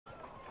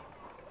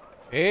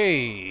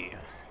Hey,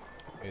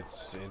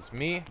 it's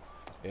me.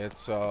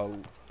 It's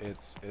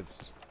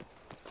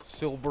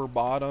silver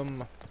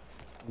bottom,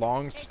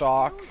 long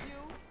stock,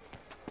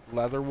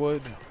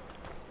 leatherwood.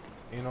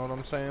 You know what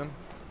I'm saying?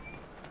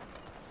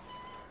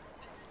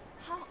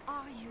 How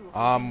are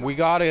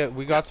you?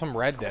 We got some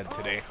Red Dead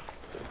today.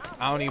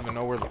 I don't even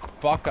know where the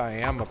fuck I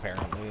am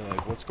apparently.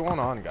 Like, what's going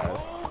on, guys?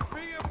 Don't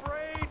be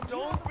afraid,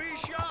 don't be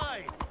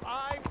shy.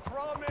 I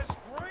promise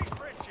great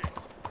riches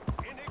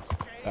in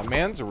exchange. That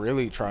man's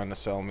really trying to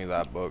sell me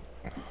that book.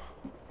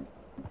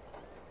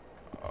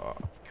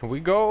 Can we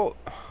go?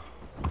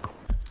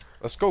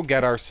 Let's go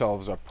get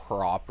ourselves a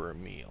proper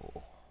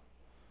meal.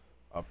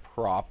 A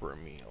proper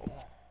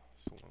meal.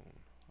 Saloon.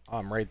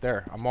 I'm right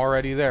there. I'm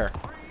already there.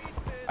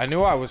 I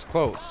knew I was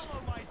close.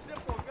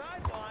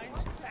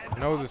 I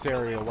know this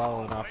area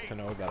well enough to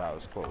know that I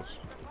was close.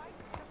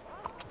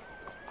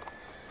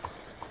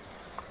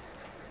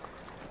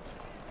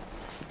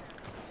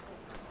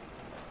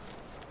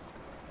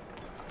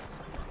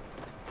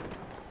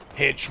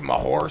 Hitch my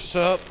horse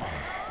up.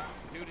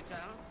 New to town?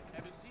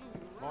 Haven't seen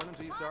you. Morning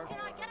to you, sir. Can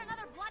I get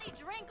another bloody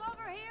drink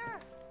over here?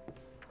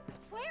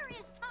 Where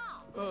is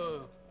Tom?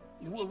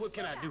 What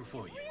can I do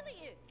for you? It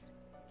really is.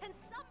 Can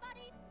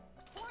somebody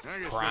force I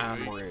guess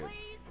Crime so, rate.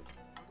 please?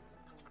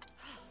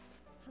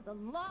 For the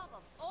love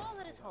of all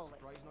that is holy.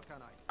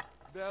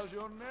 There's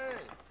your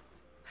name.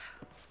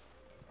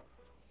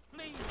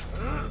 Please,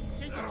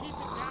 can you keep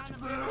it down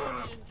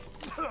a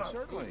bit?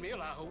 Certainly. Good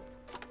meal, I hope.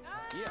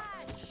 Yeah.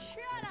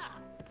 Shut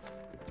up.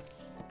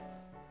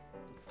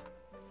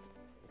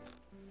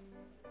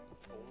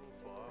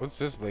 What's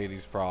this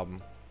lady's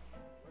problem?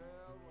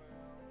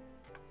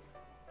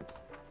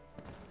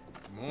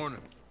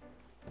 Morning.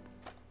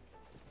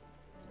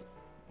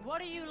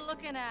 What are you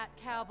looking at,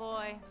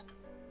 cowboy?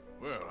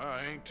 Well,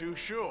 I ain't too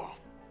sure.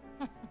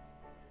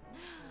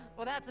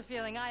 Well, that's a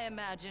feeling I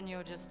imagine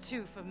you're just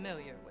too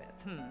familiar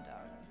with, darling.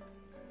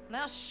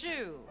 Now,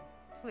 shoo,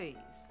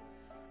 please.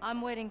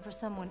 I'm waiting for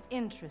someone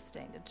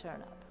interesting to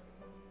turn up.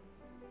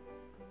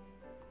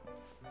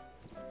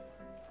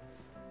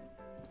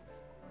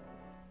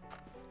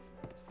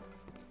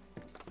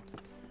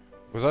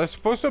 Was I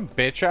supposed to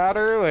bitch at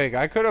her? Like,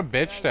 I could have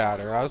bitched at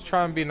her. I was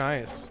trying to be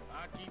nice.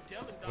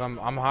 I'm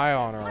high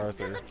on her, What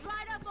Arthur. does a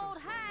dried-up old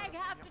hag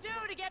have to do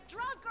to get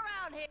drunk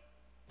around here?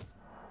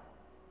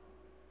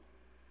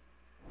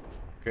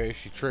 Okay,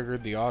 she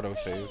triggered the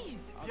autosave.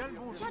 Please,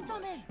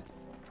 gentlemen,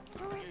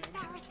 you're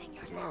embarrassing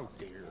yourselves.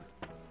 Oh, dear.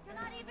 You're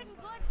not even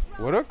good drunk.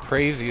 What a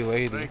crazy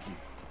lady. Thank you.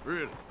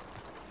 Really?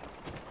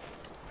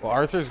 Well,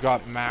 Arthur's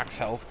got max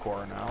health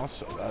core now,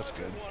 so that's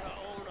good. Want to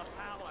own a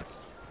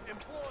palace,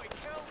 employ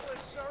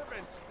countless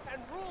servants,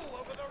 and rule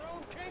over their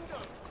own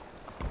kingdom.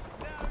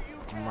 Now you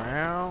can.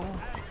 Meow.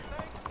 As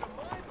thanks to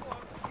my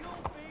book,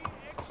 you'll be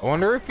I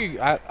wonder if you...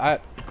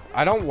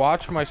 I don't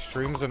watch my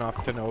streams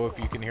enough to know if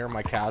you can hear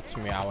my cats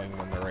meowing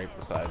when they're right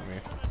beside me.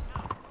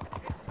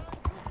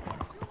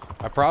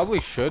 I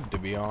probably should, to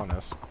be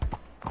honest.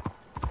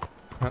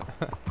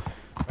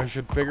 I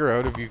should figure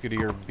out if you could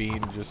hear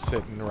Bean just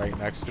sitting right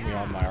next to me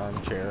on my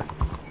armchair.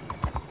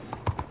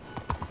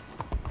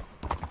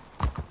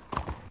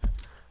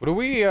 What do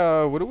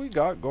we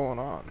got going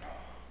on?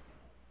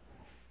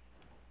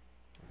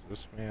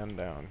 This man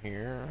down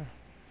here.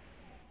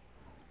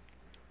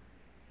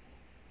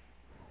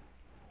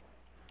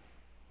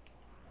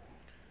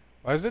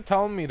 Why is it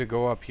telling me to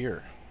go up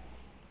here?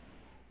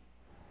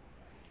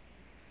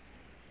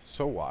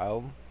 So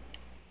wild.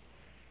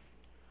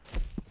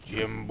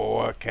 Jim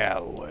Boy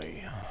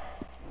Calloway.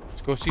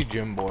 Let's go see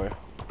Jim Boy.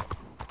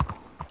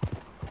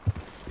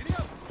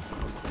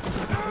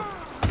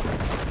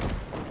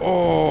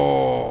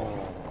 Oh,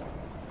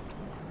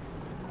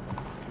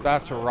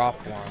 that's a rough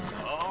one.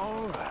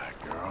 All right,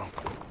 girl.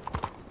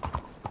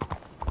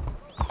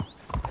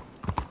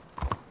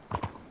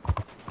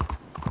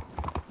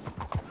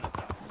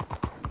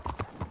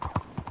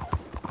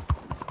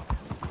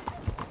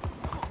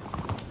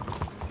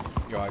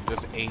 Yo, I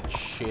just ate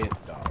shit,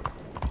 dog.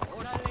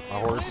 My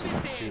horse is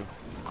too.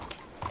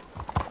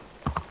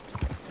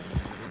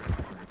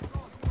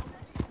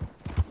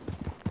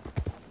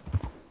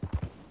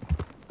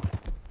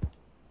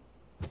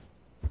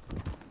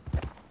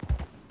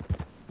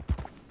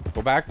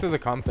 Go back to the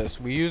compass.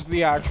 We used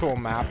the actual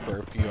map for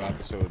a few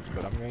episodes,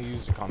 but I'm gonna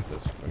use the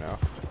compass for now.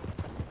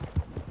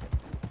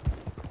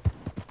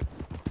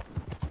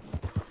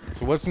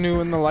 So what's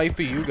new in the life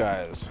of you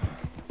guys?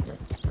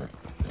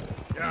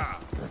 Yeah.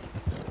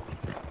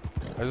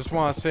 I just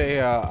want to say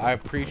I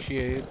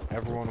appreciate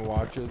everyone who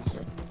watches,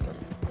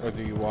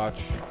 whether you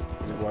watch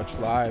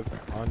live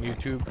on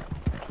YouTube.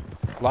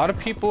 A lot of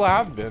people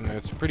have been.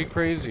 It's pretty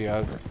crazy.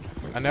 I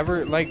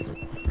never like.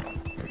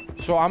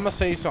 So I'm gonna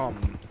say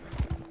something.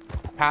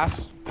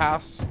 Past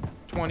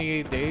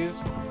 28 days,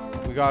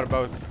 we got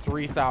about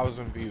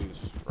 3,000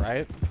 views,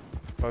 right?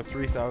 About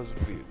 3,000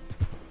 views.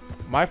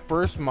 My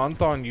first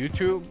month on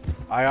YouTube,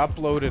 I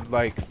uploaded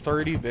like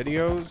 30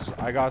 videos.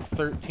 I got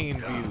 13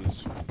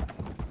 views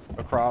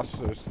across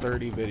those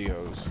 30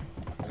 videos.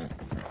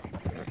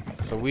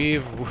 So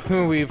we've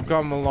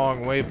come a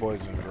long way,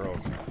 boys and girls.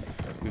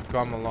 We've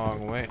come a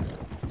long way.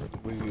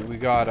 We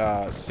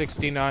got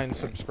 69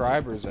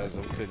 subscribers as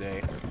of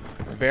today.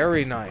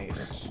 Very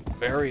nice.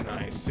 Very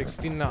nice.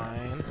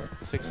 69.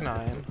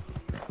 69.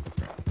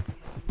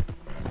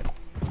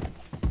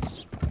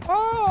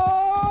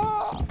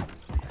 Ah!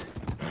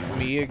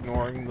 Me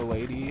ignoring the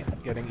lady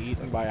getting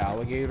eaten by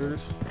alligators.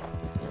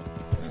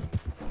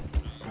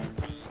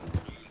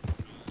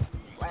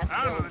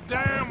 Out of the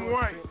damn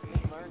way!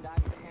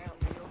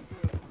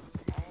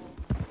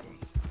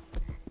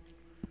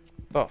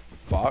 The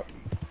fuck?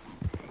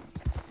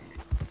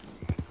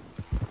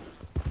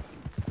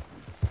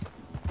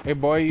 Hey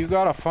boy, you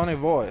got a funny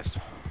voice.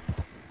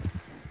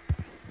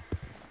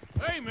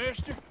 Hey,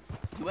 mister.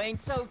 You ain't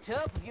so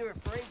tough if you're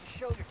afraid to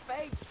show your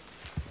face.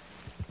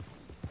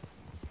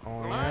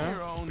 Oh Mind yeah?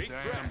 your own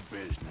damn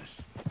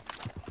business.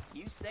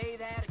 You say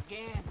that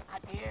again, I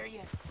dare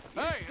you.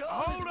 Hey,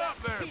 hold up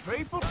there,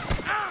 people.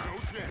 Ow!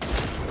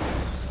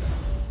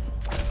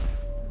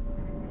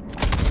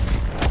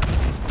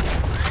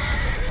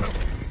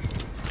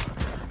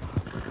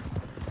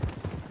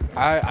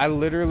 I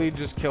literally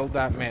just killed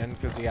that man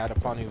because he had a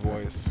funny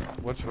voice.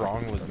 What's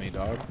wrong with me,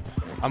 dog?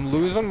 I'm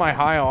losing my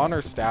high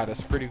honor status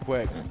pretty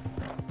quick.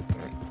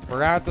 We're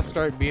gonna have to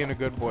start being a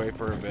good boy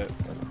for a bit.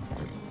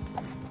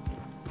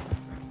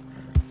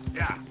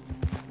 Yeah.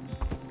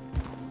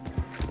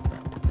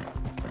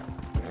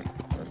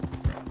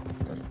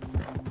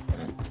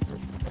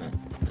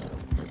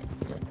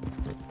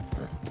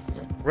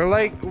 We're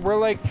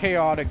like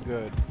chaotic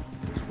good,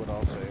 is what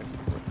I'll say.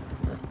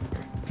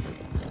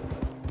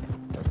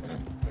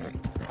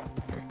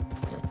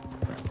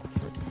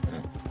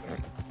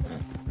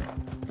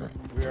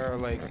 We are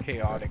like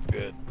chaotic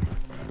good.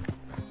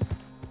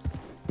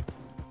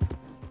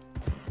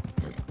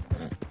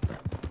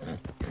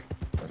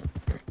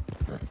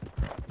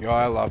 Yo,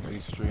 I love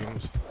these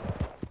streams.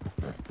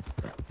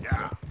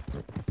 Yeah.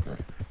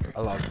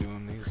 I love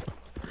doing these.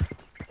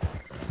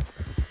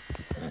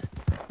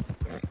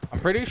 I'm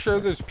pretty sure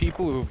there's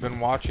people who've been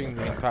watching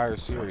the entire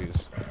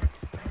series.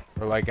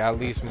 Or like at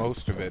least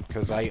most of it.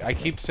 Because I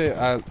keep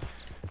saying,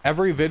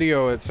 every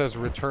video it says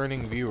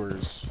returning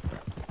viewers.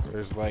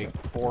 There's like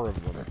 4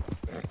 of them.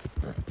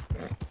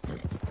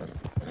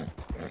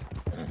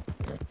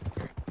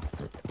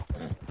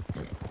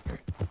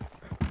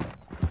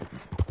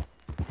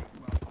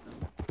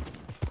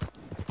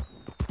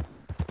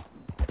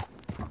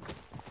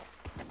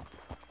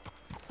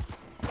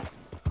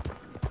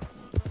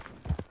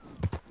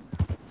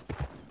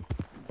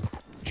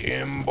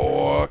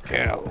 Jimbo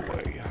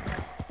Calloway.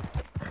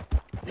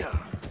 Yeah.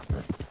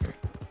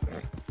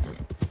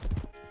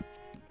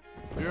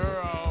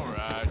 You're all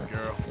right,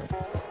 girl.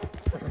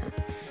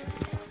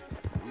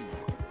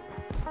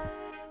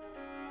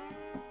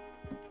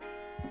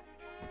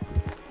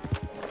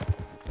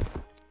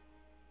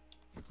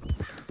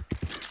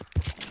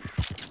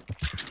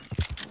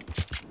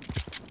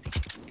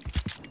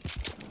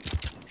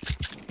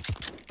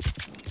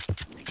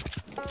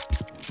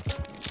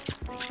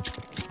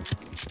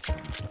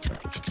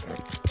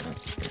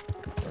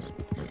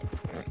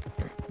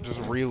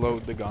 Just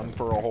reload the gun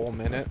for a whole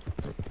minute.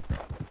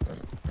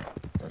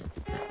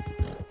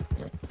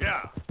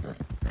 Yeah.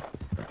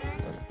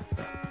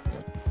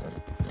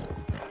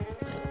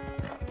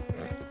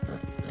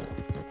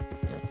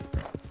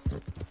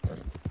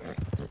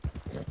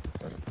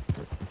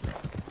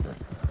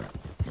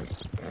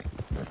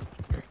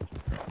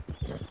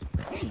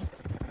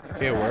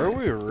 Okay, where are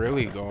we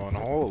really going?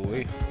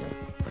 Holy.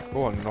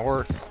 Going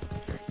north.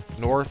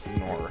 North,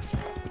 north.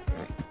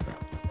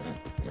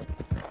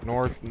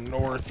 North,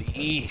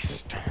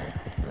 northeast.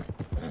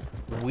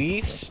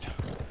 West.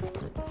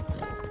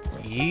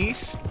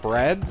 Yeast.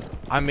 Bread.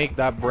 I make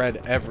that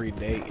bread every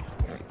day.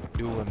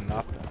 Doing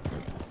nothing.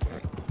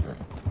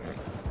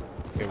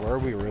 Okay, where are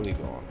we really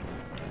going?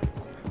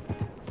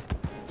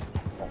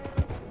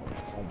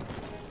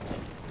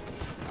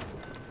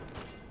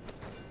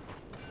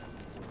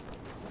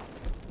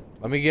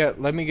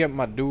 Let me get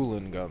my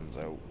dueling guns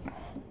out.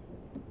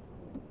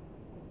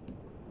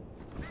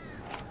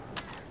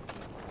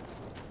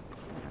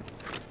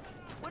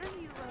 What are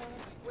you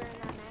wearing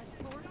that mask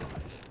for?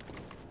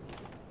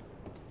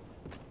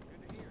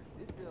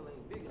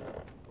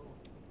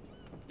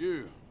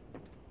 You.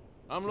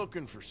 I'm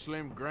looking for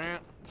Slim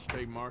Grant,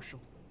 State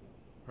Marshal.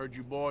 Heard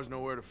you boys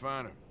know where to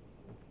find him.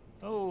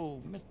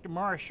 Oh, Mr.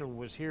 Marshall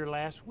was here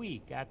last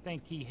week. I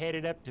think he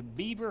headed up to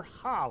Beaver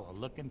Hollow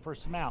looking for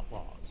some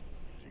outlaws.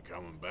 Is he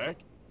coming back?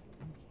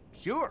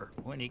 Sure,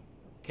 when he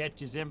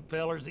catches them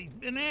fellers he's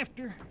been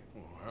after.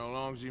 Well, how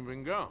long's he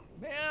been gone?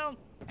 Well,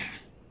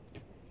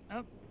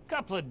 a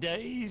couple of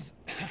days.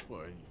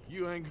 Well,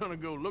 you ain't gonna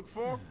go look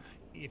for him?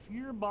 If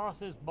your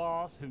boss's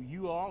boss, who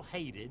you all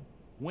hated,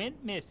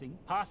 went missing,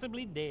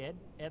 possibly dead,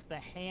 at the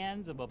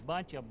hands of a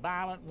bunch of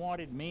violent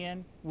wanted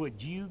men,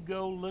 would you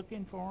go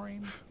looking for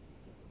him?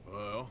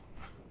 Well,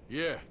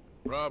 yeah,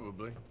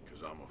 probably,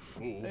 because I'm a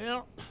fool.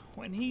 Well,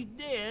 when he's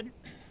dead,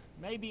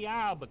 maybe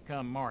I'll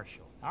become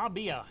marshal. I'll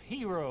be a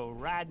hero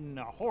riding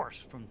a horse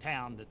from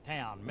town to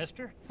town,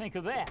 mister. Think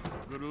of that.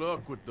 Good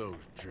luck with those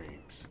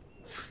dreams.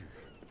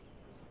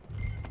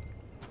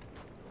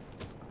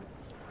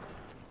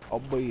 I'll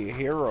be a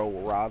hero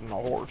riding a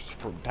horse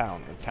from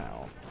town to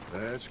town.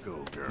 Let's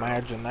go, girl.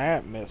 Imagine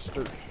that,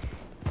 mister.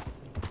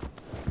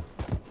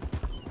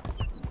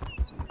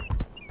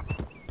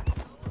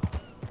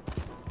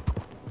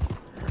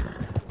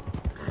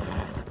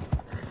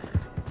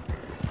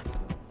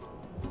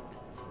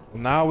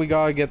 Now we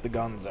gotta get the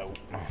guns out.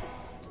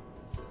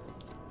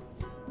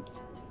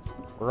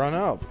 Run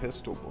out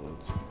pistol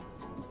bullets.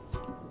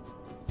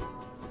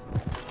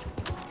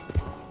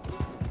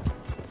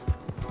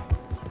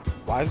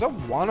 Why is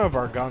one of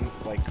our guns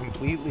like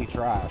completely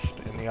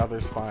trashed and the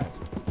other's fine?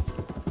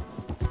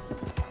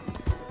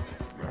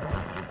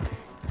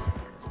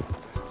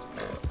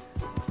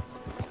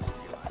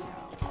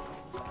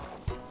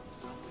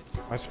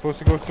 Am I supposed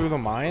to go through the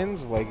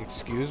mines? Like,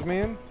 excuse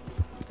me?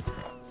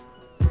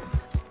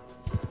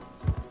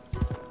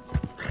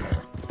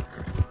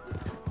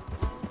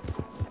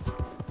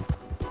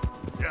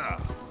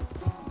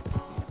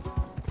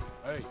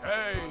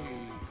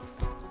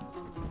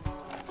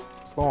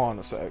 Slow on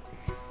a sec.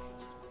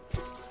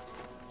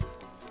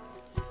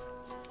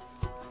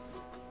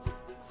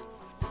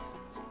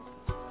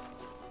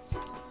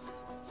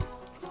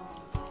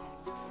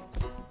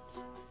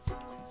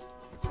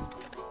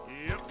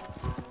 Yep.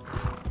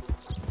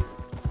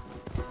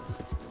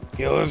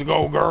 Yeah, let's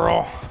go,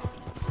 girl.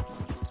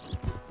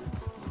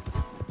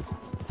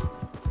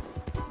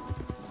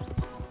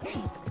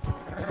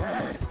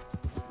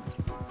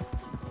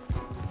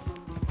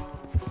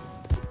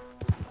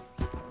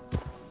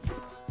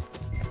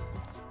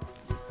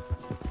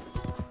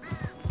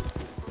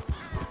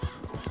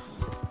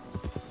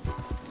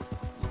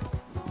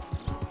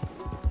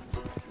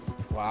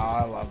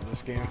 Wow, I love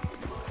this game.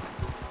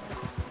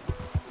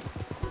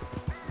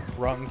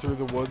 Running through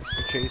the woods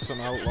to chase some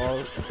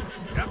outlaws.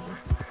 Yep.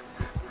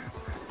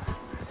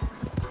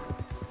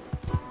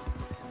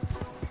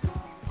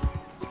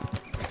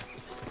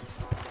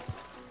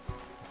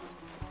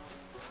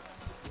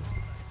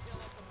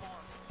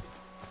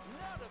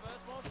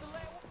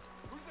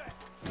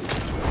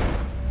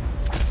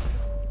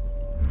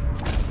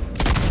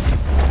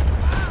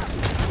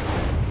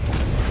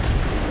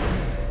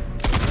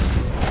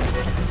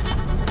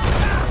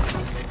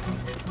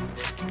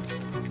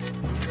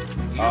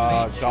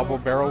 Double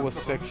barrel with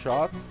 6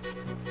 shots.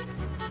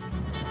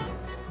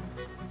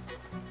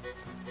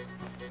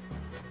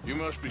 You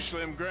must be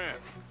Slim Grant.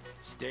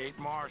 State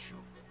Marshal,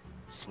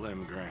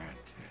 Slim Grant.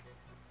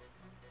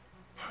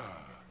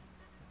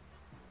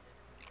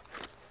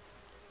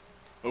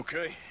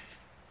 Okay.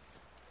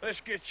 Let's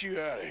get you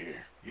out of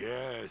here.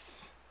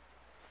 Yes.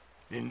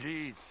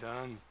 Indeed,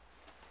 son.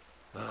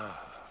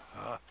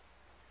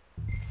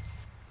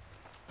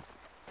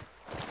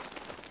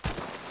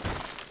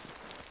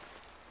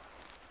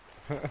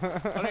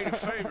 I need a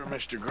favor,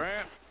 Mr.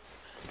 Grant.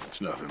 It's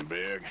nothing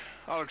big.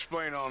 I'll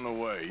explain on the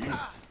way. You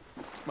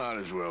might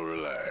as well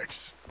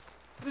relax.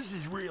 This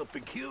is real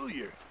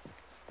peculiar.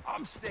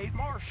 I'm State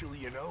Marshal,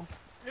 you know.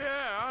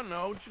 Yeah, I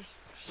know. Just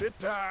sit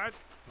tight.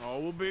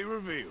 All will be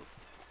revealed.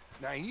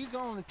 Now you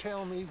gonna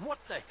tell me what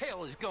the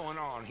hell is going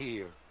on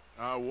here?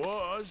 I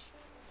was,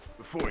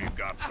 before you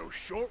got so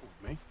short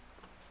with me.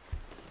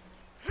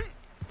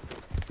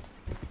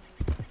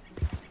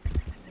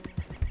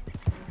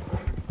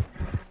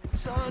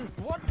 Son,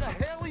 what the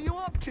hell are you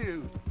up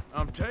to?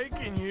 I'm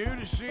taking you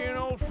to see an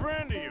old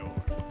friend of yours.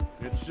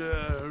 It's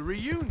a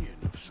reunion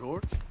of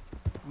sorts.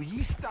 Will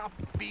you stop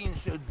being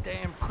so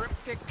damn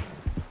cryptic?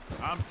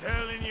 I'm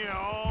telling you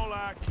all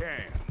I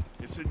can.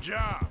 It's a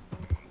job.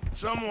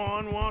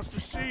 Someone wants to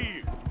see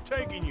you. I'm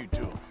taking you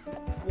to them.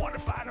 What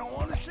if I don't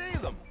want to see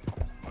them?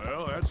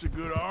 Well, that's a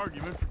good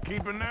argument for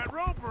keeping that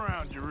rope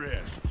around your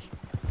wrists.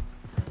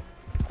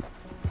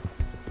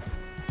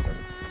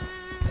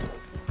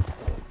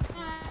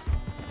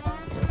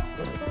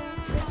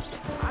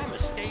 I'm a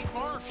state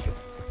marshal,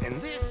 and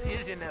this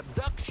is an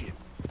abduction.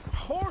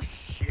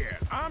 Horse shit.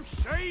 I'm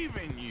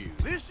saving you.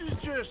 This is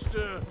just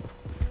a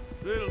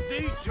little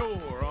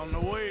detour on the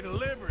way to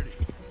liberty.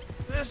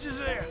 This is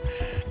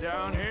it.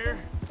 Down here,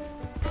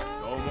 it's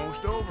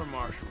almost over,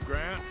 Marshal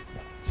Grant.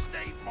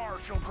 State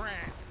Marshal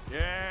Grant.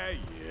 Yeah.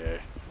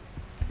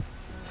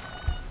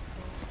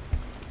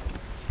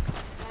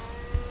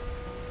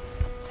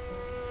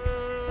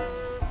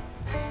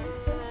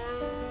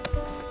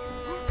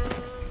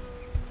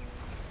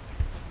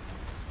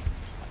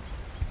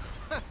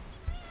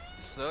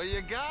 So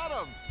you got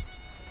him.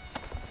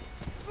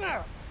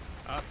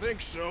 I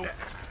think so.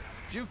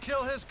 Did you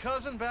kill his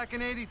cousin back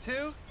in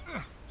 '82?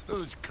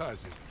 Whose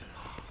cousin?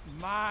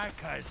 My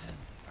cousin.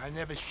 I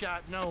never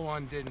shot no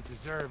one didn't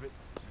deserve it.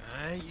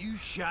 You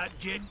shot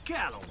Jed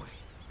Calloway.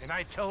 And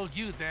I told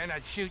you then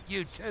I'd shoot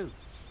you too.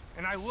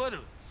 And I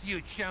would've if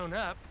you'd shown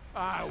up.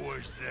 I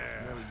was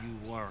there. No,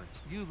 you weren't.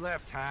 You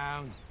left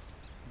town.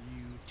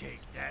 You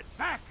take that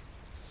back.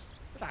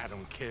 But I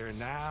don't care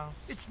now.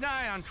 It's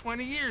nigh on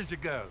 20 years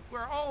ago.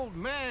 We're old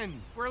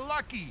men. We're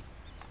lucky.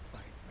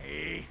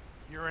 Hey,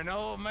 You're an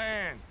old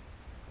man.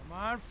 come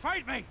on,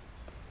 fight me!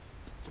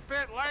 It's a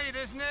bit late,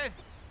 isn't it?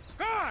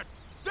 God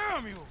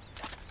damn you!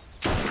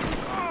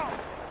 Oh!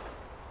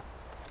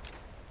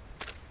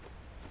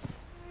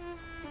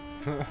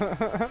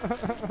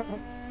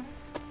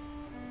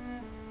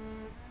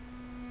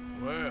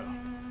 Well,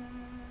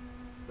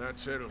 that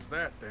settles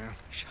that then.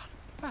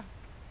 I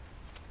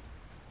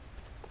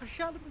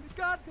shot him in the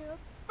goddamn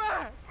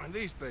back! And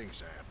these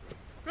things happen.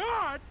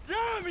 God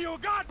damn you,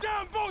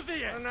 goddamn both of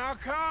you! Well, now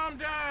calm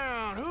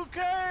down. Who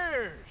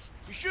cares?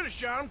 You should have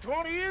shot him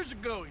 20 years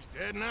ago. He's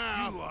dead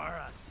now. You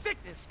are a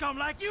sickness scum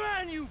like you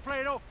and you,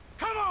 Plato!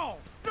 Come on,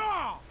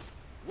 draw!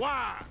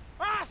 Why?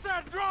 I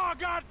said draw,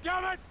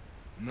 goddammit!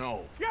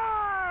 No.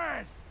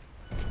 Yes!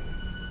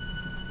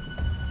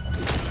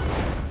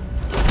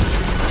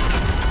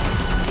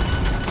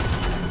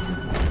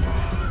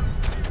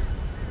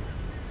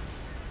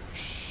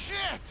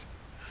 Shit!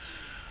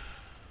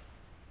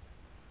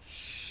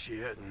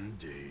 Shit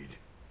indeed.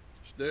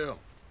 Still,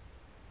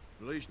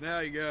 at least now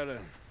you got an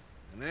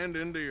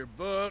ending to your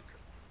book.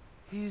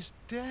 He's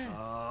dead.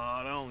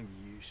 Oh, don't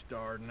you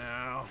start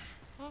now.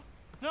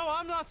 No,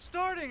 I'm not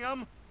starting.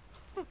 I'm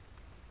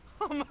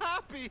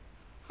happy.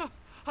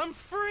 I'm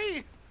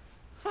free.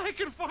 I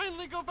can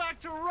finally go back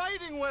to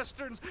writing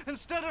westerns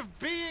instead of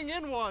being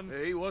in one.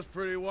 Hey, he was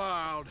pretty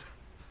wild.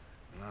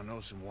 And I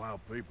know some wild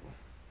people.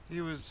 He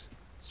was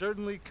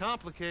certainly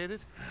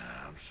complicated.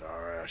 I'm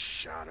sorry I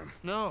shot him.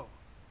 No,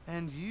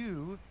 and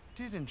you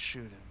didn't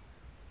shoot him.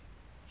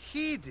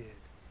 He did.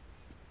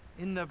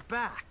 In the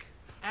back,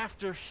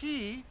 after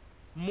he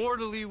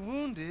mortally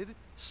wounded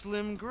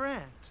Slim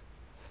Grant.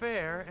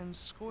 Fair and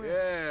square.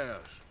 Yes,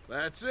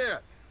 that's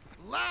it.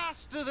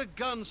 Last of the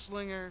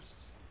gunslingers.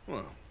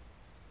 Well,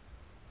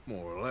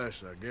 more or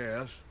less, I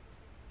guess.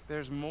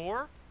 There's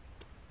more?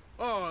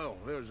 Oh,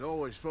 there's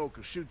always folk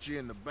who shoot you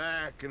in the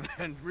back and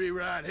then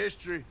rewrite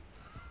history.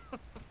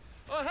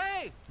 Oh,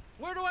 hey!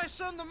 Where do I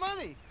send the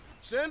money?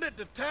 Send it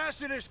to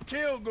Tacitus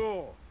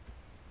Kilgore.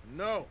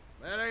 No,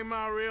 that ain't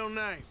my real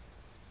name.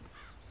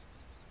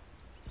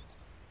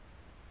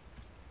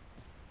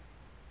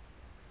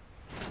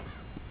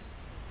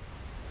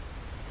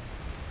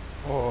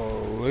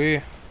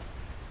 Holy.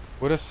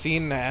 What a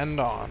scene to end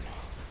on.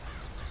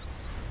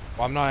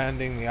 Well, I'm not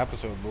ending the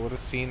episode, but what a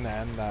scene to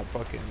end that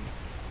fucking...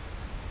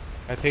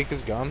 I take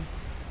his gun?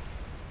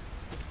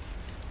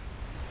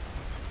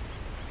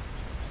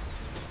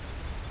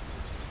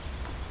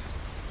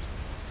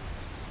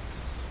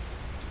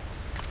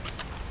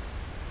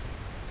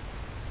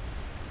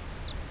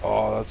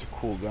 Oh, that's a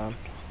cool gun.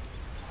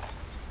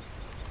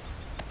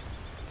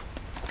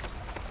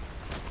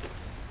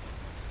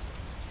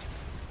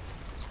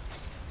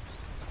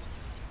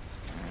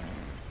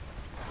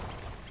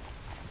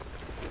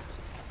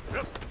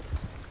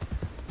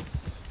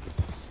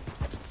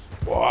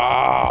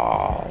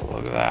 Wow,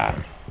 look at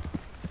that.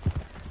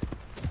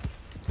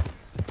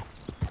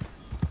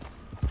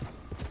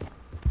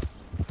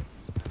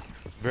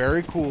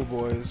 Very cool,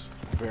 boys.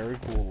 Very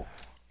cool.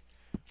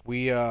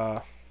 We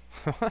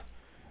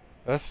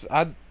that's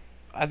I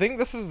think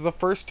this is the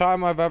first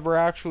time I've ever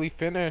actually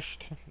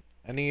finished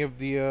any of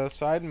the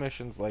side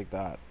missions like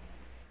that.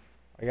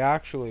 Like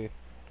actually.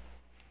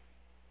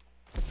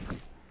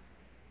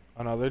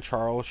 Another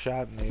Charles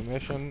Chatney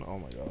mission. Oh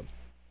my god.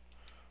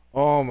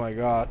 Oh my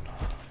god.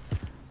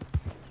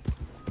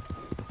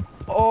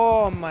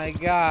 Oh my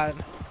god.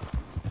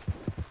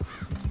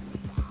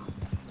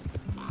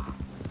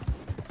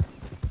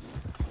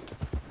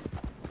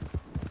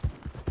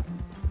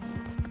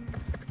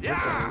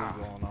 Yeah! What's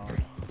really going on?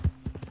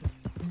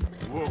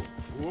 Whoa,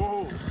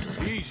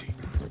 whoa, easy.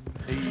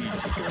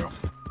 Easy, girl.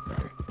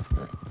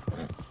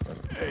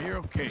 Hey, you're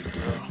okay,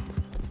 girl.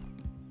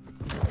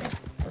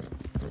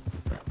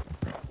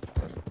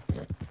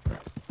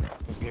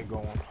 Let's get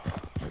going.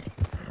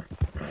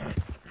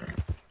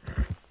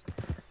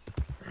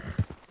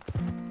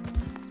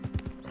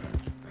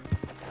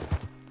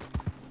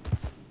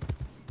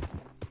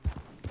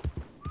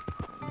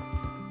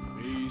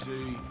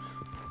 Easy.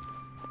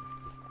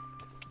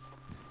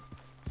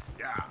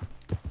 Yeah.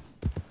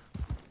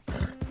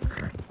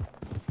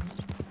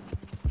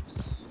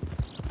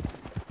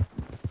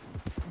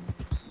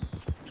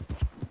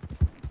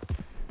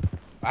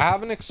 I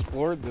haven't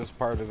explored this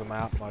part of the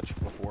map much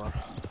before.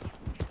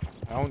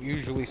 I don't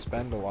usually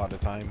spend a lot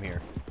of time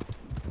here.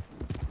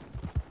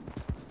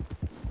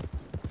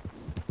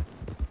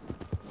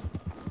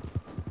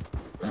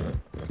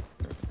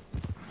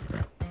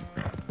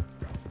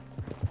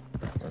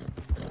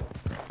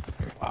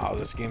 Wow,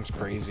 this game's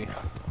crazy.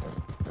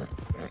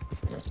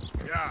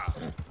 Yeah.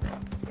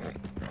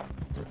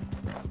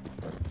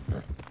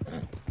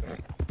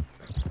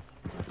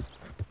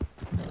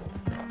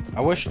 I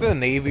wish the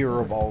Navy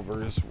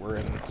revolvers were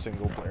in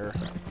single player.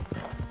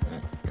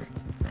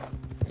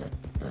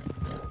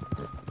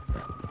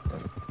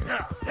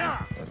 Yeah,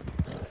 yeah.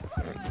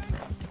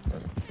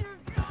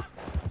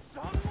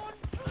 Someone,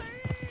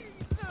 please!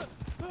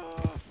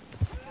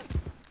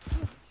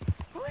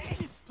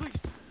 Please,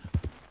 please!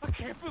 I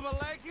can't feel my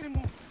leg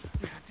anymore.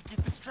 You have to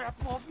get this strap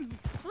off and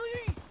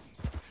free.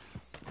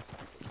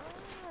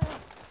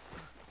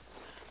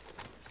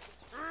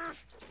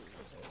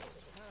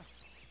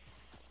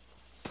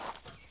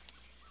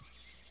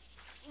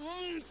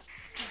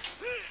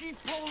 Keep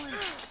pulling.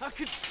 I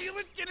can feel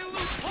it getting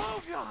loose.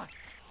 Oh, God.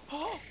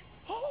 Oh,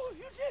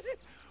 you did it.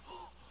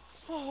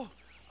 Oh.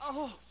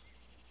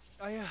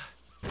 I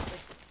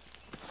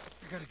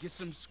gotta get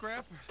some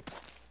scrap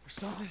or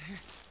something here.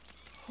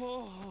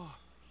 Oh,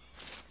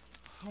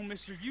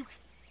 mister,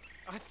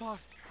 I thought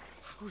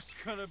I was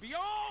gonna be,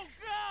 oh,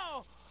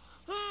 God.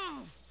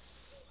 Oh,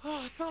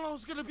 I thought I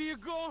was gonna be a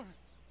goner.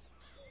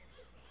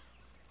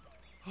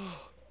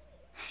 Oh,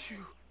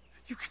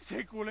 you can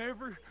take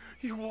whatever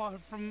you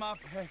want from my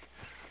pack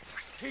for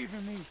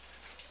saving me.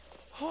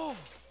 Oh.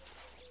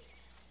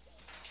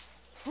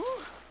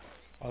 Whew.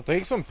 I'll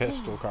take some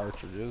pistol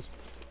cartridges.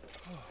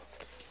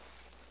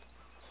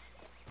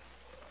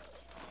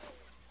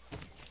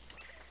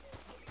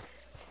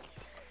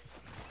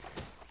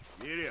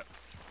 Get up.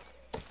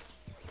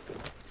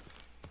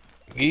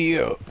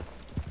 Yeah.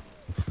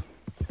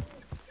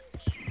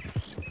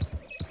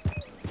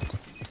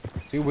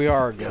 See, we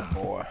are a good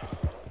boy.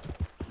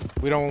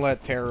 We don't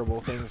let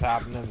terrible things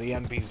happen to the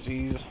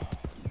NPCs.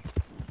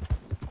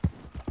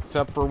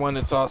 Except for when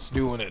it's us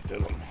doing it to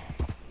them.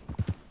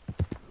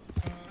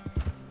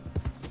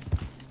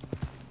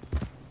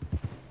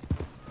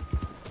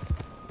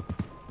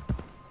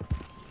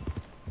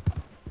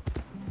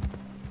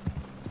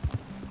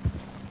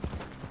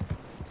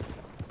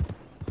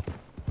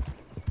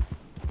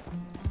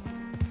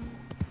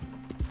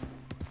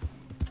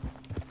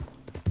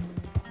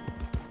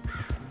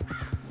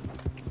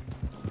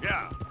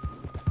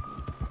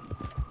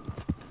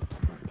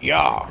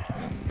 Yeah.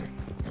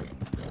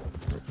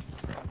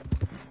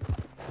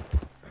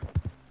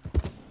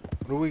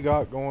 What do we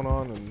got going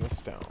on in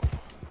this town?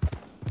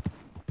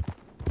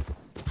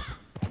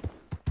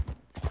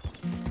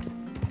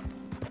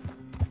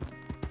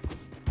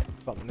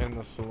 Something in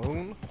the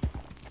saloon?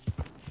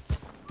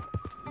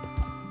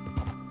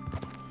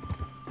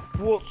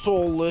 What's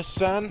all this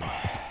then?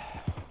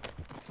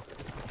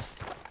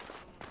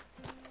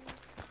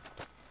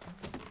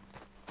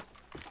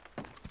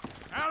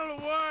 Out of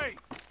the way!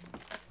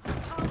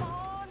 Come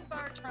on,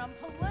 Bertram,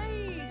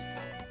 police!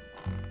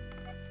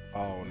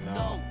 Oh no.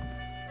 No.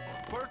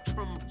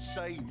 Bertram,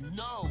 say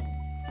no.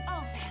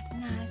 Oh, that's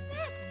nice.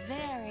 That's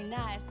very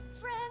nice.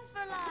 Friends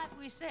for life,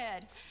 we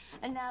said.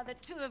 And now the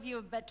two of you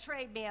have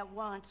betrayed me at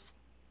once.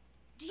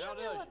 Do you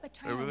know what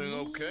betrayal Everything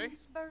means, okay?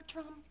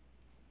 Bertram?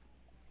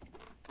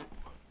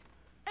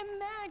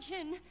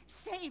 Imagine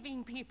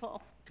saving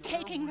people,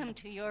 taking them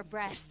to your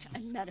breast,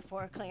 and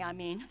metaphorically, I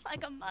mean,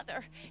 like a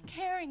mother,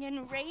 caring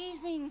and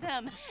raising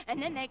them,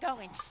 and then they go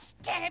and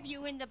stab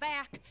you in the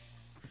back.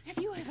 Have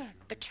you ever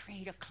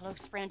betrayed a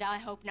close friend? I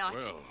hope not.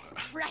 Well,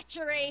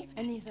 Treachery.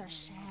 And these are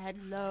sad,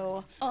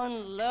 low,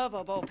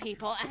 unlovable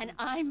people, and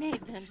I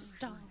made them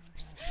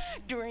stars,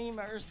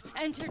 dreamers,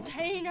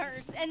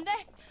 entertainers, and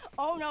they...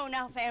 Oh, no,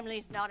 now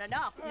family's not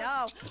enough.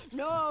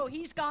 No,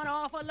 he's gone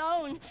off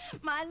alone.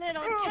 My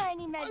little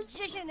tiny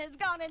magician has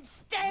gone and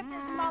stabbed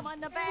his mama in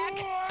the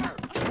back.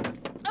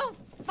 Oh,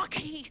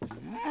 fuckity.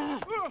 No,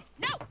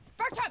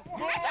 Bertram!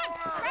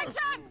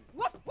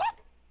 Woof, woof!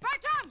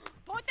 Bertram,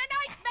 put the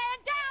nice man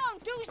down!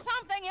 Do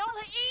something,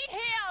 you'll eat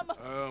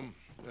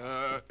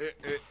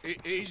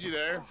him! Easy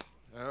there.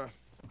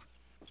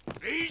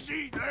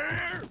 Easy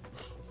there!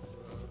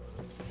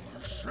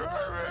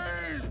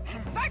 Sorry!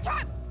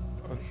 Bertram!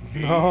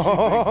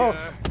 No!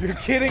 You're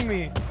kidding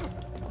me!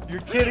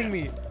 You're kidding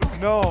me!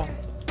 No!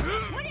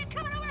 What are you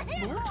coming over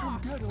here Bertram,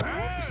 for? get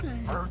over.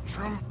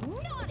 Bertram,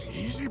 Naughty!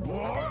 easy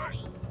boy.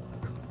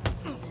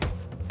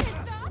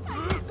 Pissed off?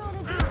 I was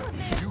gonna do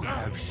with this. You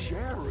have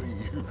Sherry.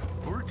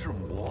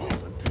 Bertram won't.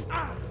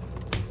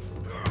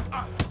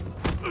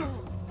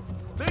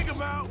 Think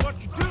about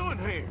what you're doing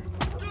here.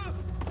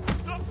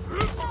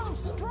 So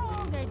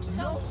strong and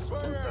so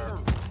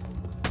stupid.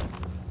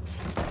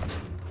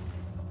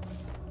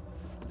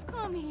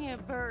 Come here,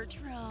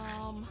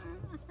 Bertram.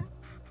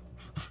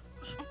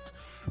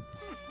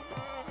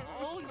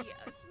 Oh,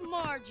 yes,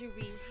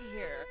 Marjorie's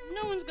here.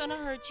 No one's gonna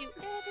hurt you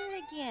ever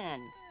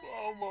again.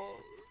 Mama,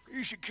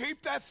 you should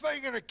keep that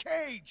thing in a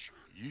cage.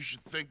 You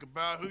should think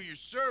about who you're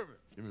serving.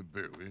 Give me a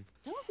beer, will you?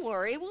 Don't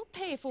worry, we'll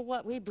pay for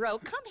what we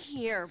broke. Come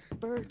here,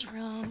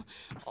 Bertram.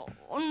 Oh,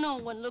 no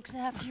one looks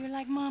after you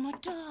like Mama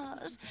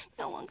does.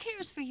 No one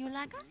cares for you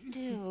like I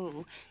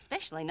do.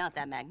 Especially not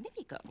that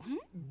Magnifico,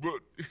 But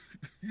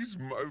he's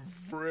my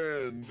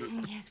friend.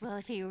 Yes, well,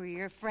 if he were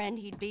your friend,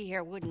 he'd be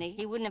here, wouldn't he?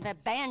 He wouldn't have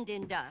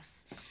abandoned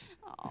us.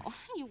 Oh,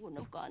 you wouldn't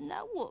have gotten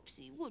that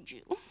whoopsie, would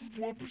you?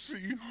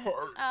 Whoopsie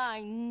heart.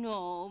 I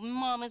know.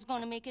 Mama's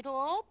gonna make it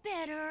all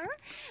better.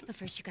 But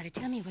first, you gotta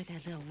tell me where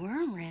that little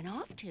worm ran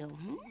off to,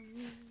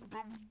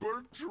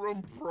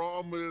 Bertram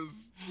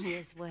promised.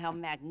 Yes, well,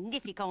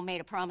 Magnifico made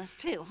a promise,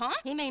 too, huh?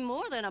 He made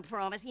more than a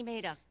promise. He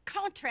made a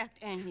contract,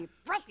 and he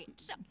broke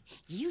it. So,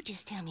 you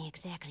just tell me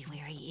exactly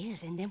where he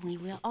is, and then we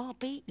will all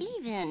be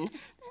even.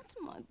 That's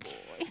my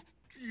boy.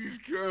 He's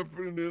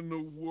camping in the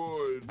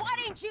woods. Why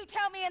didn't you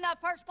tell me in the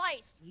first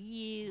place?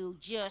 You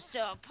just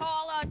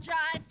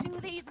apologize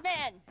to these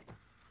men.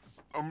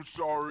 I'm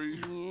sorry.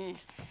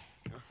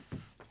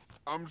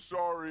 I'm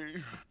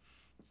sorry.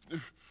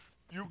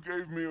 You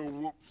gave me a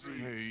whoopsie.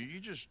 Hey, you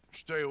just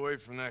stay away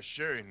from that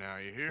sherry now,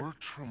 you hear?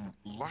 Bertram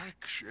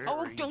like sherry.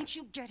 Oh, don't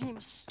you get him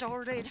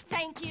started.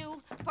 Thank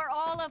you for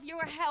all of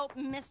your help,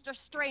 Mr.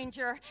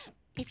 Stranger.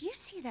 If you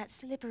see that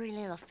slippery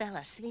little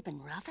fella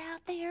sleeping rough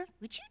out there,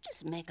 would you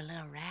just make a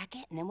little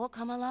racket and then we'll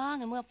come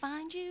along and we'll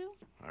find you?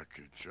 I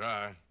could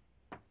try.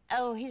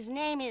 Oh, his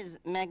name is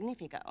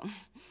Magnifico.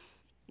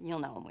 You'll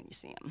know him when you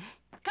see him.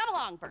 Come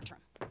along,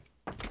 Bertram.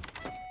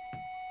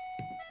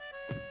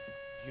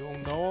 You'll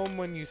know him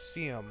when you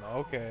see him.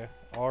 Okay.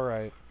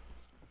 Alright.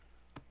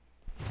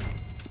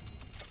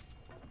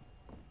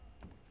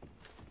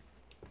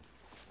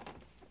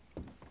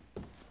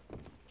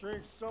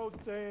 Drink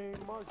something,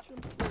 march him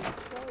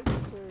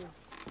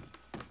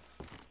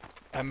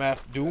MF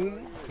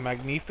Doom,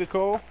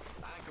 Magnifico.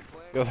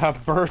 Yo,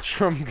 that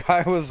Bertram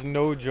guy was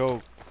no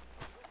joke.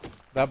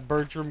 That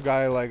Bertram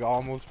guy, like,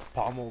 almost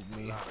pummeled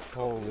me.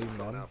 Holy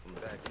man.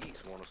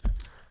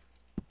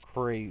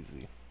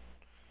 Crazy.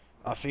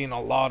 I've seen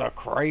a lot of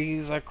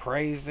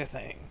crazy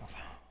things.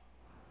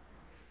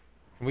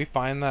 Can we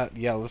find that?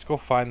 Yeah, let's go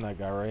find that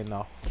guy right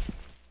now.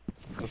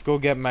 Let's go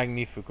get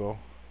Magnifico.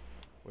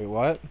 Wait,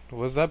 what?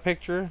 Was that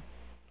picture?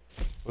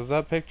 Was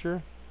that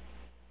picture?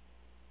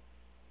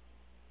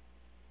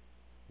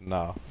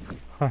 No.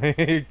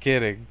 You're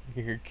kidding.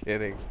 You're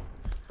kidding.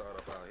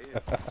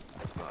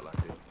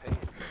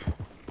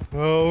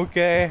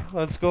 Okay,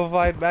 let's go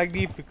find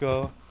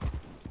Magnifico.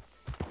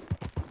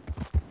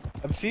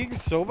 I'm seeing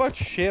so much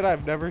shit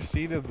I've never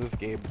seen in this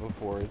game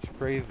before. It's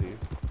crazy.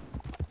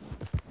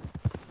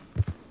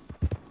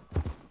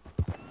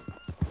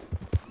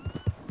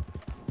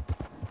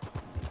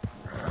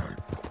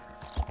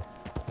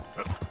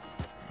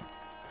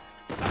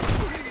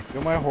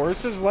 Yo, my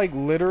horse is like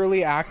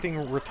literally acting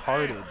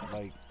retarded.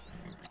 Like,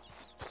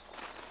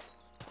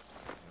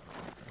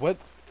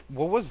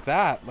 what was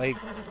that? Like,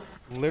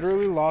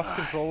 literally lost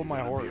control of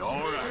my horse.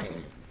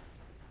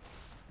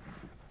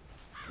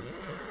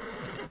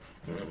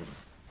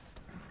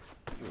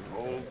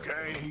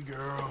 Okay,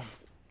 girl.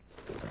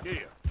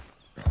 Yeah.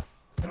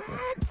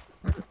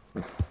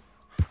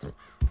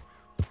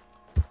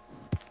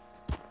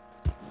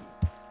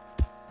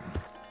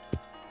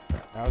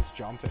 Now it's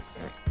jumping.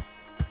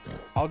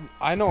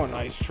 I know a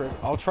nice trick.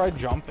 I'll try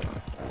jumping.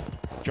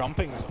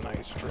 Jumping's a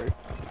nice trick.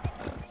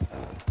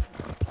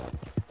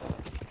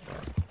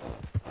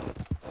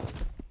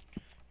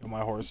 Yo,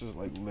 my horse is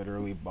like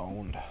literally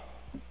boned.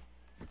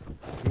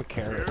 I'm a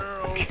carrot.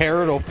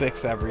 Carrot will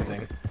fix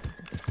everything.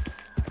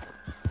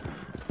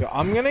 Yo,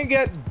 I'm gonna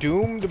get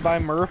doomed by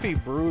Murphy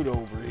Brood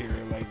over here.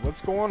 Like, what's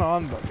going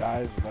on,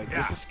 guys? Like,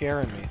 this is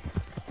scaring me.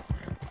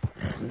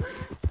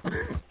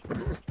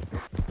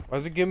 Why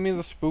does it give me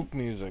the spook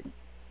music?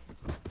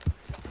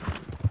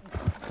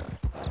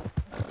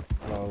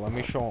 Yo, let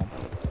me show him.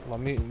 Let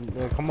me,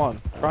 come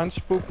on. Try and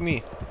spook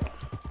me.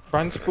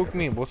 Try and spook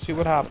me. We'll see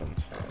what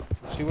happens.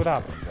 We'll see what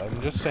happens. I'm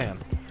just saying.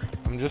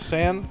 I'm just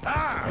saying.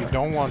 I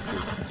don't want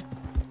to.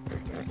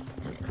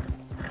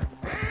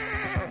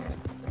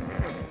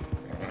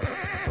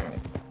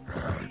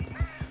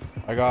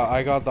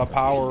 I got the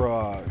power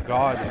of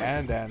God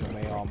and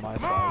anime on my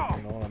side,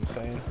 you know what I'm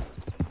saying?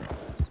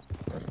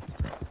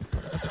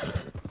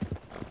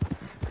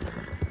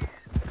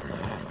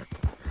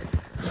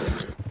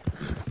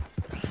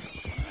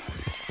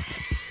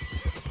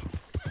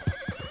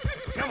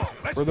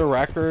 For the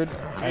record,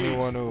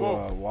 anyone who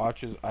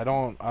watches, I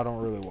don't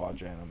really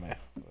watch anime as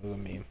a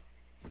meme.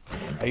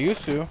 I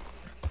used to.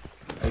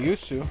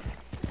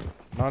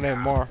 Not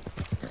anymore.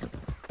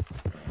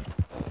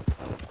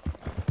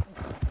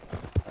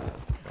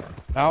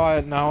 Now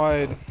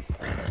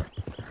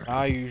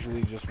I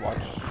usually just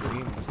watch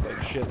streams,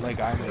 like shit like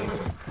I make.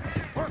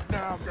 Work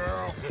now,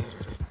 girl.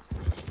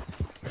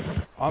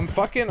 I'm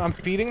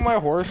feeding my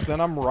horse, then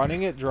I'm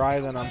running it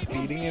dry, then I'm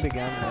feeding it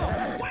again.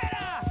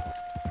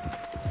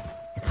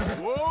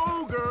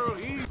 Whoa, girl,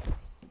 eat.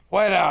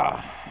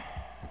 Fuera.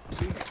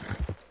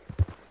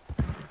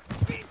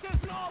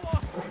 ¡Pinches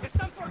lobos!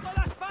 ¡Están por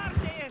todas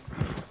partes!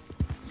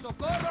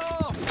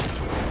 ¡Socorro!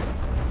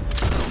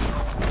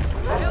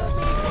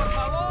 ¡Elsie, por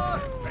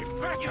favor!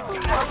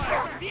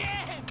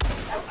 ¡Bien!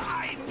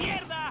 ¡Ay,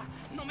 mierda!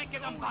 ¡No me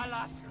quedan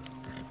balas!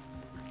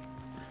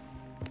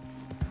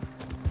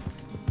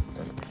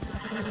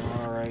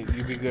 Alright,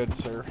 you be good,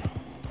 sir.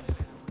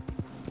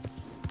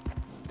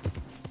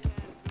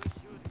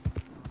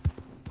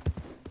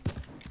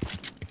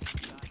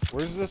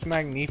 Where's this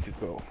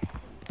Magnifico?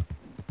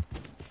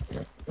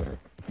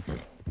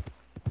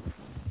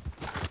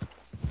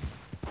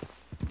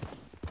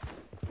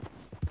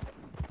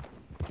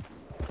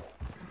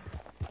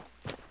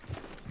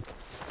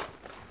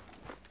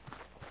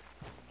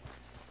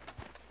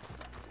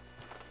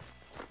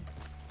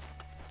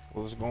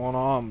 What's going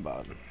on,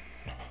 bud?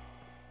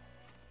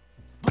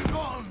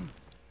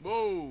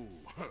 Whoa,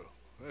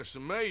 that's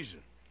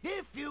amazing.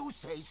 if you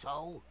say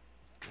so.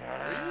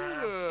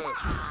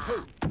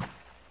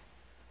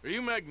 Are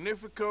you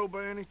Magnifico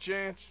by any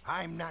chance?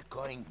 I'm not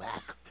going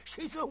back.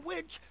 She's a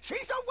witch!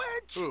 She's a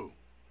witch! Who?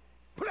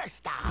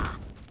 Presta!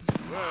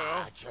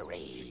 Well, Marjorie.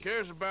 she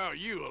cares about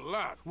you a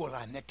lot. Well,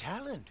 I'm the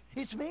talent.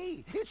 It's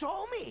me. It's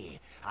all me.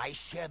 I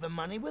share the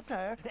money with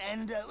her,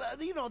 and,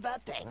 you know,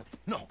 that thing.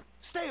 No,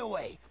 stay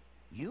away.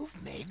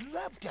 You've made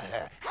love to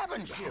her,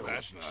 haven't you? No,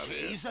 that's not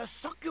it. She's a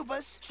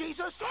succubus. She's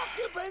a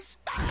succubus.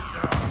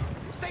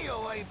 Stay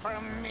away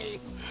from me.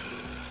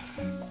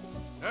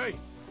 Hey.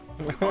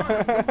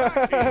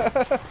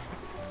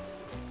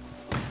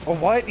 Oh,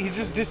 what? He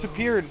just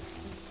disappeared.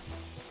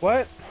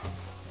 What?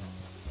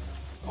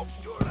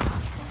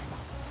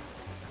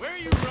 Where are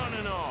you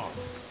running off?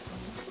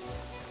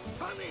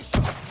 Punish!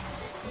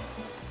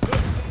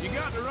 You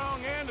got the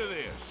wrong end of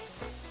this.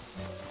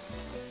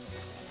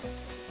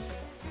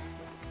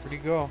 Where'd he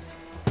go?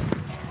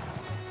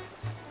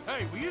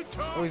 Hey, will you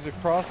talk? Oh, he's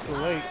across the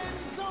lake.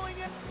 I'm going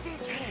up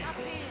this way.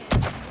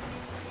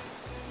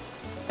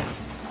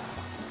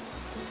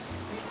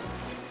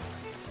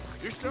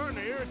 You're starting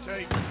to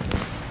irritate me.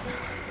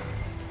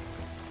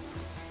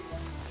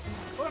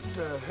 What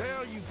the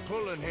hell you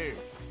pulling here?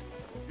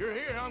 You're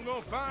here, I'm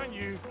gonna find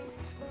you.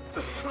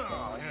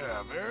 Oh,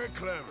 yeah, very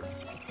clever.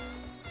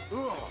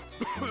 Oh,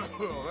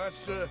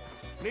 that's a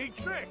neat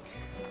trick.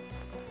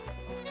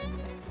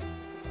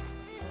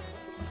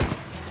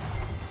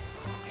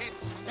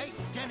 It's steak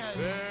dinner.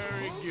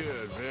 Very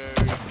good, very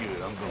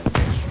good. I'm gonna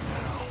get you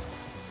now.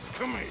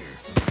 Come here.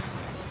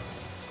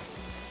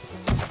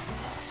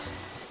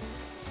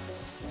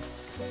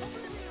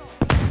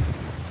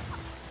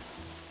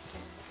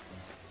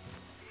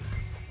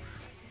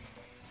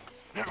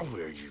 Now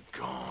where you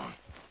gone?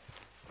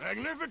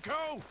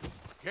 Magnifico!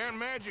 Can't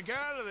magic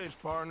out of this,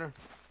 partner.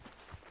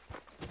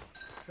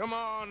 Come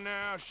on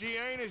now, she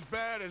ain't as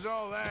bad as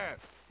all that.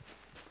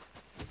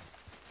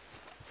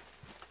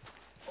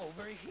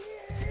 Over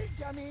here,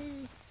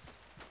 dummy.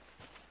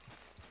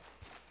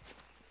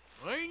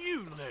 Well, ain't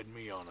you led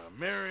me on a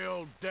merry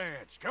old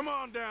dance. Come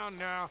on down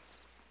now.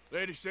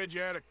 Lady said you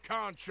had a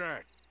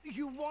contract.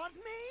 You want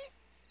me?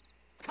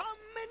 Come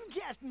and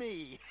get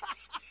me.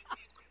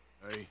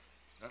 Hey,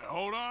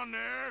 hold on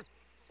there.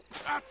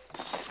 Ah,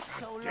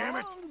 So damn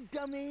it. long,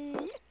 dummy.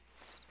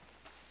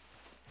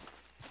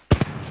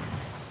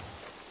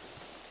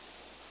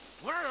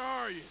 Where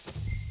are you?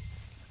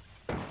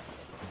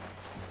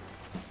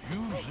 You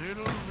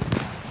little...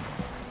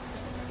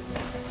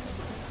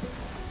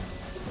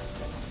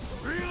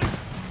 Really?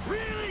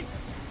 Really?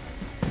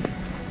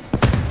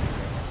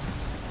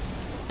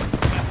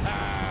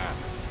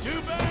 Too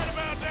bad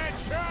about that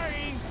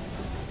train.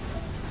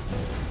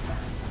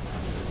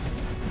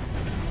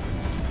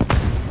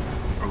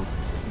 Oh,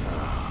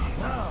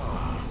 no.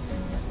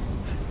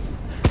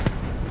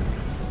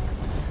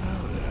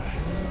 How the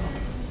hell?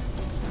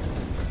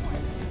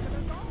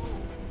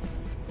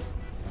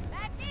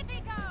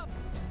 Magnifico!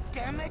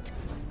 Damn it.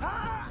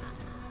 Ah!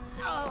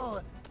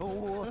 Oh.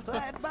 Oh,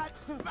 but...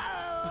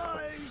 Oh,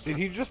 Did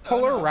he just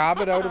pull a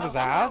rabbit out of his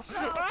ass?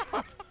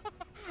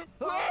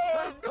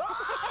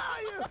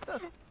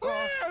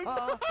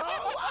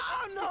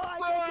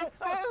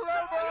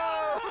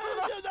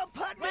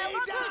 Put me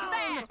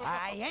down!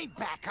 I ain't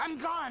back. I'm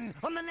gone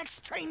on the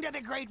next train to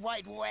the Great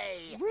White Way.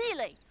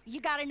 Really? You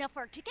got enough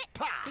for a ticket?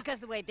 Because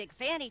the way Big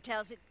Fanny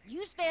tells it,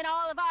 you spent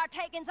all of our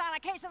takings on a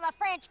case of the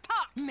French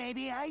pox.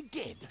 Maybe I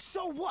did.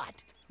 So what?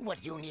 What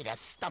do you need a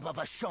stump of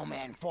a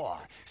showman for?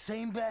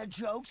 Same bad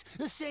jokes?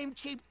 The same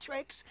cheap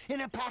tricks?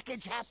 In a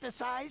package half the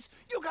size?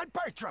 You got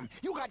Bertram.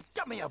 You got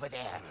Dummy over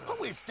there.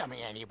 Who is Dummy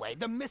anyway?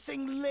 The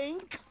missing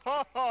link?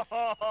 Shut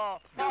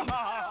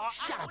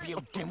up, you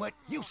dimwit.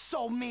 You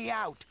sold me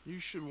out. You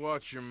should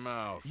watch your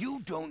mouth. You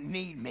don't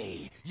need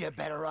me. You're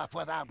better off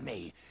without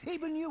me.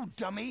 Even you,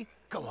 dummy.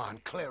 Go on,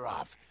 clear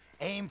off.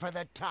 Aim for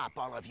the top,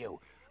 all of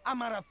you.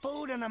 I'm out of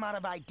food and I'm out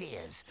of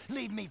ideas.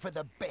 Leave me for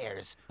the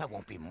bears. I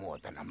won't be more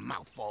than a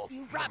mouthful.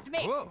 You robbed me.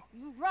 Whoa.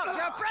 You robbed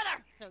your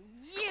brother. So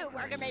you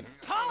are gonna be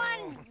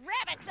pulling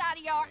rabbits out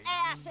of your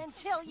ass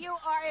until you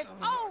are as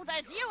old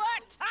as you are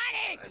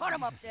tiny. Put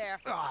them up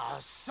there. Ah,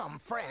 some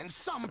friends,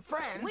 some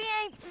friends. We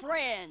ain't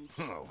friends.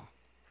 Oh,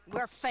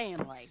 We're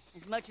family,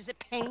 as much as it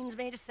pains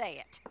me to say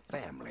it.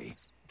 family.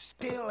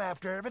 Still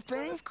after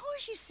everything? Of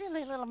course, you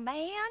silly little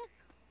man.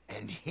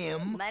 And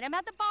him? Let him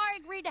at the bar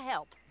agree to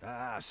help.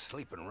 Ah,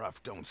 sleeping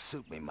rough don't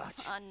suit me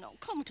much. I know.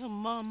 Come to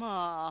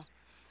Mama.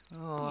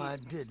 Oh, I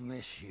did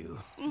miss you.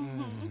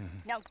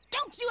 Now,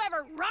 don't you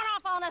ever run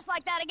off on us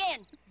like that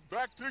again.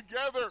 Back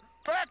together!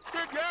 Back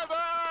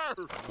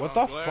together! What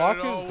the glad fuck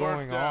it all is going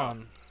worked out.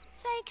 on?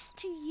 Thanks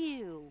to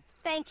you.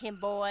 Thank him,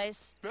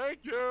 boys.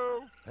 Thank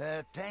you!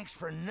 Thanks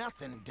for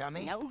nothing,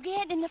 dummy. No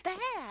get in the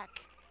back.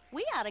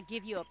 We ought to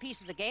give you a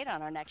piece of the gate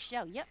on our next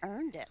show. You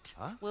earned it.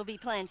 Huh? We'll be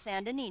playing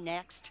Saint Denis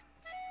next.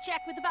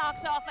 Check with the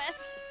box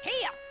office.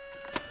 Here.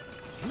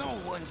 No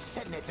one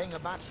said anything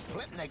about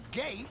splitting the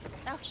gate.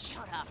 Oh,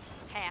 shut up.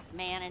 Half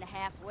man and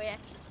half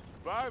wit.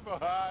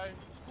 Bye-bye.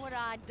 What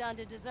I done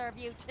to deserve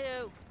you,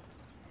 too?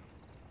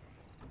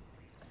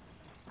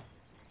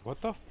 What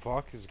the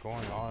fuck is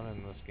going on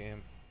in this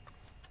game?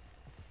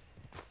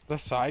 The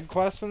side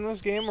quests in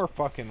this game are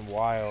fucking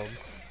wild.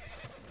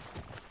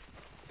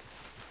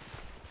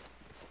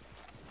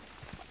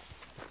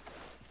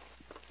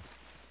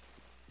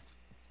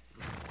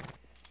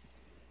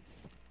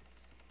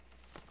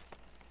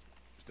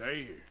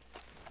 Stay here.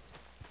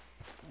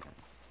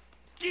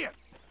 Get!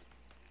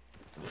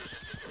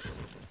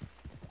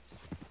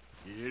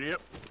 Get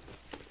up.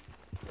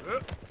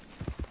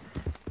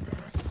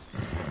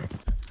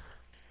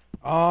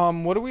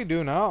 What do we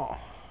do now?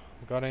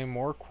 Got any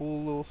more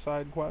cool little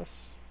side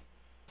quests?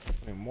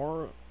 Any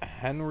more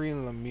Henry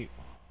Lemieux?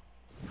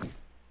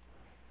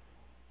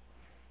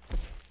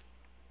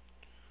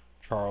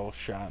 Charles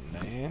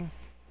Chardonnay.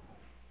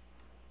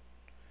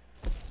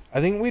 I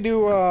think we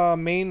do a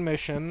main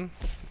mission,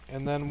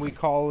 and then we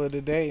call it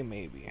a day,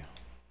 maybe.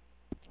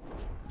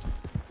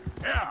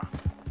 Yeah.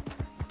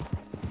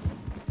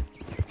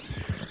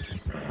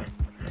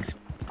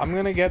 I'm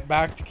gonna get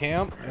back to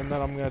camp, and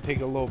then I'm gonna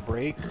take a little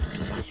break,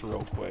 just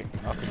real quick,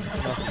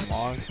 nothing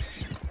long,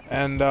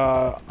 and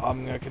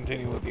I'm gonna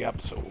continue with the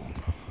episode.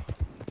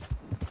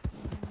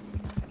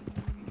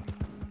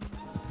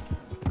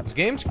 This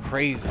game's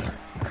crazy.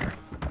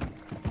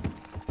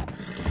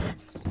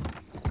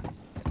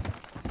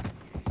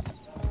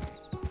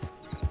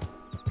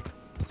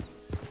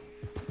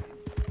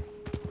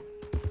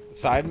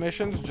 Side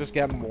missions just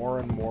get more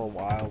and more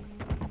wild.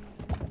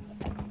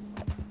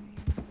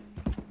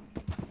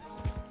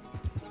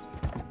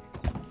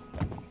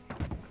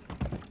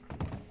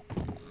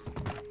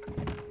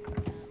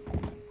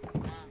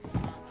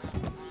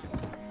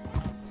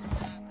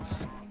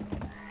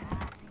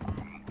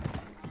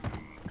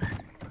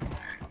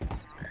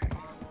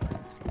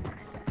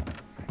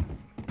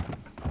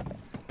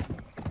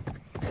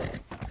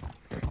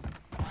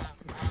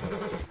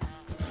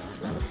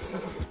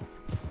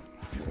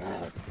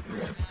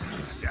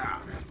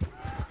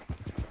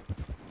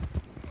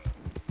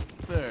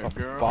 There,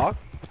 girl. Fuck?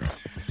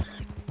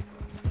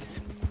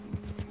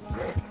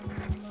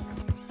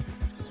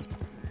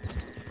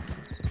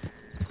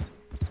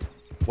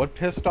 What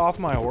pissed off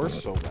my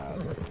horse so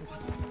bad?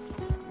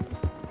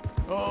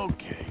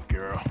 Okay,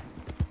 girl.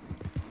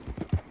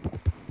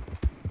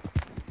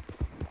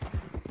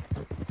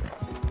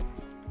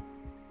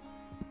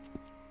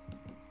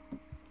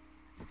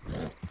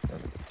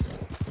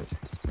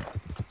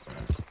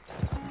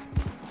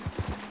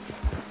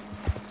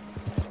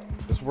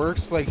 This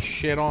works like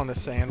shit on a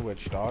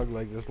sandwich, dog.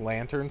 Like, this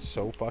lantern's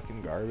so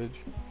fucking garbage.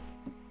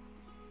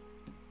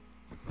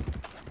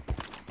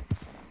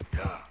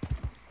 Yeah.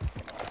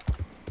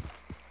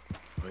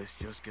 Place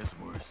just gets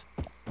worse.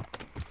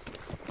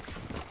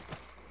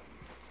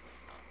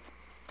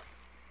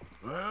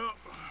 Well,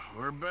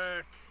 we're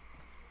back.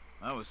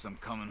 That was some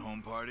coming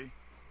home party.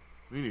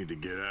 We need to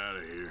get out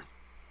of here.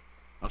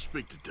 I'll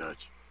speak to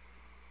Dutch.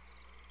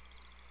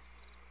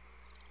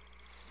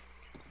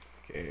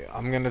 Okay,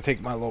 I'm gonna take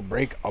my little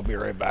break. I'll be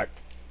right back.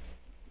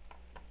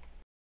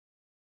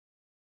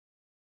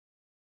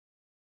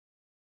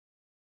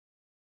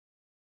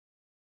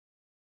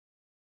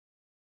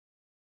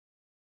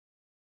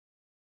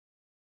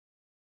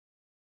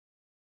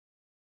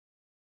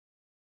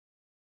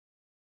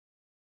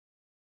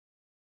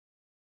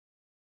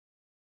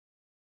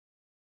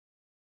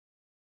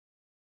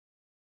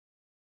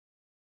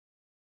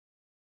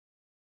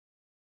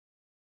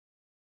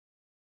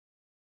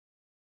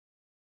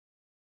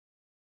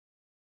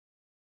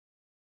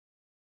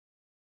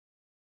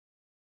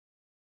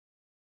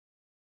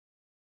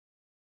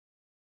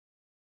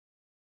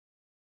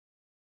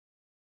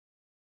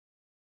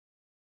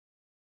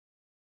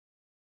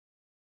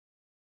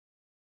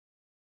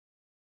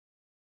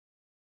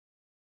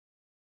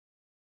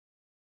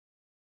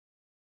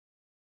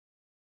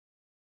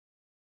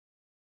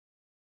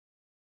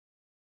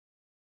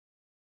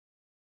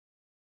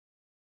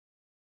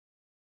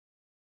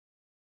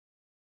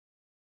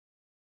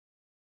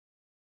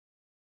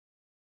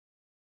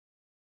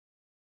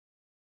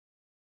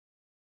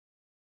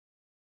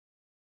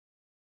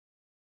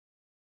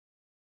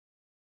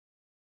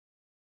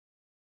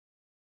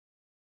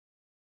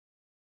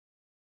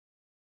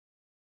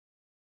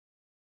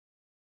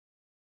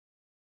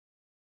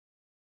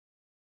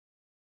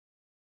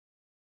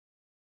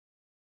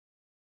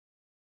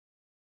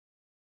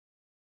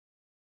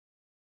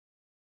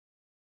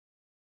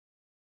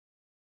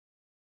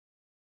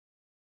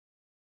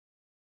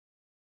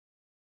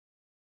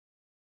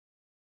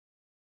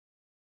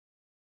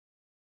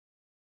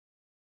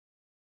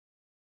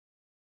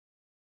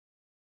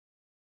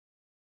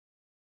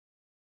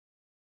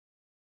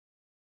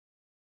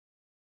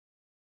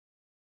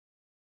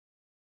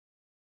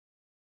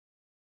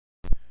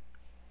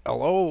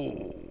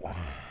 Hello.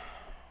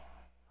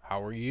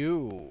 How are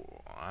you?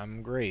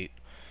 I'm great.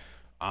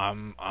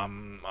 I'm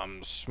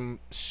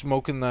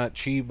smoking that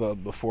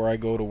Chiba before I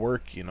go to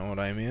work, you know what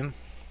I mean?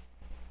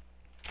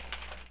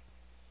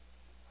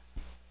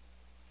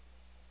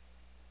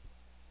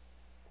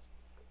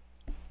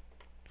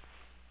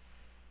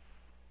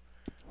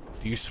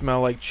 Do you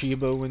smell like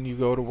Chiba when you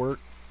go to work?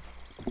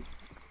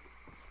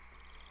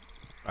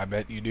 I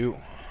bet you do.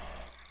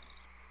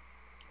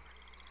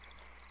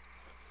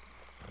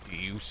 Do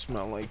you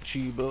smell like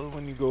Chiba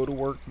when you go to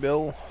work,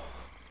 Bill?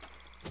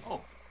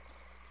 Oh.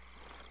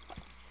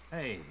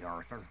 Hey,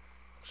 Arthur.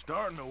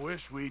 Starting to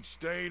wish we'd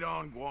stayed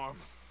on Guam.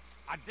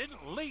 I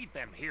didn't lead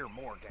them here,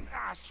 Morgan.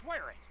 I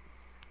swear it.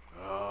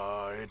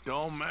 It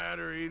don't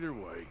matter either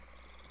way.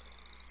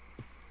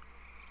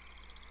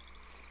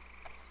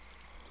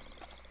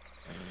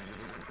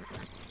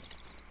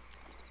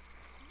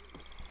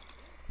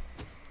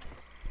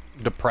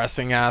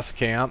 Depressing ass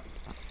camp.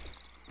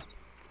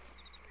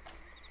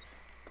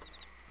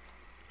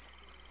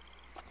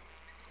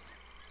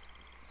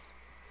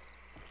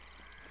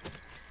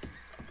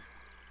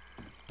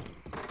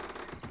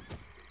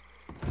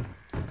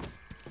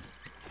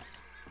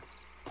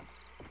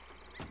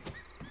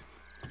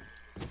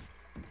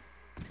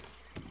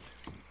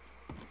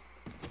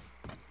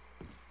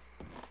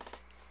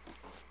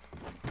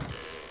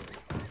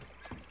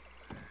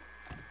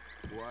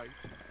 White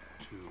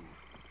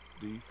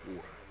to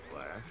D4,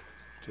 black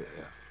to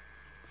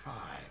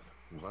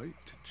F5, white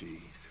to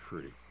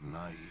G3,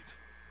 knight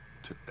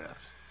to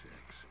F6,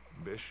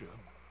 bishop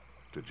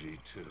to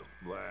G2,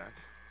 black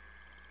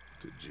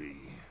to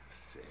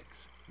G6,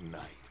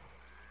 knight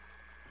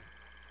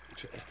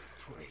to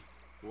F3,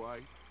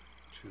 white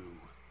to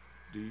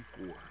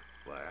D4,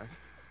 black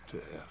to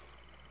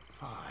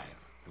F5,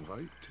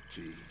 white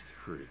to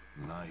G3,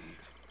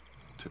 knight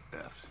to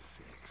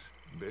F6,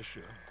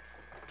 bishop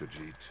to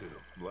G2,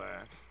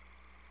 black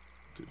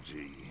to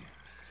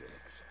G6,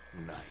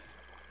 knight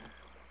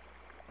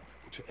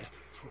to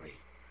F3,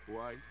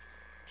 white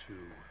to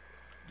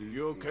D4.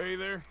 You okay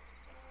there?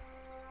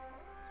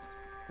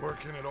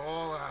 Working it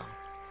all out.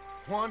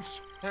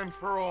 Once and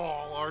for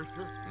all,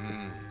 Arthur.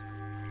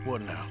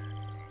 What now?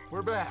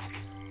 We're back,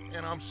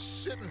 and I'm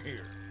sitting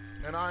here,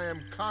 and I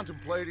am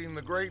contemplating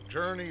the great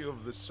journey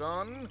of the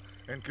sun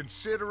and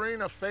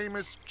considering a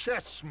famous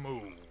chess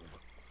move.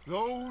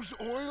 Those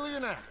oily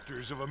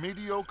enactors of a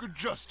mediocre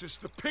justice,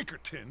 the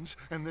Pinkertons,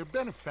 and their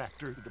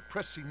benefactor, the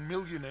depressing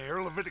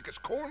millionaire Leviticus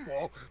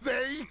Cornwall,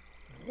 they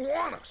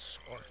want us,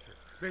 Arthur.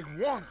 They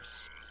want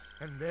us.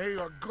 And they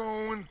are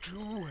going to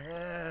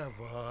have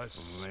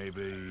us.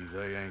 Maybe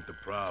they ain't the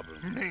problem.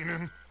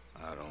 Meaning?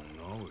 I don't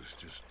know. It's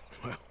just,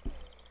 well,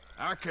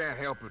 I can't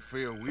help but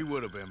feel we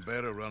would have been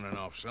better running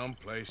off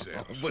someplace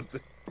else. But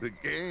the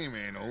game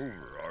ain't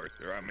over,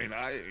 Arthur. I mean,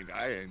 I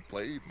ain't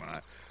played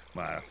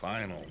my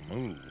final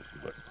move,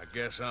 but I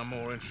guess I'm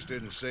more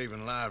interested in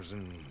saving lives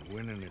than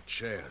winning at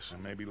chess.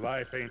 And maybe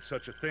life ain't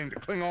such a thing to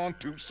cling on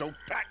to so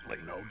tightly.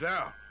 No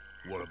doubt.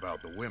 What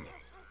about the women?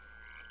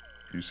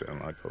 You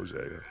sound like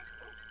Hosea.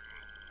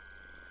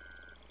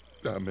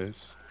 I miss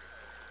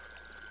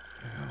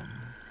him.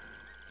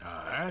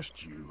 I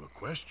asked you a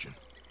question.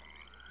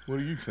 What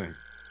do you think?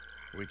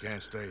 We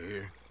can't stay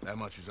here. That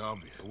much is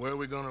obvious. Where are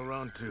we gonna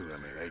run to? I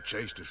mean, they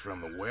chased us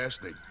from the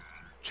west. They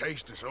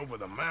chased us over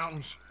the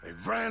mountains. They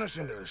ran us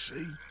into the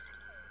sea.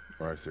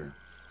 Arthur,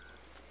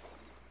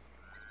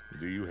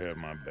 do you have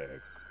my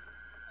back?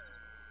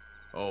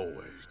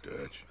 Always,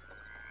 Dutch.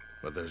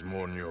 But there's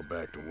more than your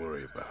back to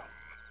worry about.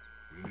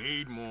 We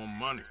need more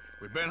money.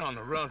 We've been on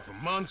the run for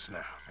months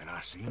now, and I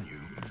seen you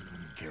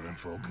killing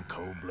folk in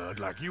cold blood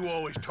like you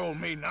always told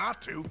me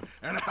not to.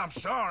 And I'm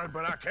sorry,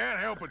 but I can't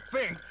help but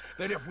think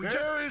that if we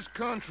There is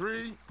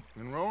country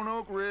in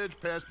Roanoke Ridge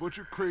past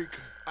Butcher Creek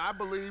I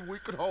believe we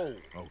could hold.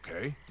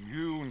 Okay.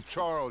 You and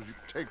Charles, you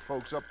can take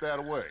folks up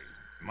that way.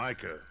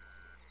 Micah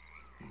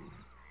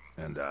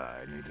and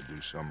I need to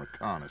do some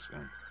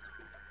reconnaissance.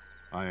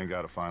 I ain't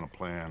got a final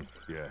plan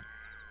yet.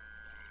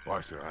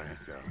 Arthur, I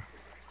ain't got it.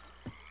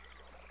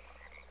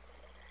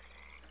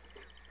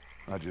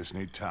 I just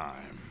need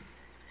time.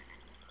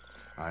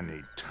 I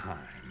need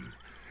time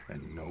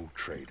and no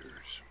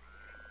traitors.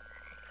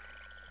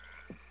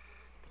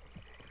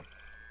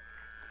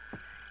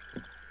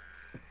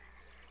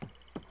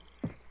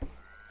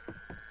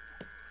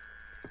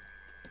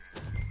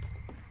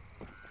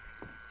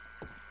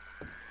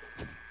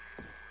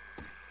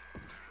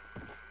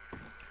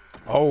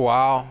 Oh,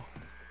 wow.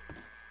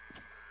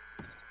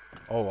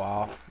 Oh,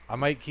 wow. I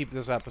might keep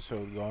this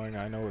episode going.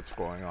 I know what's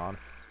going on.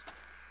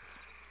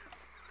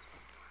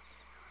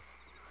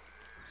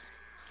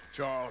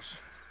 Charles,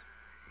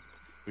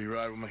 be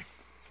right with me.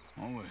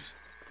 Always.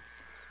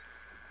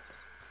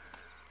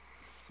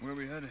 Where are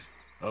we headed?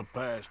 Up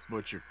past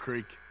Butcher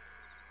Creek.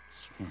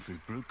 It's Murphy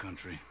Brew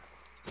country.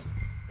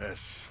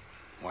 That's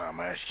why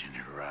I'm asking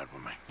you to ride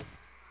with me.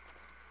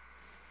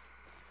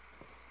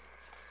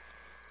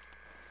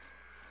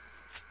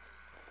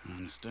 I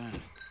understand.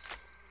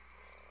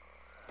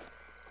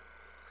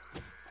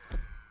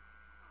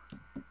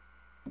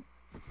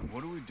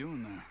 What are we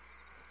doing there?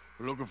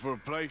 We're looking for a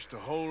place to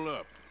hole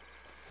up.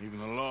 Even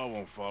the law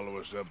won't follow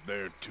us up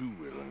there too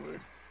willingly.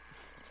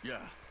 Yeah.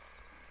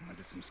 I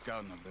did some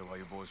scouting up there while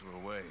you boys were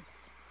away.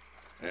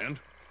 And?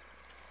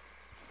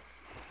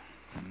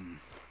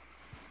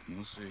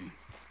 We'll see.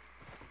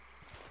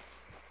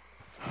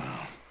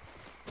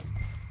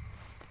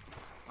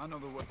 I know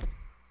the way.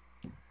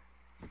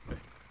 Hey,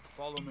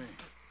 follow me.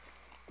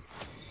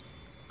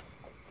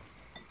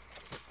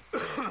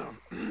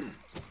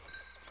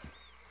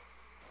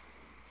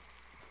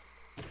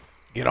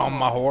 Get on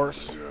my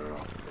horse.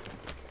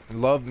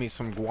 Love me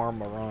some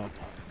guarmaran.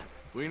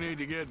 We need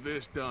to get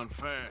this done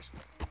fast.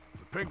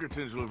 The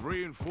Pinkertons will have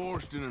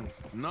reinforced in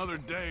another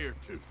day or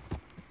two.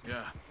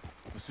 Yeah.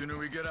 The sooner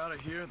we get out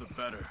of here, the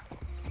better.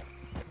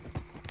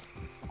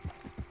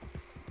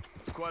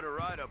 It's quite a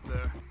ride up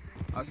there.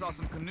 I saw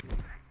some canoes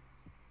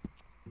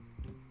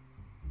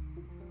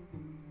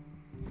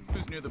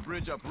near the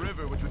bridge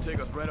upriver, which would take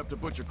us right up to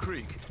Butcher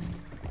Creek.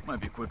 Might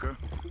be quicker.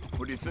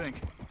 What do you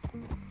think?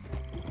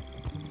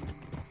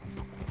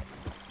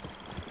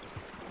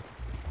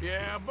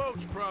 Yeah, a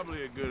boat's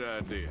probably a good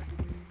idea.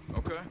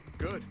 Okay,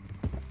 good.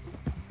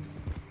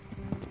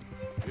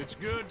 It's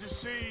good to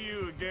see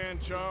you again,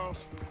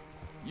 Charles.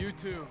 You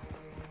too.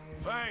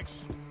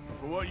 Thanks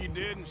for what you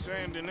did in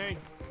Saint Denis.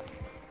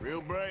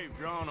 Real brave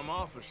drawing them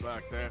off us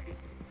like that.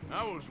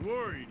 I was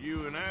worried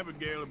you and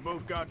Abigail had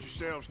both got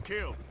yourselves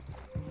killed.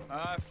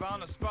 I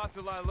found a spot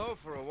to lie low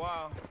for a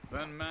while,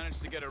 then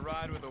managed to get a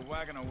ride with a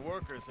wagon of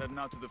workers heading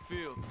out to the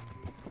fields.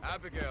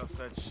 Abigail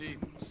said she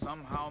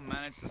somehow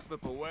managed to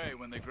slip away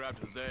when they grabbed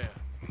Hosea.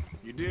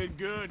 You did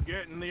good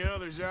getting the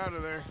others out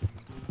of there.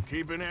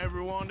 Keeping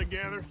everyone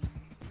together.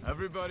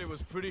 Everybody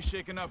was pretty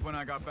shaken up when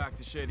I got back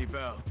to Shady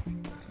Belle.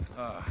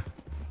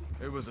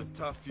 It was a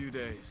tough few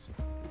days.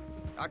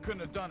 I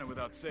couldn't have done it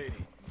without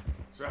Sadie.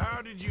 So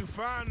how did you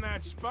find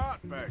that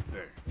spot back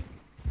there?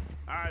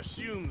 I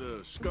assume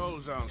the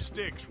skulls on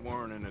sticks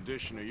weren't an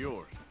addition of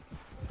yours.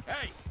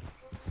 Hey!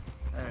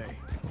 Hey.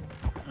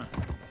 Huh.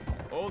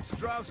 Old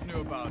Strauss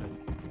knew about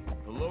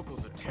it. The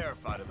locals are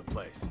terrified of the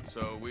place,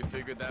 so we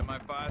figured that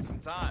might buy us some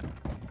time.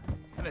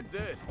 And it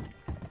did.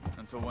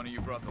 Until one of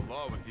you brought the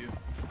law with you.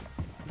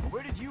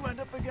 Where did you end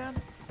up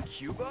again?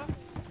 Cuba?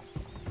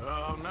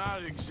 Oh,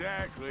 not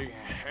exactly.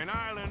 An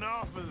island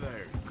off of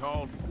there,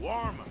 called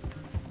Warma.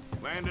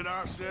 Landed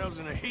ourselves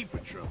in a heap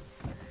of trouble.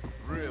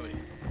 Really?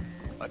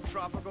 A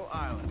tropical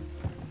island?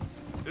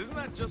 Isn't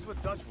that just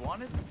what Dutch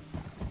wanted?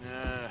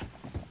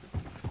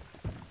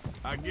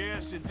 I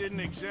guess it didn't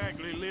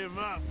exactly live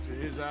up to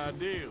his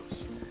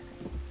ideals.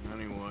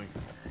 Anyway,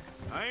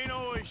 I ain't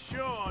always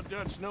sure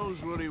Dutch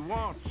knows what he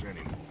wants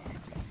anymore.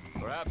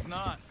 Perhaps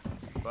not,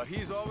 but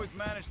he's always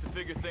managed to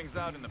figure things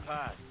out in the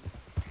past.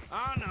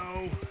 I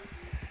know.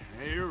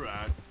 Yeah, you're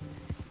right.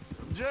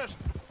 Just...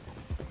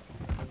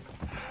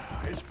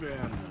 It's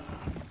been...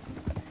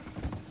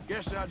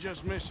 Guess I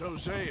just miss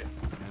Hosea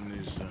and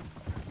his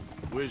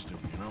wisdom,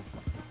 you know?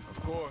 Of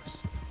course.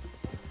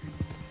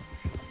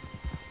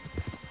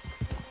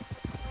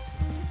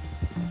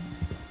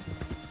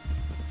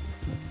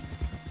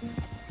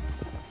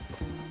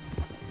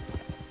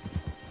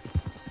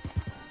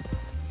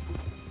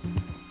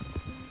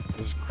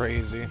 This is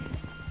crazy.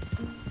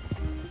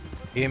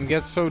 Game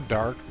gets so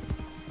dark.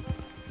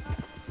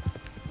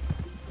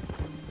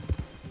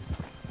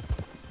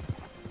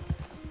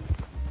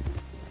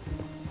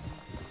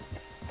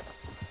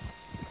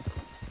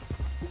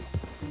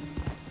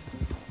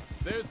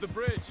 There's the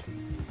bridge.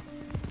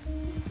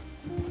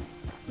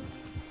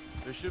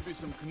 There should be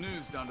some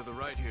canoes down to the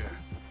right here.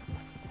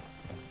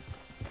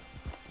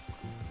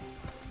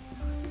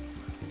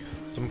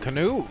 Some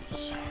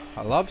canoes.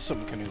 I love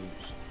some canoes.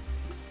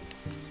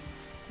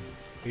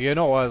 You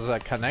know, as a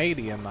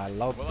Canadian, I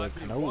love Well, the I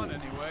see canoe. one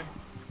anyway.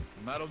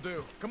 And that'll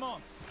do. Come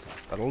on.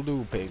 That'll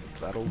do, pig.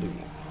 That'll do.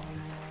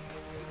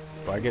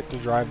 Do I get to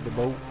drive the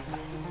boat?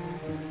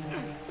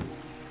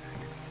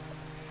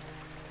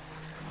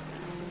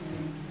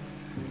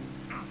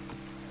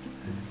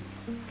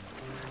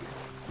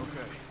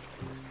 Okay.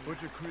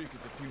 Butcher Creek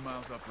is a few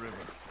miles upriver.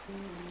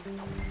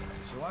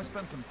 So I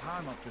spent some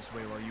time up this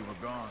way while you were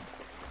gone.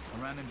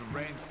 I ran into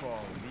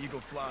Rainsfall and the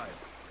Eagle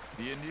Flies.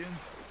 The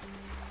Indians?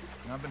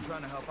 And I've been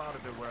trying to help out a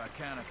bit where I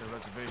can at the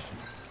reservation.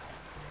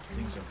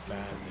 Things are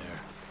bad there.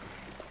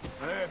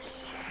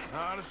 That's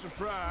not a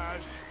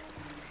surprise.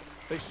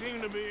 They seem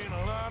to be in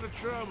a lot of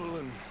trouble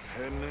and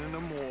heading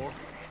into more.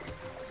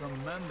 Some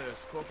men there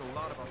spoke a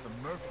lot about the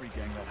Murphy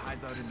gang that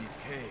hides out in these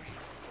caves.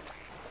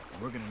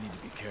 We're gonna need to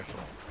be careful.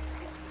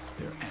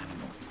 They're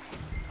animals.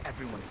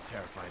 Everyone is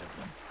terrified of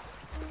them.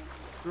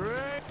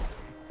 Great.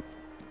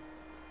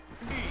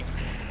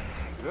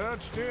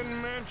 Dutch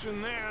didn't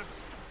mention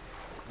this.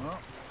 Well,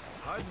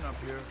 hiding up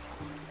here,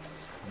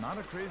 it's not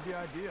a crazy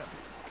idea.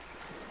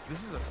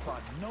 This is a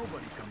spot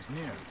nobody comes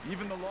near,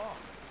 even the law.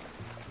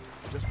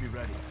 Just be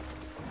ready.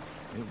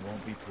 It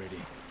won't be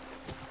pretty.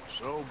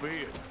 So be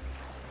it.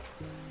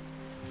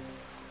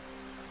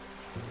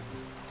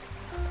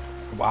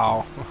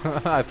 Wow.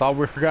 I thought we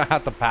were gonna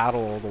have to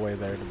paddle all the way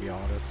there, to be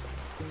honest.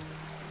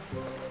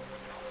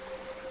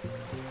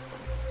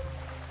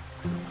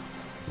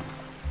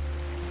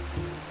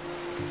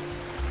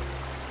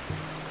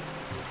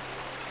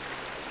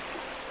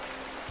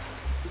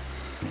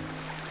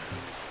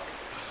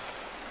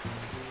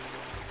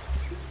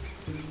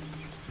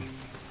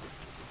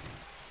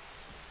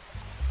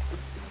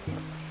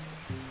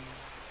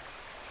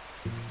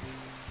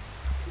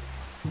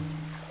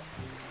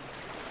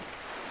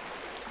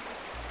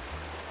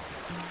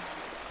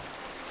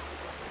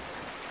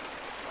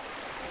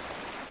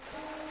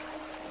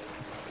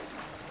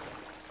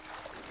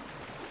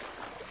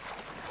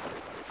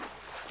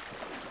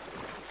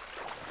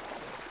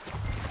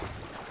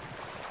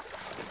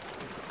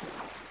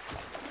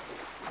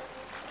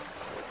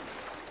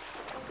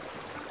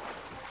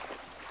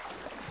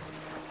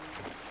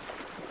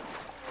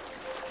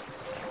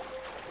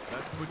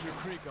 Butcher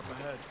Creek up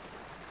ahead.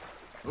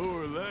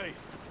 Who are they?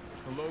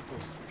 The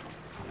locals.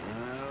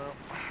 Well,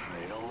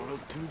 they don't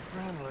look too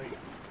friendly.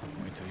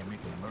 Wait till you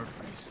meet the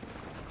Murphys.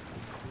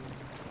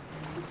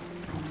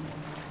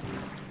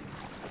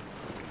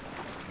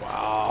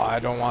 Wow, I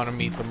don't want to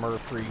meet the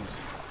Murphys.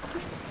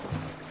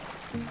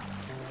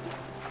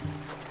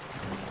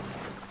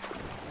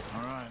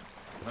 All right,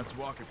 let's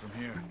walk it from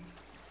here.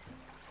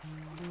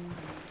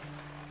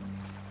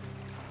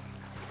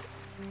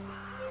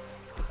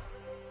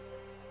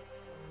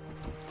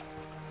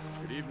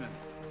 Good evening.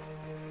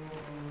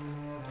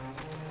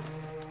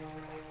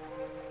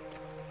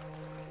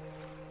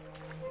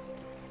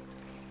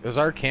 Is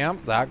our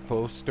camp that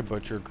close to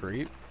Butcher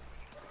Creek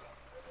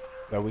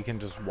that we can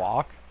just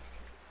walk?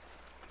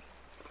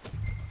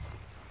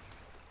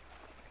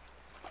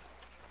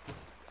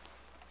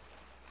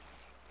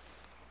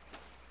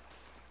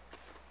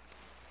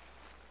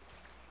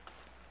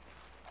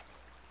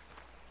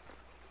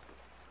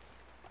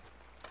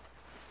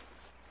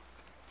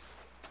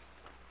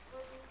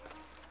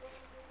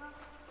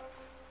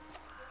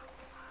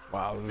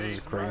 Wow, this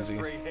is crazy.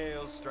 Free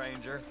hills,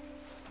 stranger.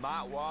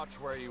 Might watch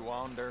where you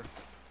wander.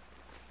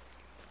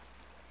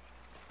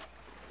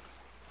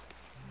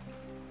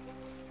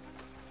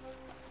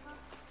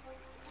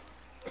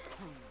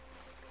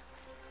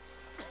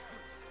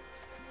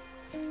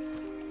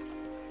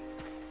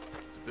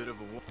 It's a bit of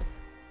a walk.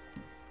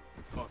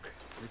 Look,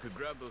 we could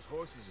grab those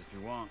horses if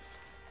you want.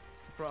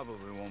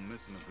 Probably won't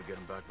miss them if we get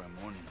them back by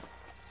morning.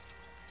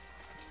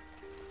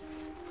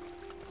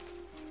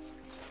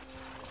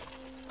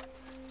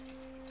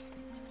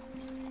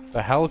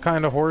 The hell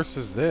kind of horse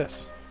is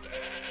this?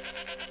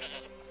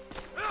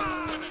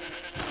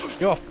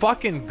 Yo, a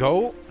fucking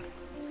goat?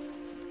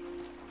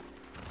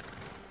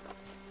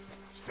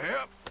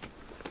 Step.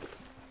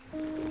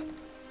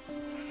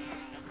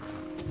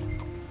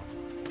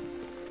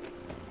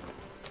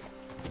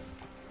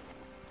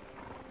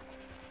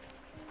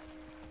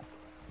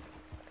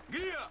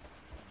 Gia!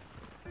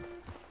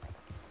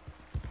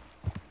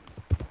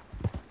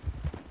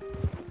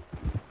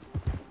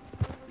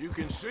 You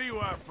can see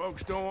why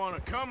folks don't want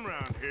to come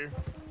around here.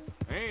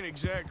 Ain't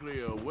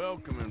exactly a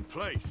welcoming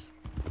place.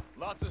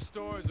 Lots of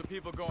stories of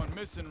people going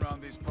missing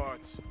around these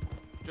parts.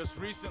 Just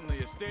recently,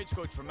 a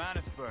stagecoach from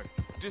Annisburg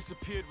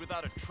disappeared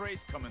without a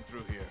trace coming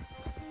through here.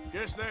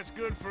 Guess that's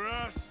good for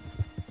us.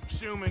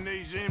 Assuming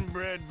these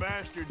inbred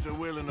bastards are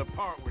willing to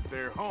part with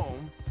their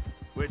home,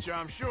 which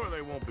I'm sure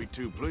they won't be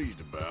too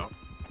pleased about.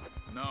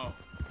 No,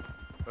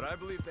 but I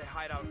believe they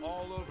hide out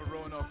all over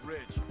Roanoke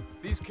Ridge.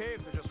 These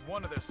caves are just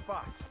one of their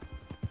spots,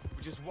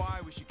 which is why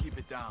we should keep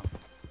it down.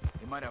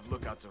 They might have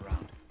lookouts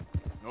around.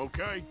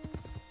 Okay.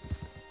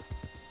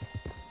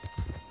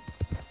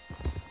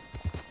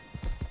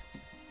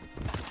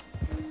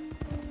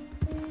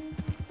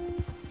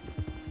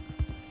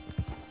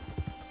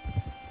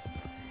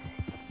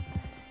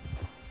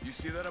 You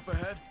see that up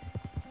ahead?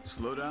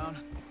 Slow down,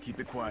 keep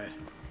it quiet.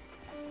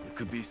 There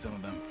could be some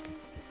of them.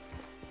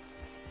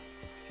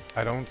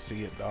 I don't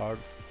see it, dog.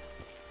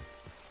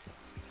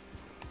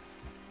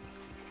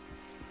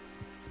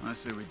 I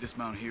say we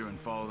dismount here and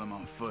follow them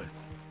on foot.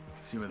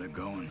 See where they're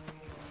going.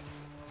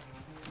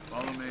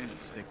 Follow me and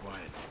stay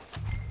quiet.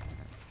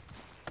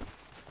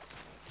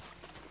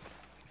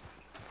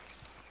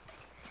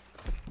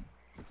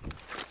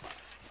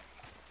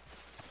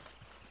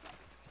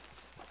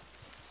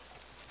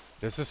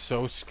 This is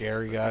so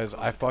scary, guys.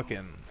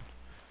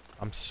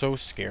 I'm so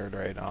scared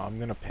right now. I'm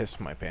gonna piss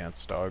my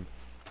pants, dog.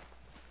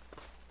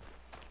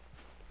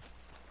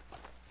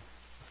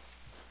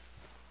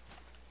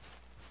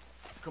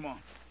 Come on,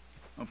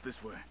 up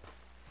this way.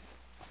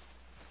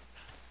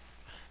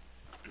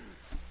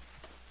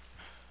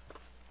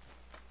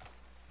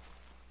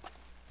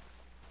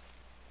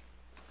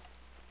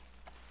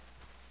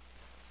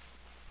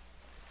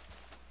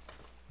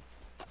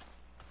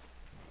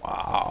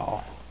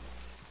 Wow.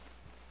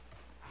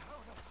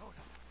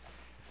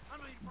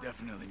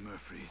 Definitely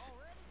Murphys.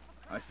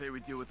 I say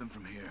we deal with them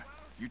from here.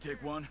 You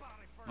take one,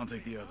 I'll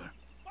take the other.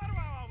 Why do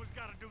I always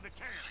gotta do the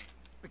carrying?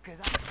 Because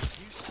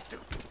I'm you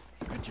stupid.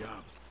 Good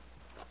job.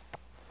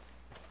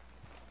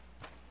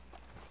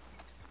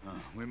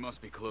 We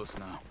must be close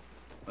now.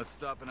 Let's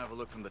stop and have a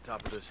look from the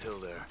top of this hill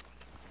there.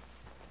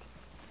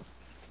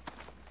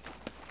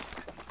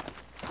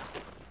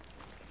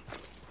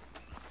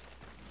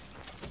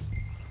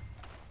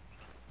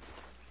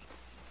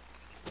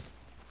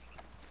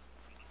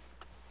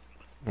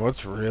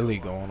 What's really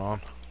going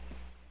on?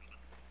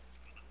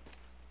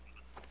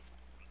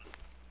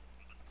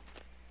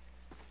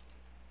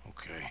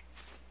 Okay.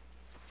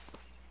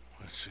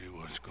 Let's see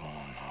what's going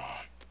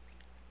on.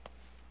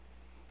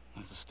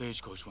 That's the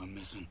stagecoach went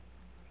missing.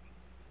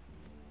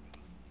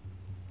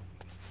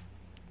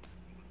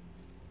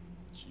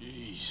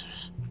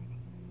 Jesus.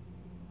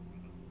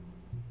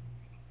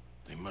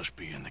 They must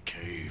be in the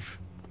cave.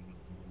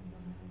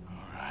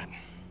 All right.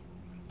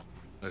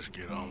 Let's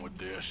get on with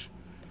this.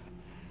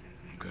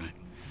 Okay.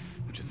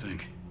 What you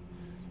think?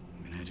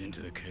 We can head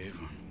into the cave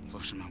or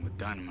flush them out with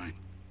dynamite?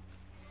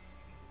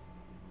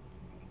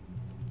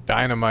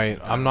 Dynamite.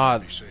 I'm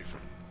not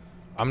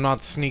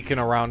sneaking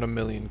around a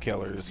million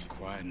killers. Be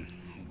quiet and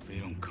hope they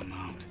don't come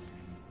out.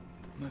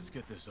 Let's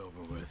get this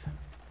over with.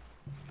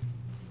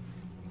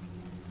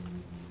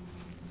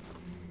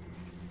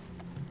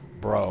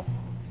 Bro.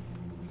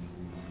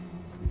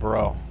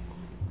 Bro.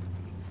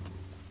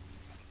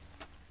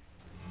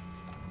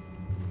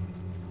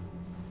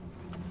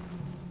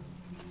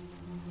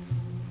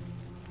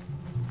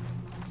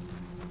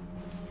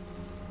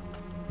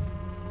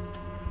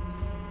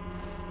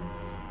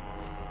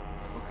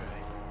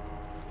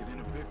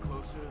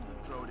 Closer and then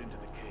throw it into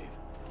the cave.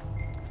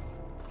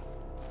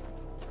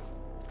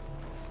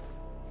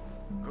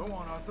 Go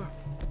on, Arthur.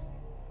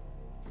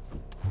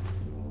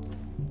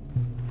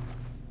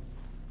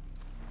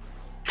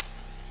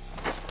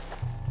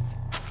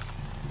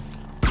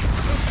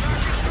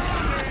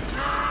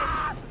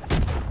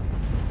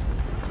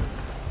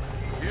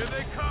 Here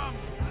they come.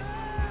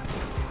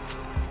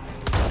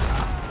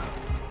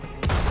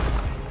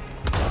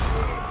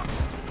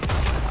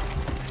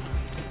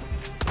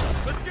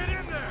 Let's get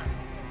in there.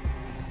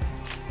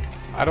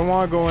 I don't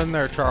want to go in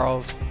there,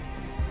 Charles.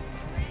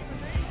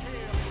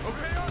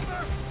 Okay,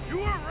 Arthur, you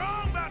were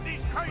wrong about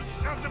these crazy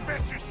sons of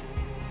bitches.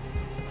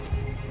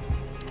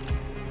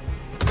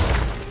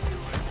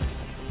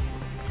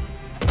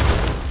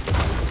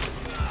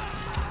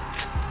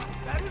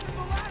 That isn't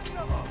the last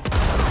of them.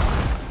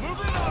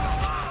 Moving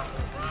on.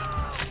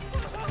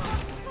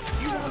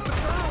 You want the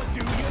girl, do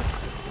you?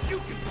 You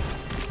can.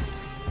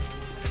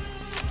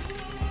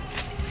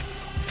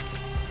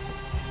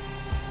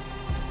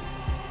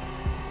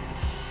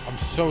 I'm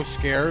so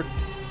scared.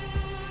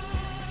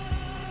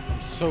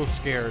 I'm so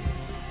scared.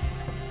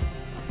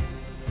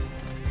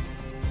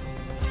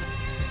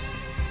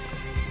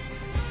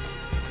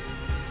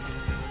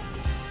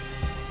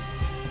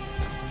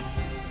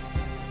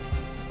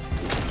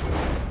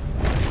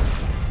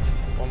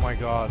 Oh my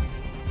god.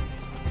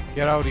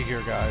 Get out of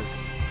here, guys.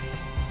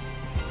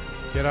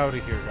 Get out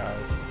of here,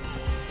 guys.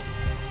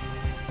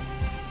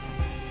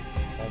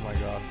 Oh my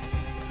god.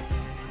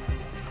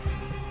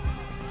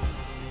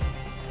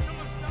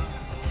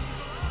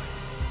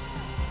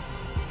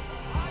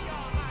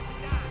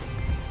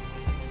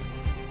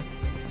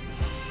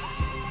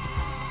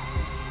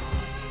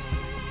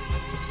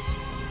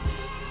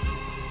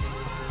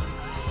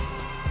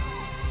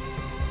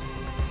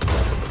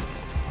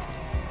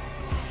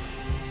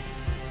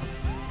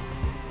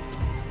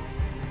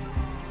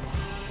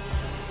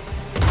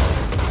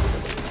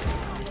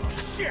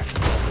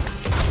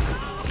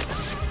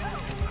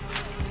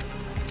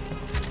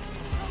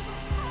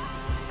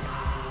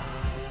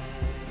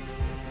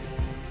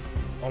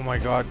 Oh my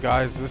god,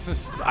 guys, this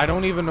is... I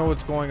don't even know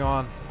what's going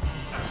on.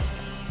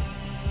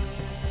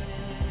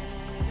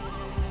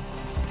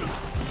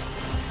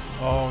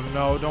 Oh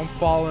no, don't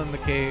fall in the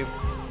cave.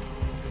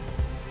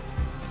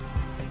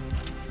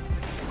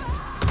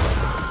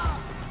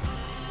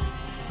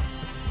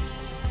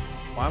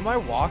 Why am I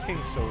walking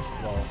so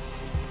slow?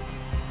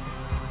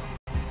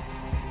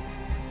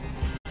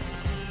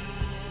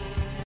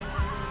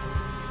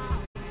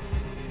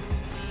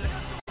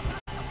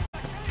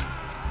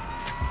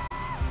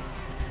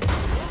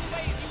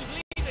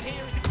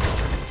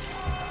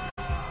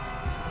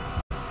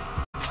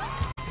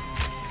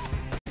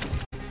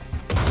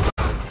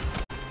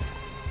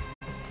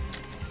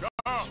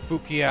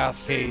 Spooky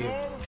ass cave.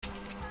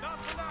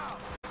 Not for now.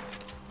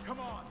 Come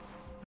on.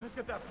 Let's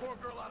get that poor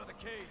girl out of the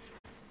cage.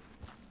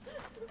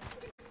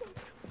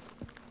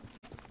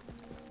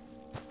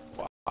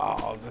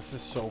 Wow, this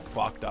is so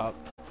fucked up.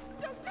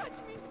 Don't touch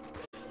me.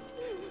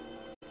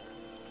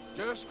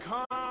 Just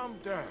calm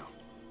down.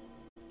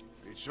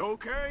 It's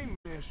okay,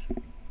 miss.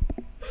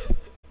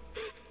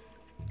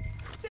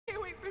 Stay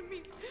away from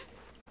me.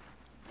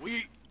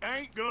 We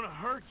ain't gonna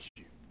hurt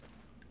you.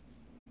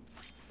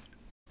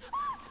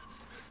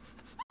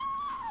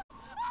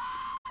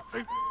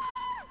 Hey.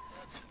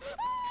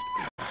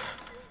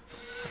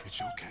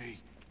 It's okay.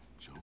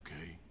 It's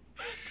okay.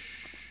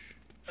 Shh.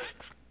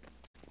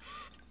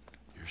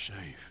 You're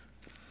safe.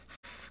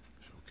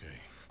 It's okay.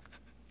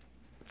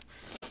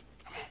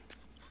 Come on.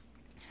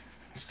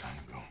 It's time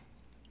to go.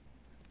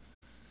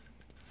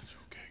 It's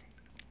okay.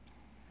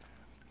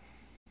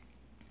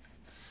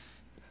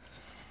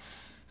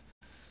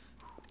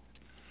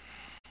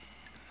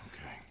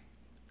 Okay.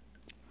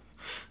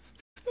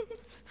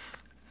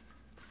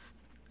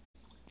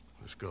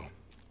 Let's go.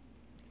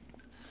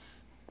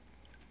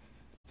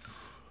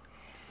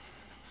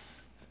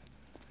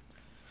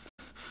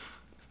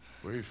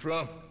 Where you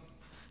from?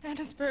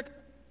 Annisburg.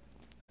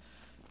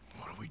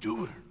 What do we do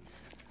with her?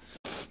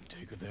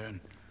 Take her there and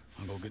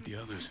I'll go get the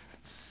others.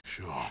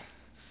 Sure.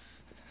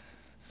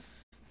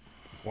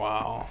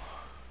 Wow.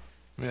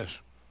 Miss.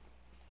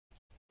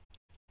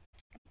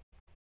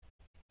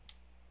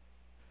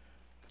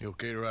 You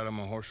okay to ride on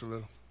my horse a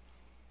little?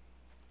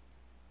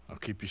 I'll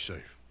keep you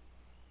safe.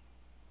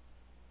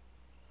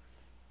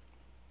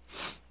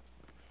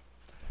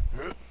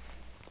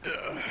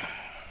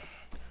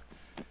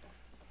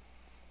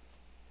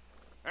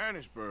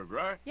 Annisburg,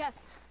 right?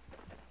 Yes.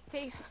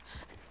 They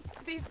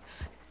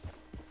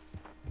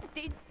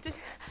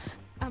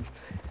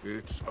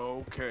It's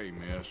okay,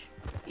 miss.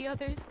 The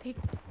others,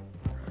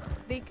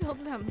 they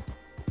killed them.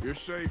 You're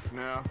safe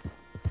now.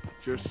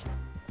 Just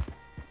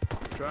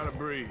try to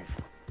breathe.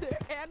 They're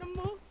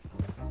animals.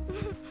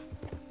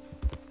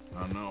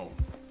 I know.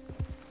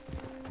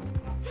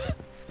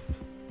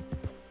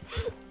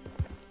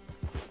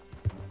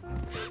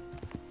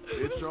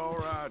 It's all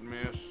right,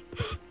 miss.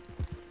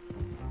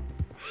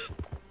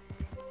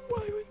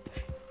 Why would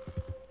they?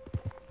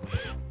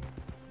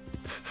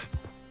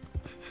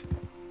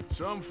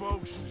 Some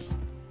folks is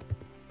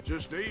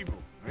just evil.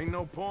 Ain't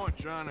no point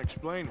trying to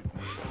explain it.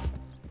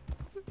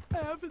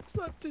 I haven't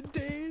slept in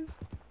days.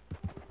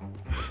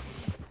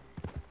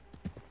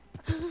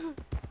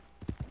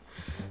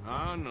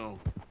 I know.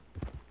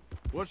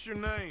 What's your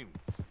name,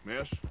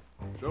 miss?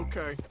 It's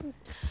okay.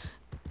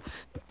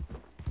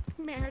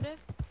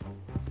 Meredith.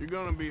 You're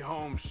gonna be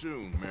home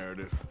soon,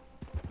 Meredith.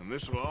 And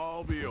this'll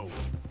all be over.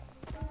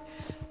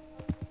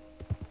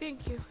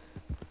 Thank you.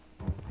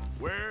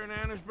 Where in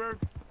Annesburg?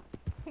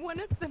 One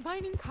of the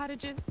mining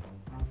cottages.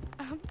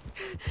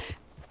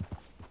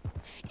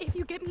 If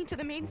you get me to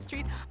the main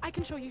street, I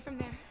can show you from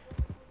there.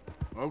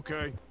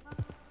 Okay.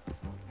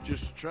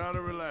 Just try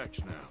to relax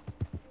now.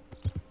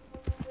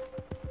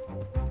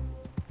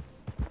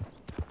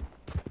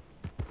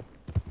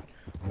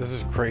 This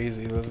is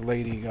crazy. This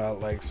lady got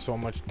like so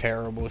much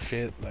terrible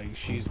shit. Like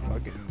she's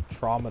fucking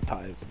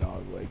traumatized,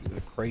 dog. Like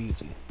it's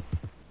crazy.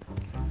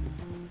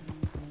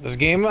 This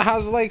game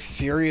has like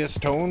serious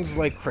tones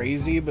like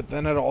crazy, but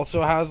then it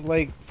also has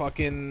like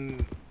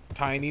fucking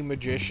tiny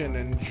magician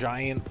and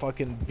giant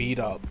fucking beat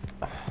up.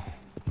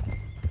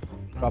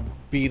 Got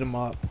beat him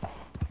up.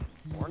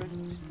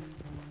 Morning.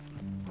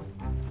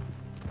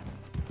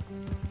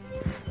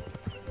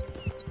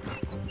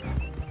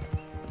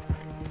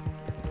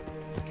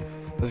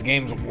 This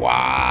game's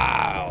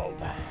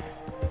wild.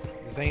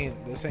 This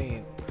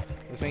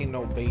ain't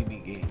no baby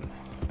game.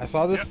 I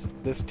saw this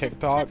TikTok Just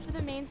head for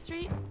the main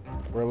street.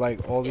 where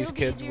like all these It'll be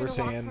kids easier were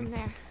to walk saying from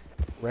there.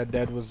 Red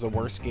Dead was the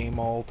worst game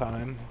all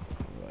time.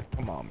 Like,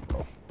 come on,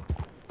 bro.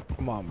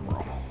 Come on,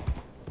 bro.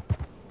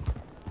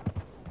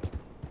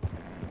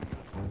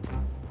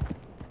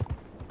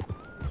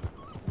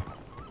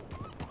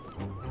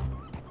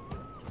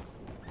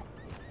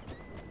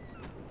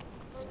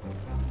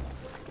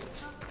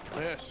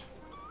 Yes.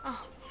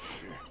 Oh.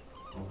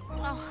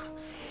 Oh.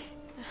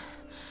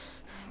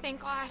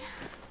 Thank God.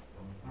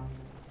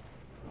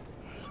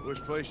 Which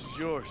place is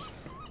yours?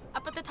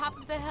 Up at the top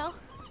of the hill.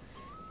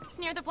 It's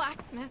near the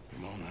blacksmith.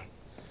 Come on now.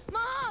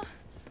 Mom!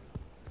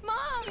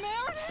 Mom!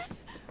 Meredith!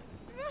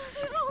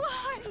 She's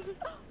alive!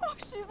 Oh,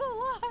 she's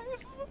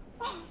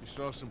alive! You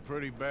saw some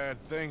pretty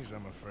bad things,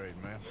 I'm afraid,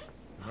 ma'am.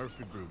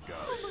 Murphy Brood got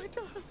Oh, my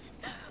darling.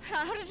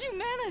 How did you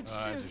manage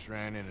I to? just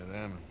ran into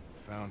them and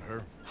found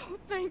her. Oh,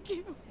 thank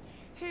you.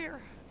 Here,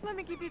 let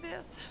me give you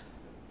this.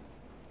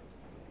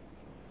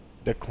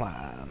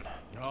 Decline.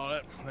 Oh,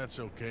 that's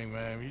okay,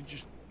 ma'am. You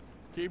just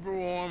keep her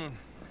warm and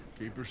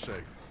keep her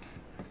safe.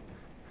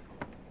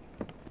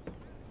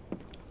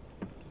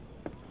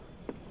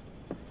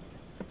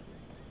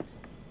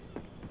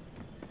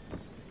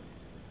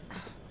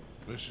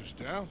 Mrs.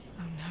 Downs?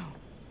 Oh,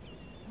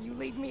 no. You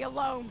leave me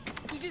alone.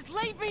 You just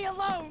leave me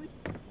alone.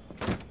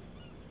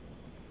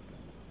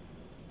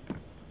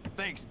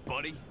 Thanks,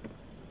 buddy.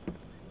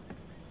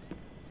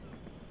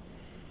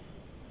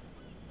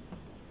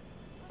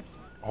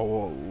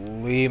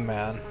 Holy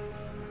man.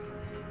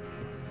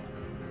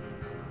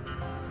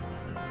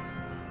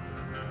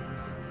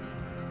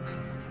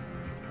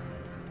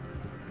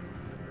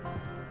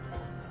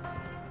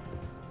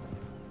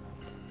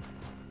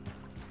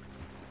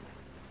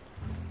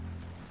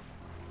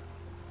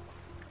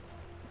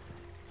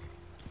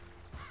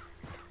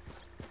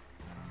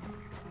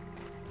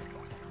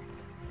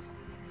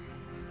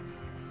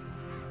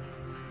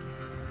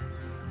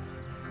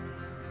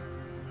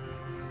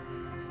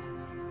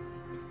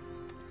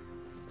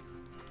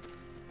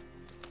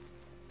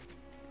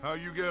 How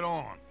you get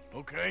on?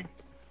 Okay.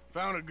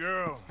 Found a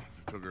girl.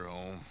 Took her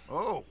home.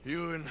 Oh.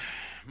 You and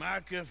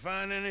Micah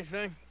find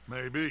anything?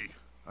 Maybe.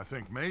 I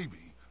think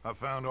maybe. I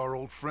found our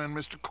old friend,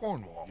 Mr.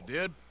 Cornwall. You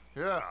did?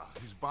 Yeah,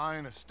 he's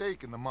buying a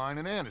stake in the mine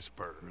in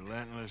Annesburg.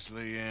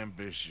 Relentlessly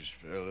ambitious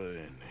fella,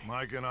 isn't he?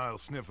 Mike and I'll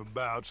sniff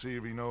about, see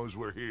if he knows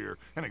we're here,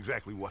 and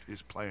exactly what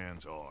his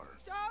plans are.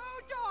 So,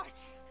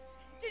 Dutch,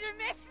 did you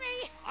miss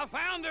me? I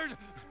found her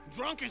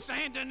drunk in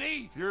Saint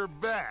Denis. You're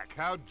back.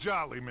 How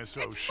jolly, Miss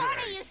O'Shea.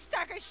 Funny, you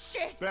sack of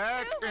shit.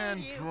 Back Who are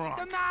and you? drunk.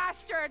 The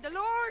Master, the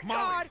Lord Molly,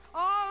 God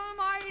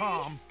Almighty.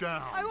 calm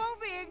down. I won't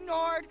be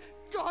ignored.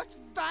 Dutch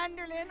Van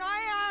der Linde,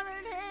 I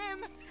am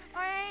him.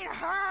 I ain't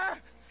her.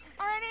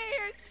 Or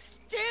any of his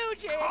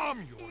stooges. Calm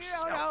You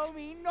yourself. don't owe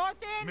me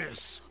nothing.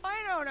 Miss. I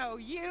don't owe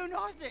you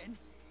nothing.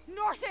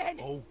 Nothing.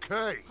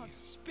 Okay. I'll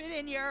spit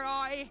in your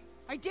eye.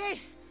 I did.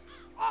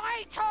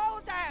 I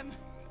told them.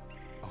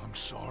 I'm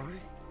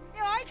sorry?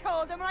 I I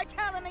told him and I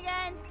tell him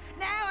again.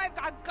 Now I've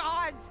got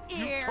God's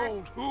ear. You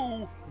told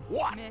who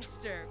what?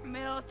 Mr.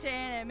 Milton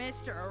and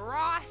Mr.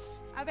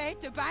 Ross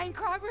about the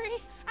bank robbery,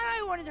 and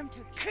I wanted them to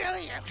kill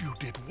you. You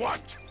did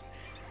what?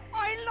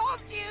 I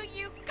loved you,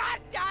 you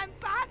goddamn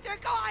bastard!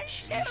 Go on,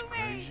 shoot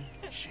me!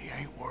 She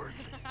ain't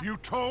worth it. You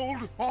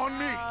told on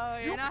me. Oh,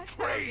 you're you not so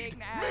betrayed big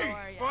now, me.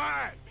 are you?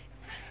 What?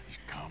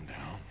 Calm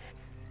down.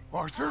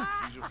 Arthur?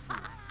 She's a fool.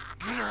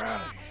 Get her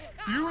out of here.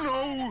 You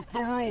know the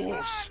rules.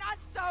 You're not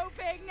so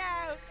big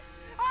now.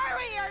 Are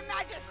we, Your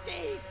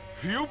Majesty?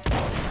 You...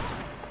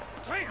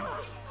 Damn.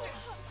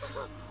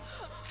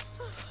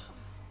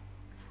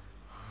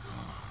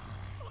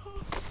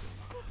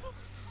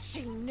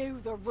 She knew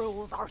the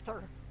rules,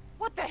 Arthur.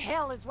 What the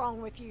hell is wrong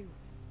with you?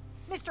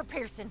 Mr.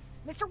 Pearson,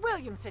 Mr.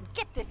 Williamson,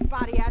 get this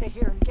body out of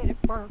here and get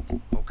it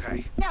burnt.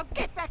 Okay. Now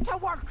get back to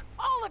work,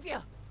 all of you!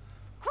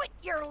 Quit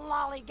your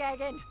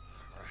lollygagging!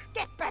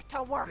 Get back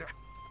to work!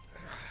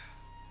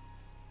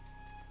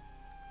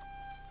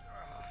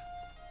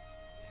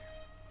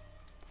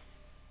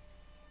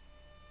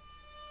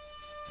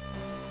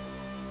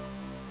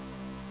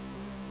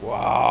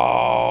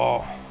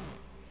 Wow.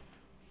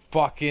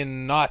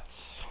 Fucking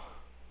nuts.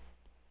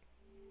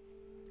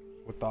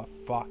 What the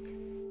fuck?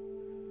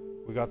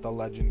 We got the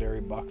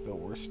legendary buck though.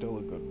 We're still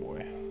a good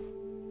boy.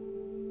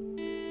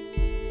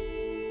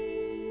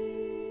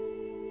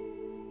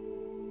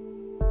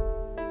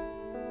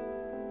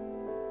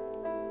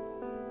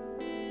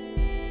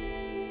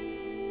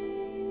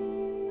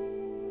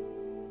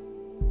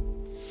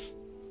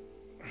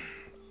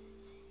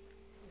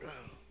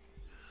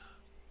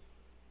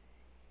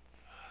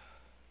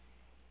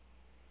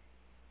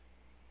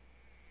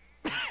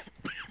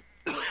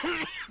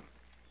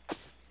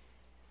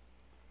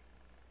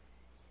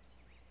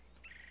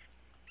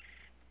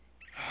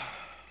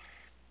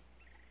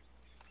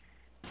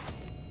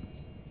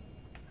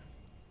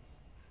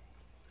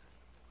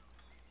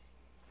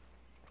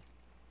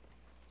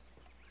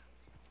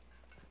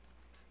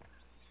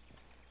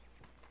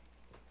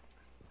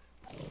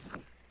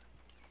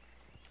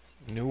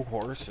 New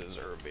horses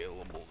are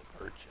available to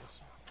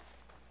purchase.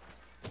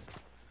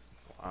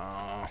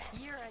 Wow.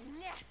 You're a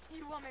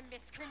nasty woman,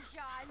 Miss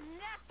Crenshaw. A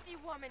nasty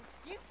woman.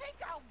 You think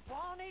I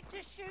wanted to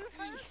shoot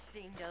her? You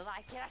seem to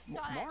like it. I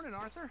saw that Morning,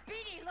 Arthur.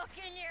 beady look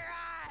in your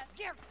eye.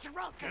 You're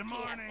drunk Good again.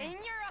 morning. And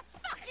you're a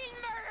fucking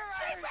murderer.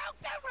 She broke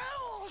the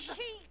rules.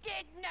 She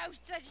did no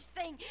such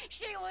thing.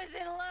 She was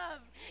in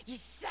love. You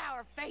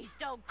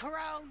sour-faced old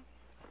crone.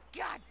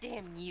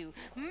 Goddamn you.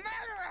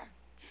 Murderer.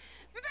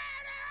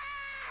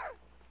 Murderer!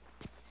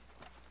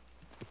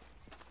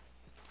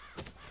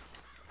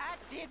 I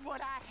did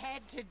what I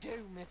had to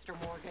do, Mr.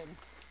 Morgan.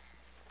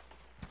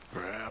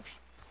 Perhaps.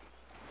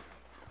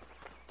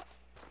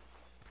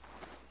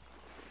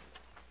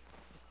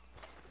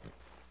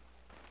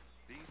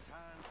 These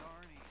times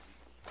aren't easy.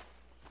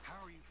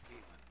 How are you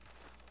feeling?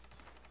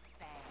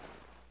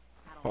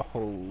 Bad.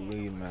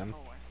 Holy man.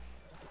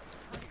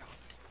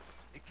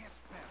 It gets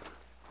better.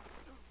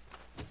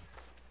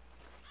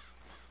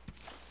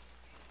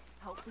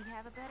 Hope we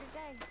have a better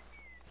day.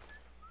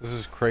 This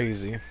is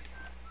crazy.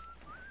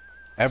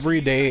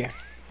 Every day,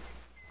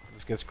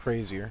 this gets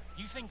crazier.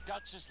 You think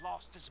Dutch has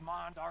lost his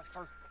mind,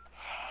 Arthur?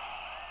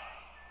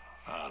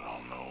 I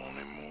don't know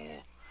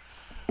anymore.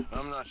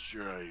 I'm not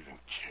sure I even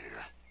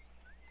care.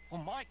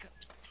 Well, Micah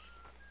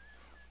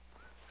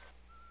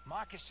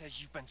says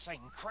you've been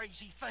saying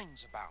crazy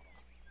things about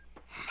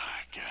him.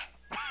 Micah.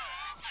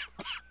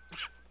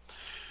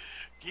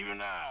 Keep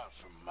an eye out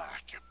for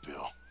Micah,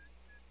 Bill.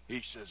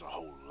 He says a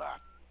whole lot.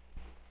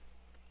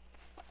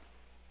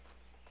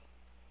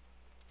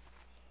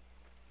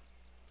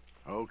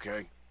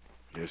 Okay.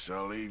 Guess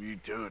I'll leave you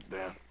to it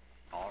then.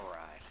 All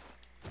right.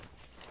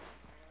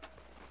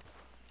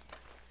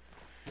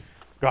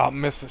 Got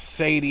Mrs.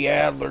 Sadie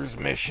Adler's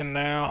mission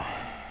now.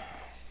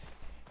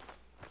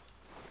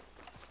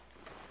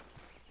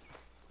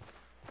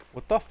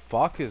 What the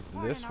fuck is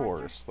this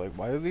horse? Like,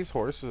 why do these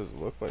horses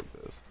look like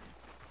this?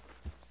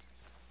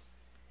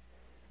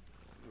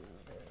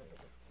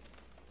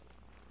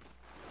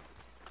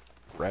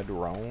 Red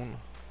Roan.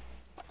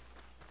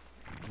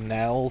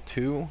 Nell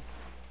 2.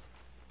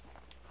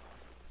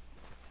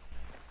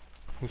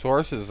 Whose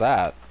horse is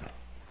that?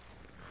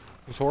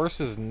 Whose horse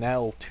is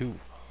Nell 2?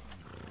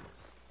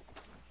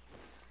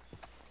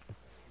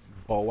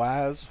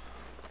 Boaz?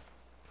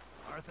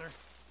 Arthur?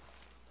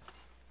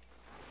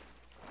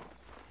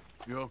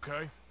 You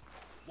okay?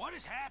 What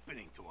is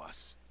happening to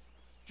us?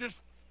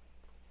 Just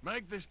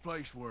make this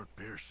place work,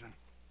 Pearson.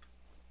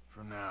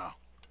 For now.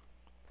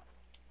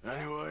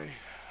 Anyway,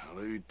 I'll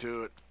leave you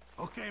to it.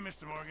 Okay,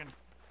 Mr. Morgan.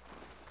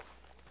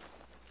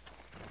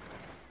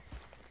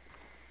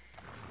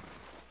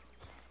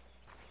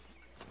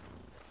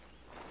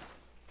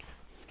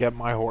 Let's get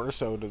my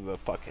horse out of the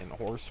fucking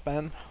horse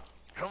pen.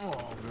 Come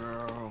on,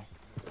 girl.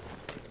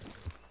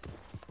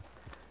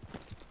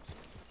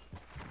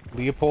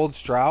 Leopold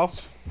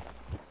Strauss?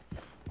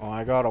 Oh,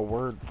 I got a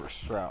word for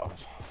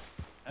Strauss.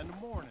 And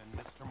morning,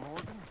 Mr.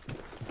 Morgan.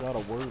 Got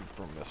a word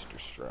from Mr.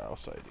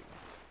 Strauss, I do.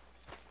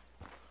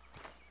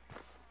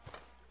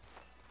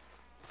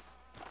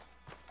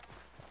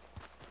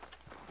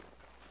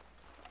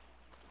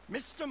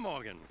 Mr.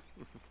 Morgan,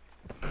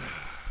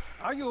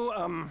 are you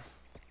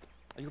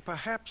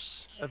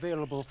perhaps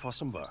available for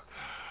some work?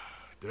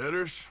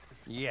 Debtors?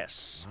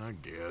 Yes. I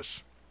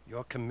guess.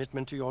 Your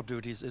commitment to your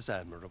duties is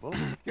admirable.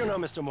 You know,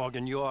 Mr.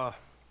 Morgan, you're...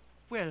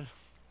 Well,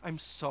 I'm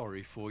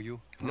sorry for you.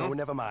 No,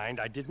 never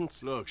mind. I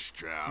didn't... Look,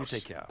 Strauss. You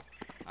take care.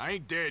 I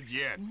ain't dead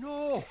yet.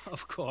 No,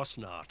 of course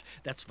not.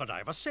 That's what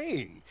I was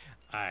saying.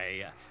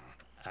 The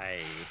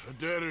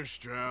debtor,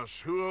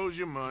 Strauss. Who owes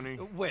you money?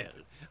 Well,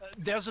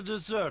 there's a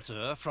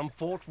deserter from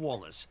Fort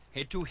Wallace.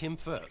 Head to him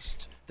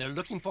first. They're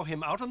looking for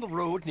him out on the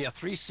road near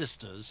Three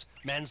Sisters.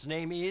 Man's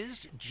name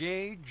is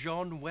J.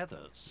 John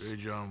Weathers. J.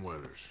 John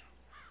Weathers.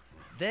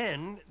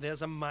 Then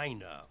there's a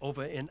miner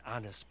over in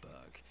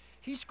Annesburg.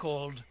 He's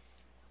called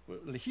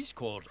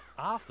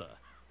Arthur.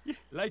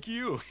 Like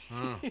you.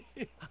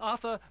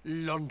 Arthur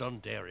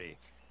Londonderry.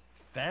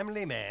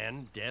 Family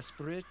man,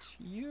 desperate,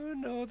 you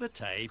know the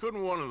type.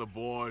 Couldn't one of the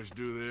boys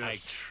do this? I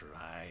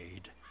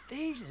tried.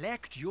 They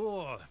lacked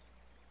your...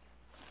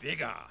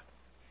 vigor.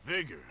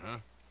 Vigor, huh?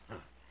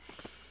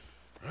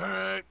 All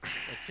right.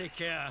 Take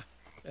care,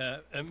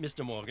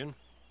 Mr. Morgan.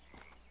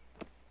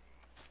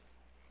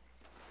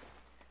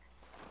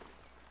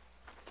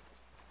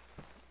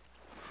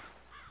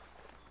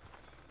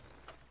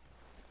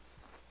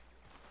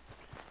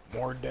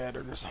 More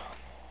debtors.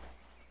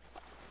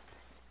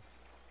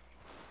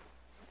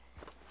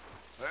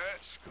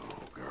 Let's go,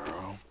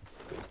 girl.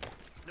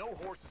 No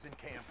horses in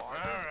camp, All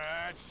Arthur.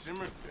 right,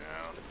 simmer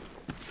down.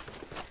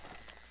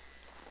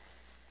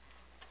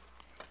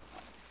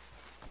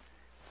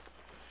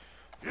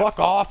 Fuck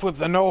off with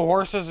the no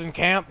horses in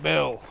camp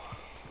bill.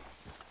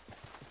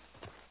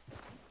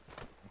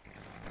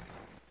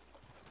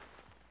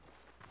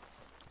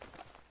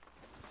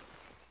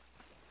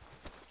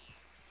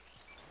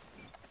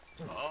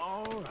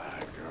 All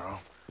right, girl.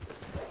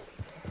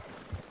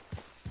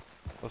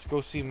 Let's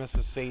go see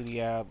Mrs. Sadie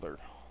Adler.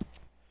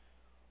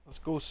 Let's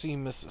go see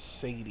Mrs.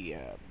 Sadie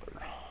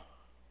Adler.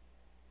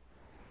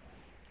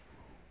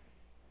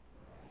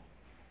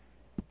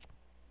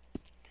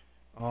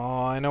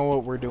 Oh, I know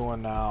what we're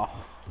doing now.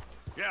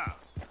 Yeah.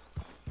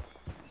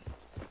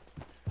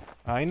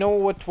 I know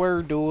what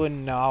we're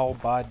doing now,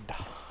 bud.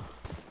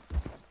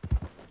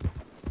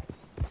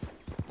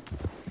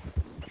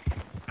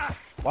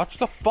 Watch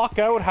the fuck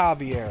out,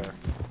 Javier.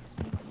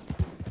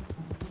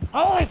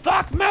 Holy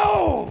fuck,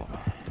 move!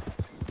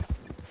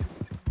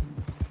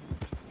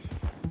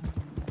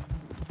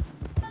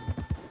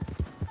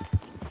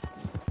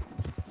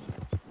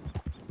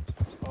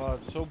 Oh,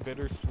 it's so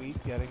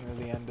bittersweet getting to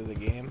the end of the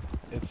game.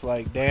 It's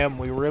like, damn,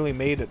 we really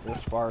made it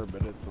this far,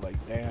 but it's like,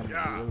 damn, we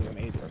really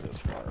made it this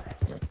far.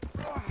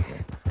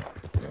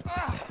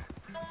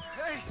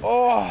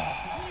 Oh!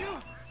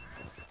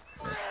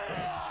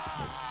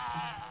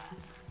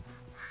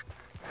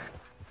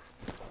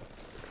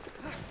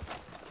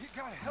 You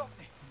gotta help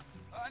me.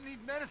 I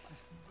need medicine.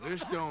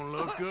 This don't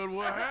look good.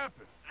 What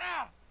happened?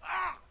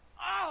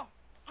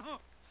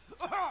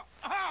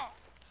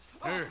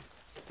 Here,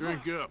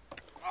 drink up.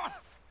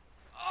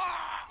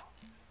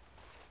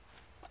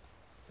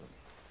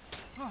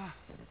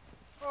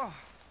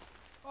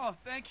 Oh,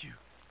 thank you.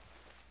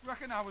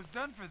 Reckon I was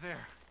done for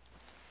there.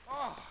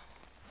 Oh.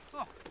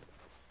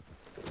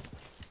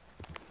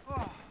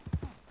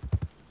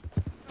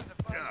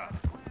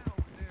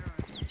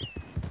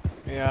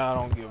 Yeah, I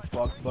don't give a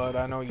fuck, bud.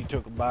 I know you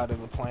took a bite of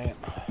the plant.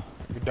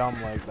 You're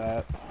dumb like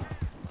that.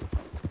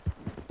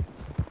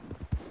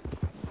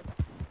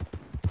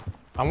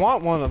 I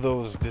want one of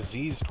those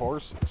diseased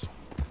horses.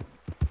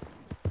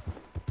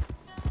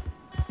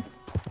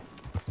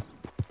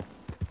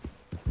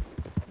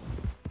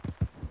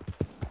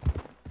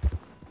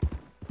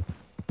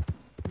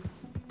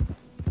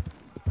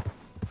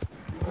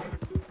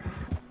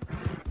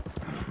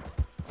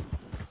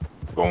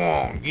 Go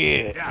on,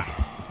 get it.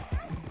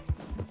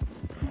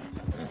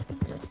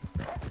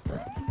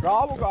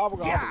 Gobble, gobble,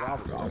 gobble,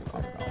 gobble, gobble, gobble,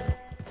 gobble.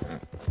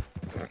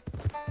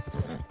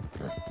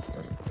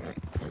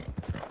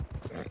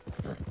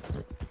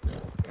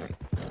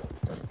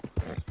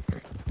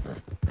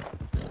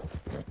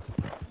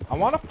 I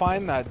want to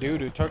find that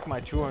dude who took my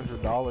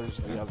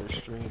 $200 the other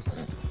stream.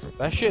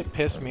 That shit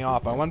pissed me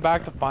off. I went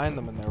back to find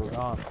them and they were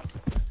gone.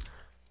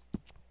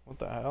 What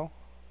the hell?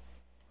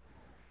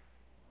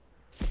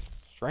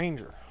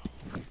 Stranger.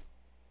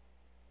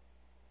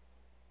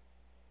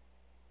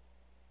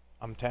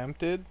 I'm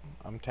tempted.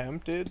 I'm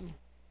tempted.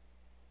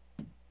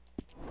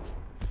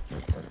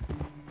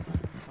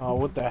 Oh,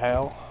 what the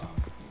hell?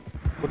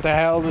 What the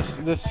hell?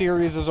 This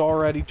series is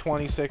already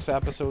 26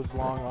 episodes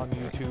long on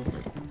YouTube.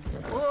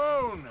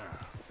 Whoa, now.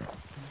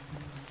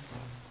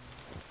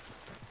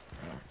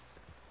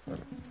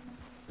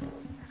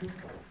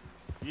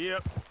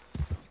 Yep.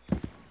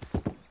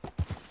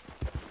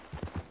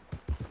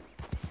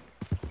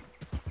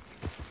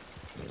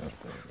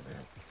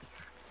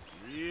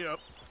 Yep.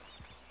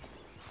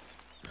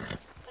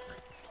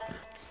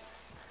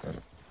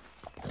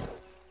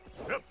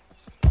 Yep.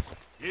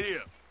 Giddy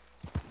up.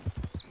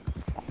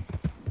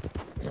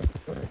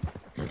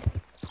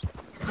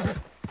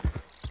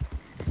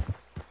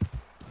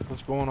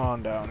 going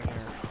on down here?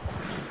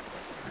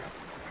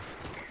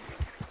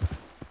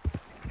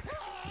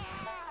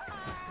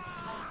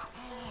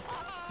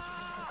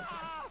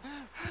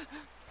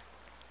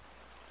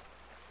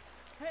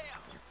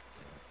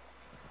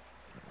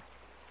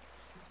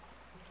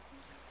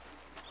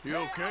 You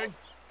okay?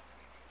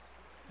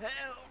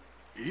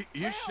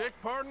 You sick,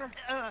 partner?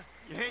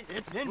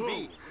 It's in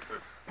me.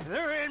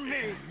 They're in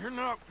me. You're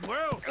not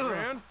well,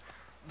 friend.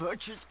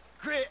 Butcher's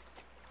Creek.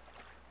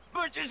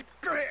 Butcher's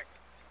Creek.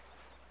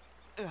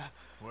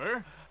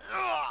 Where?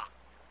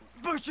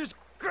 Butcher's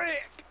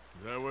Creek.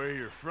 Is that where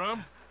you're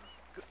from?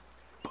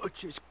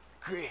 Butcher's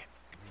Creek.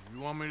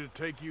 You want me to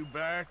take you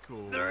back,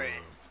 or...? They're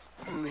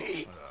in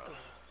me.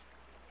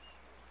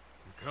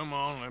 Come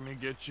on, let me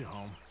get you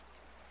home.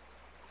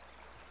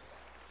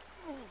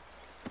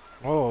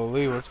 Oh,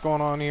 Lee, what's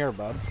going on here,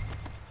 bud?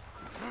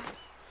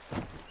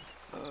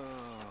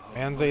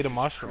 Man's ate a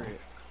mushroom.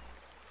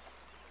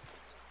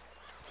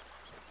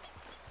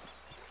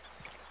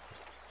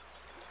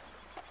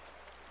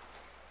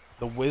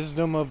 The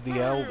wisdom of the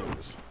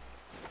elders.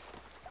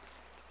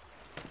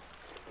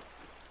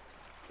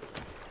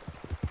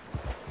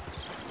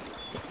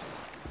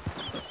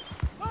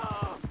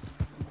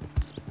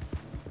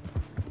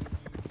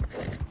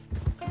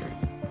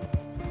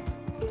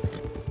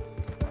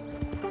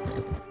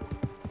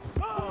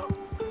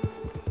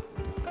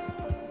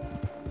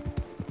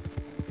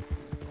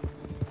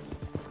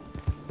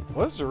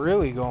 What's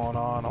really going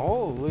on?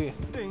 Holy.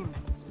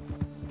 Demons.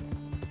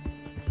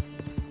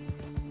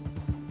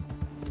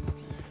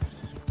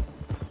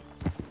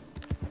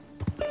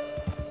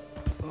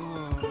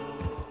 Oh,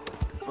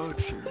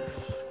 Butcher's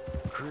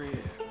Creek.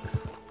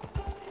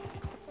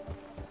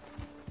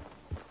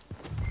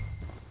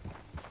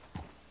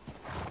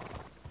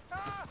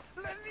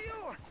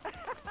 Lemieux!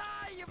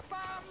 You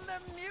found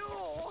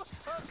Lemieux!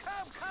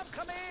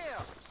 Come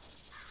here!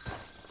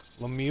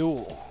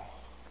 Lemuel.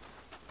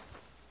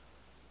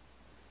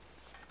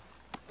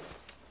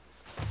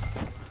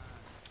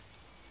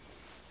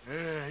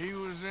 Yeah, he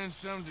was in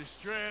some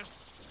distress.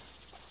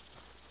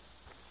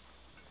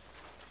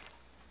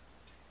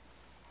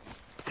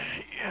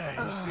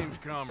 Yeah, he seems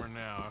calmer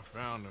now. I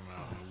found him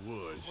out in the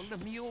woods. Oh,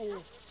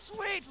 Lemieux.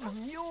 Sweet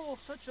Lemieux.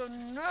 Such a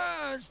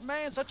nice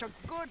man. Such a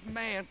good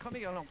man. Come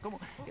here. Come on.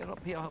 Get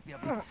up here. Help you.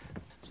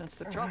 Since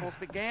the troubles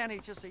began,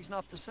 he's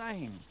not the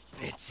same.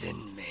 It's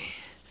in me.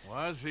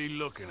 Why is he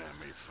looking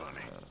at me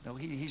funny? No,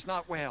 he's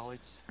not well.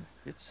 It's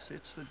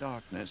the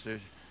darkness.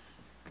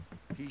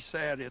 He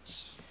said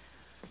it's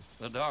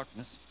the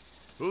darkness.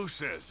 Who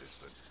says it's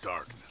the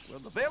darkness? Well,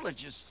 the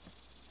village is...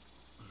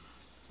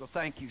 Well,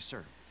 thank you,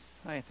 sir.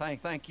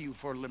 Thank you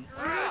for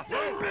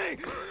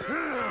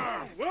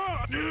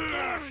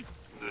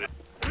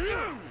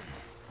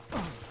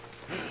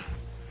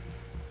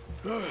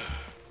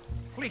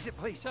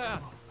Please,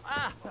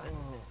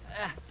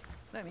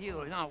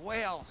 Lemieux, not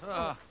well.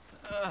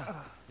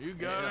 You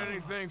got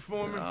anything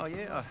for me? Oh,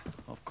 yeah,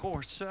 of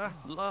course, sir.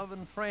 Love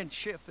and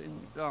friendship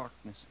in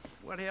darkness.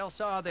 What else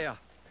are there?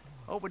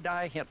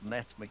 Obadiah Hinton,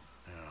 that's me.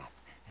 Yeah.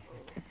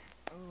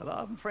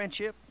 Love and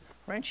friendship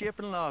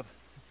and love.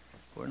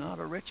 We're not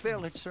a rich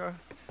village, sir,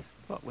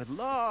 but with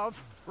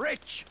love,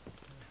 rich.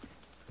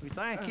 We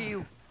thank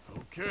you.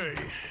 Okay.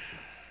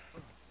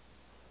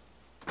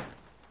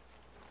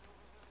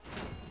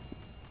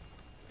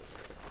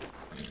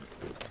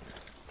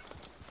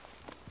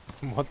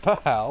 What the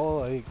hell?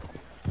 Like,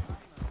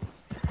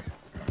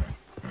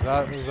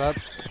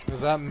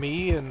 is that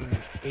me in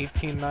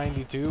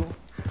 1892?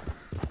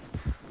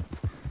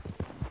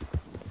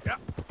 Yeah.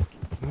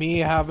 Me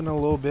having a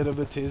little bit of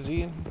a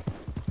tizzy?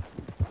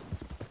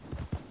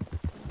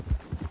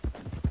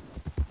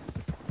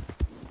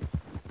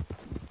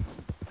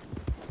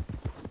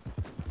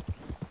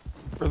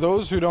 For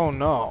those who don't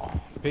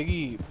know,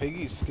 Piggy's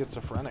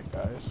schizophrenic,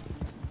 guys.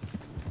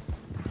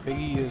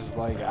 Piggy is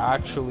like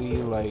actually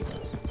like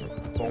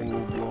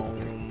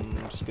full-blown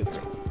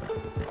schizo.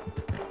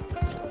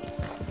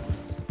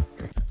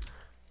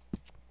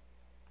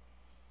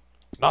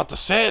 Not the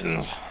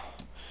settings.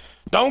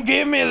 Don't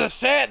give me the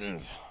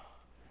settings.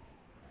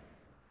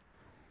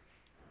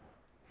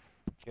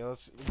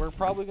 Okay, we're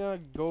probably gonna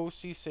go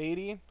see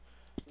Sadie,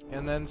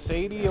 and then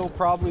Sadie will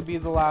probably be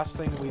the last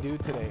thing we do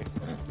today.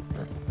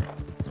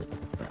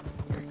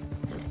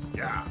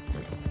 Yeah.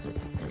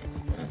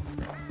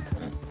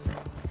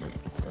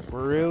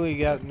 We're really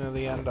getting to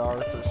the end of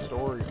Arthur's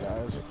story,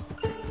 guys.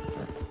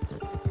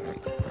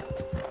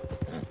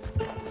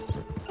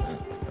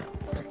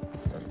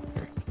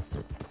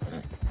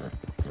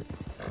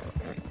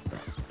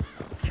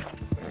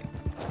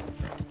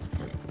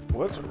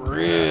 What's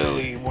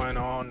really went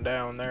on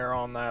down there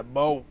on that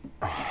boat?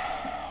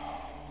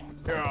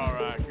 You're all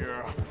right,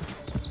 girl.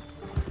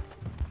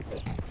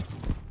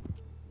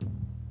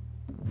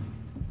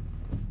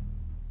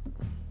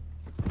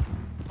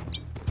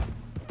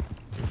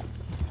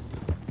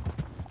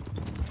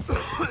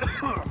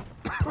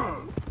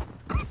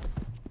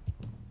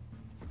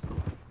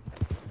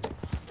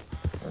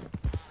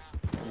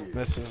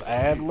 Mrs.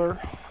 Adler.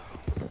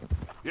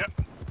 Yep.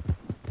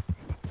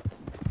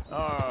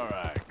 All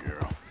right,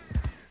 girl.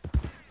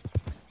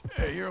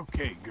 Hey, you're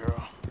okay,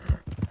 girl.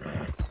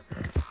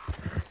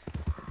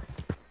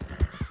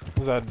 It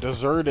was a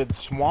deserted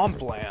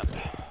swampland.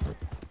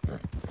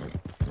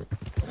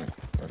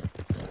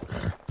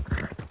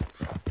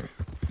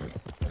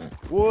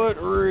 What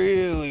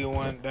really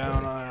went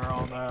down there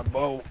on that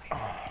boat?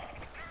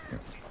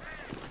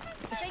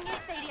 The thing is,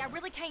 Sadie, I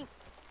really can't.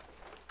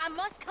 I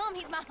must come.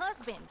 He's my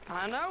husband.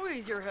 I know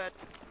he's your hut.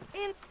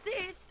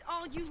 Insist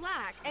all you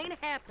like. Ain't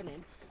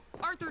happening.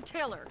 Arthur,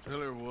 tell her. Tell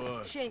her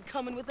what? She ain't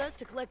coming with us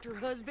to collect her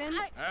husband.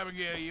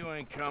 Abigail, you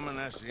ain't coming.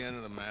 That's the end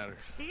of the matter.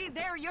 See,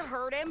 there you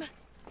heard him.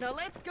 Now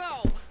let's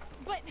go.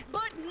 But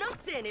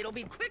nothing. It'll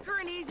be quicker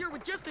and easier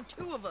with just the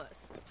two of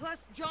us.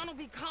 Plus, John will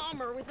be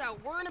calmer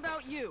without worrying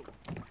about you.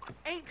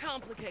 Ain't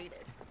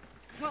complicated.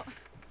 Well,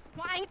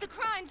 I ain't the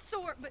crying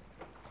sort, but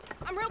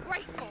I'm real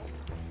grateful.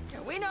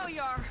 Yeah, we know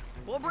you are.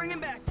 We'll bring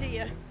him back to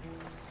you.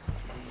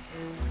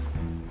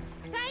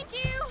 Thank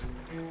you.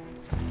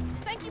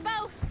 Thank you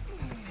both.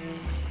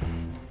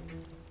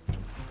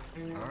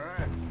 All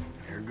right,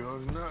 here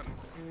goes nothing.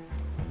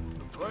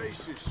 The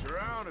place is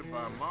surrounded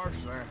by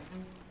marshland.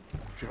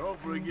 Should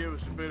hopefully give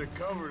us a bit of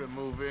cover to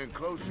move in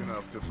close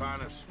enough to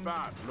find a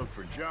spot and look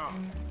for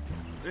John.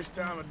 This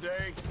time of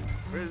day,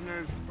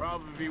 prisoners will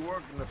probably be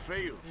working the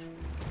fields.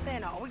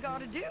 Then all we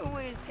gotta do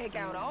is take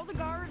out all the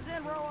guards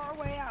and row our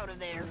way out of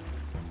there.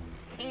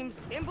 Seems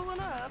simple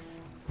enough.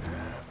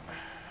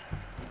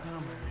 How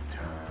many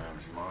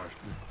times,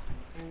 Marston?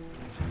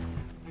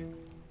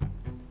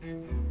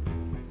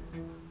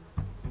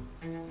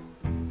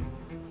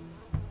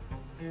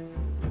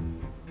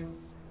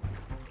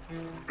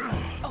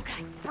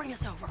 Okay, bring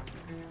us over.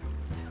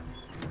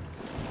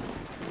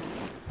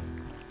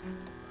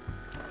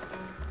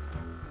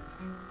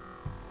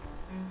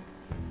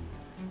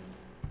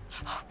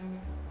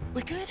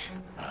 We good?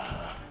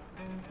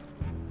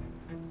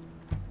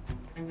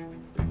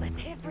 Let's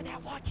head for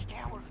that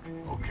watchtower.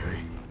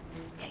 Okay.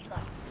 Stay low.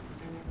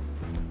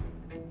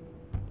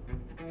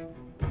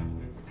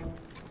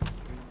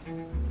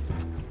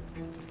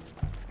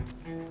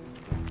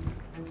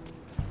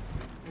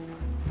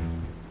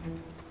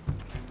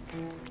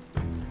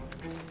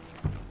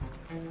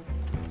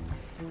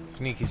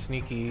 Sneaky,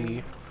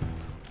 sneaky.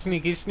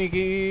 Sneaky,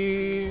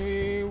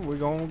 sneaky. We're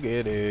gonna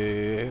get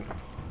it.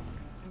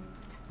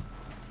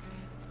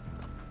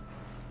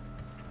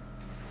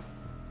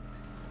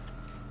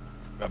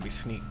 Gotta be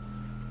sneak.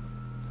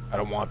 I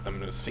don't want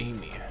them to see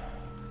me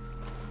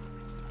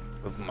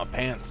with my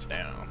pants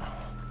down.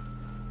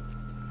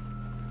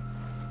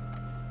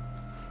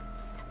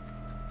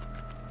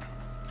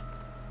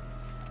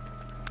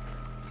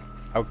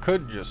 I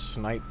could just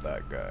snipe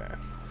that guy.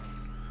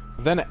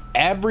 But then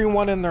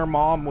everyone and their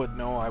mom would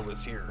know I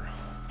was here.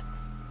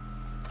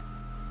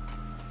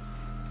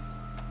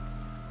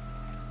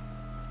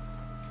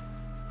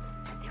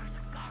 There's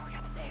a guard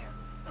up there.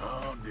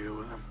 I'll deal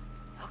with him.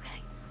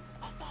 Okay,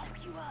 I'll follow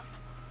you up.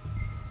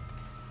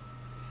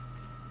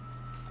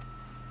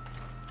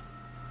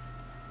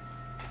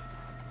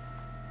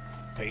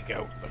 Take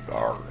out the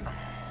guard.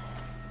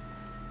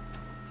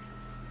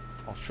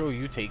 I'll show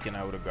you taking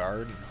out a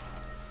guard.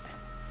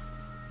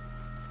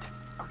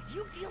 Are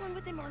you dealing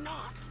with him or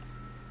not?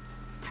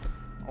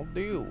 I'll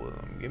deal with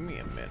him. Give me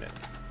a minute.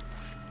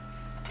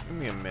 Give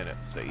me a minute,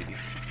 Sadie.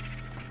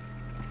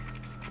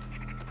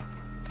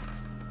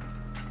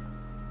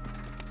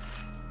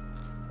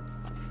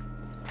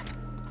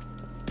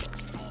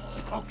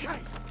 Okay,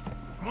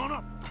 come on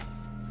up.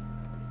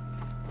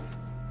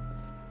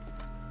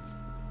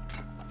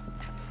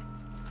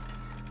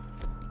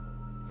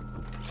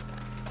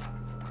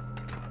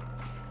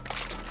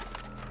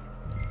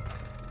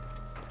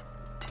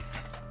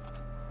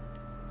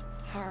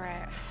 All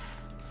right.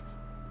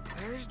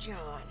 Where's John?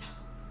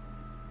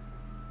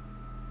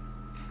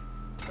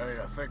 Hey,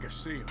 I think I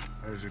see him.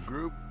 There's a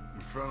group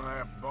in front of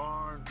that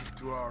barn just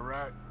to our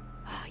right.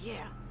 Ah,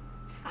 yeah.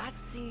 I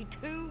see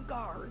 2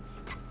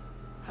 guards.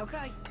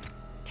 Okay,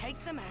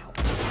 take them out.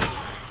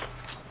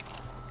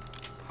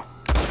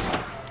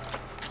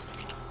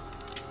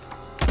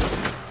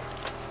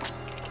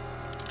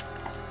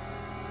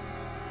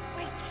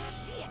 Wait,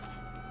 shit!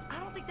 I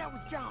don't think that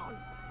was John.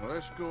 Well,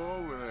 let's go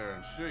over there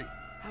and see.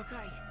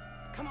 Okay,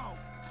 come on.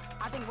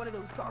 I think one of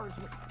those guards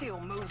was still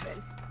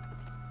moving.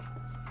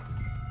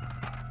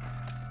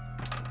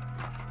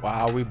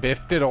 Wow, we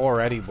biffed it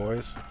already,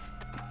 boys.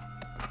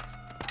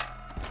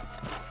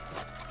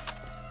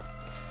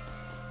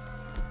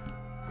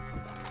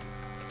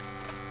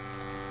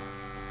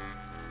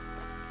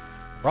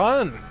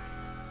 Run!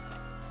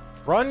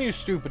 Run, you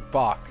stupid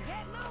fuck.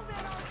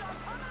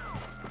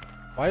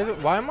 Why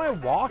am I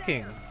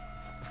walking?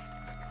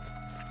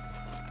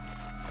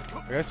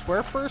 Like, I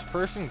swear first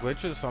person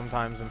glitches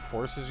sometimes and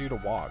forces you to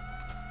walk.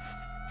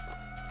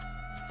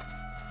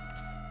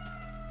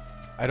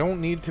 I don't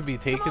need to be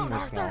taking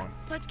this Arthur. long.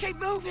 Let's keep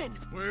moving.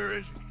 Where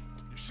is he?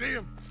 You see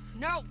him?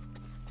 No.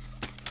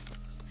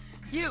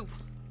 You,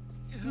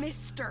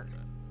 Mister.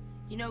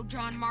 You know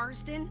John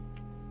Marsden?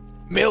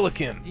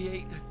 Milliken.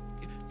 He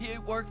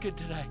ain't working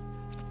today.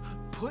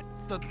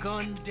 the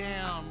gun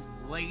down,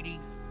 lady.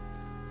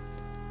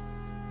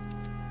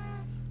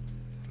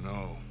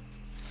 No.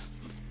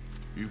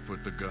 You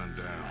put the gun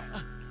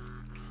down.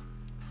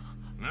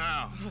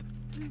 Now.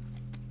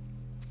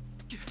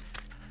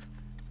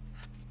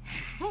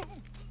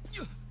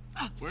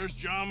 Where's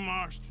John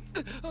Marston?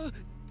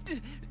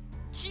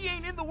 He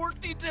ain't in the work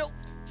detail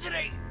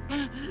today.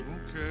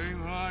 Okay,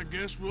 well, I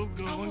guess we'll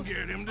go and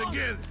get him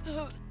together.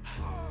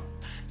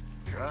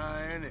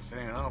 Try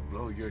anything, I'll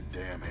blow your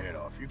damn head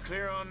off. You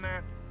clear on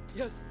that?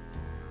 Yes.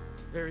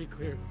 Very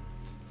clear.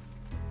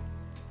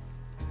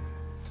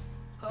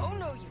 Oh,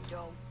 no, you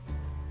don't.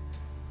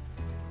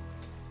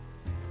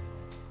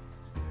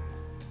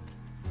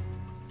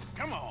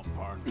 Come on,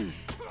 partner.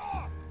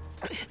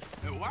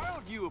 And why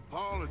don't you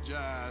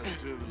apologize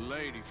to the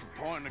lady for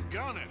pointing a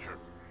gun at her?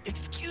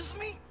 Excuse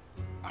me?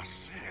 I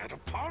said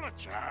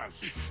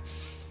apologize.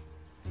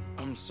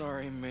 I'm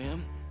sorry,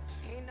 ma'am.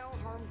 Ain't no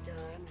harm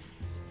done.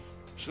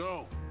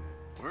 So,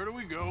 where do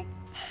we go?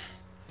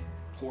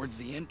 Towards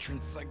the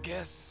entrance, I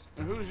guess.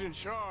 And who's in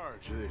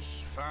charge of this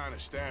fine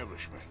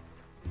establishment?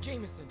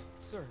 Jameson,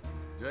 sir.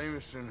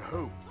 Jameson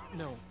who?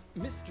 No,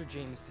 Mr.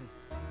 Jameson.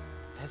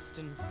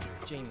 Heston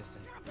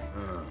Jameson.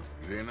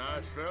 Is he a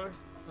nice fella?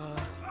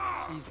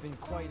 He's been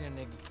quite an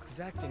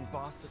exacting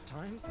boss at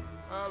times.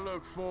 I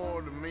look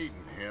forward to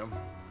meeting him.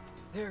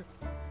 They're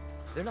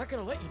not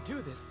gonna let you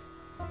do this.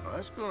 Well,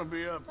 that's gonna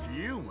be up to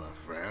you, my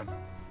friend.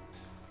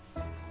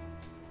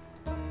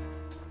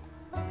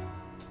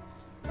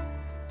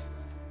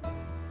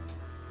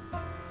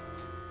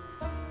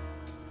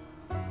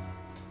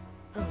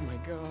 Oh my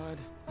God.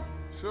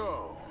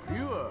 So,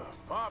 you a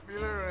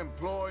popular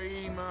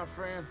employee, my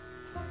friend?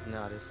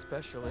 Not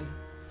especially.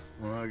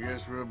 Well, I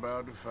guess we're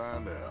about to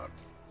find out.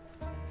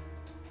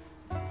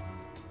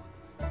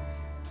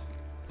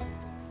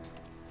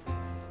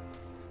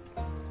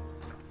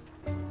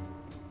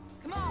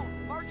 Come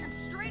on, march him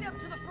straight up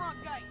to the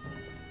front gate.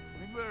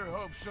 We better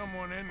hope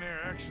someone in there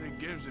actually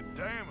gives a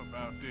damn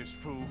about this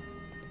fool.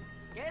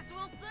 Guess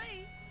we'll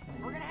see.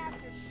 We're gonna have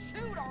to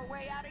shoot our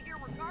way out of here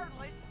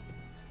regardless.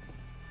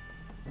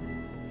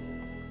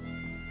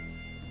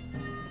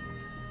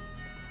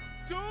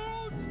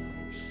 Don't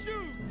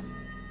shoot!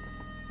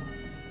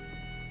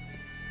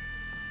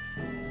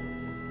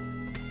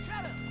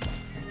 Shut up!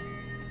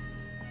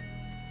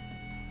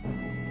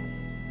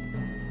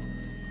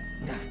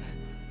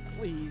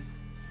 Please.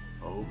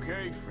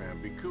 Okay,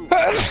 friend, be cool.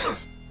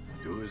 Just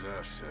do as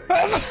I say.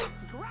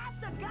 Drop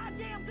the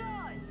goddamn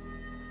guns!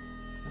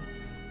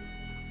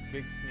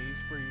 Big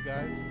sneeze for you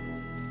guys.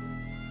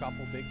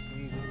 Couple big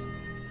sneezes.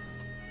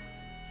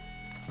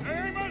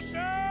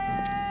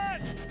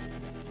 Jameson!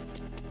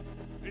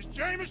 Is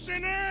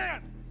Jameson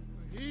in?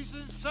 He's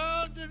in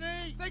Saint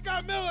Denis. They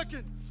got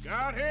Milliken.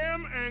 Got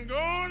him and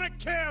gonna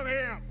kill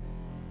him.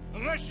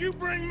 Unless you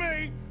bring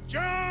me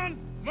John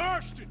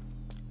Marston.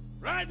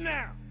 Right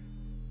now.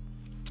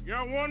 You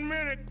got 1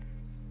 minute.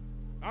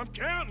 I'm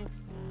counting.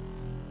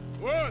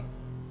 1,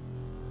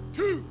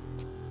 2,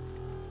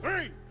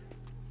 3.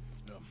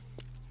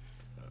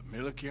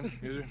 Milliken,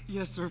 is it?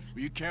 Yes, sir.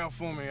 Will you count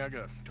for me? I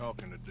got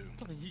talking to do.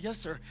 Yes,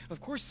 sir. Of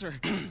course, sir.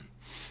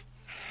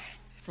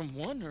 From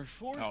 1 or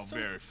 4? Oh, sir?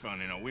 very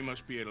funny. No, we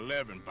must be at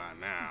 11 by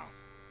now.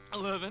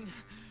 11,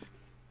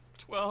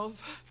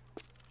 12,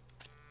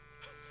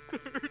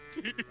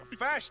 13,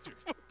 faster.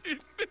 14,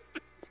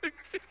 15, 16,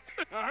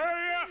 17. Now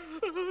hurry up!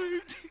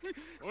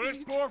 Well, this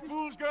poor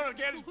fool's gonna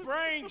get his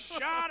brains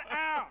shot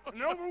out.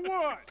 And over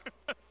what?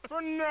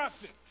 For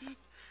nothing.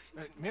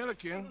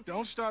 Milliken,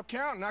 don't stop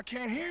counting. I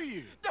can't hear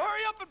you.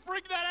 Hurry up and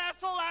bring that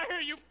asshole out here,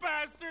 you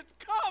bastards!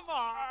 Come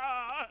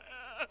on!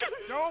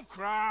 Don't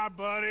cry,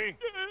 buddy.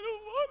 I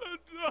don't want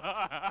to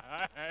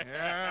die.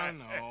 Yeah, I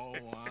know.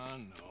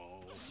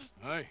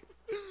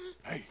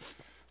 Hey,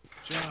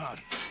 John.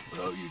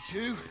 Love you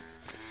too.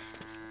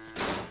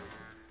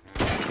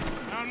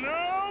 Now,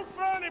 no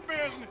funny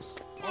business.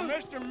 Or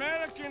Mr.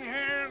 Milliken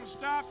here will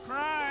stop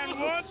crying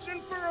once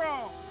and for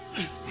all.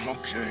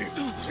 Okay,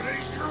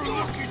 today's your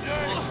lucky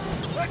day.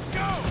 Let's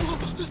go!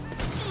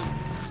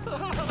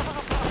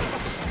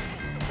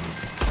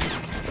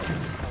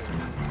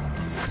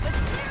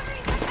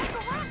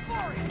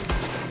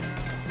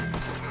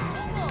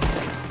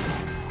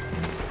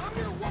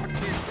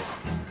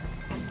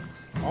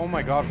 Oh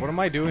my God, what am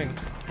I doing?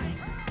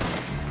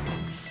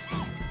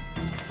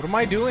 What am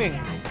I doing?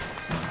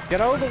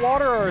 Get out of the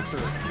water,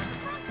 Arthur!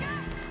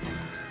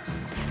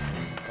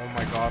 Oh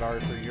my God,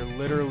 Arthur, you're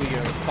literally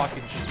a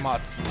fucking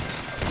schmutz.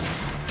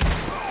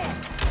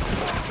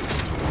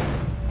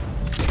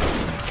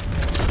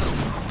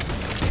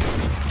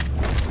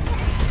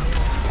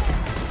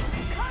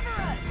 Cover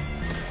us!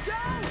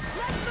 Joe,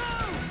 let's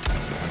move!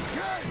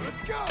 Okay,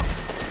 let's go!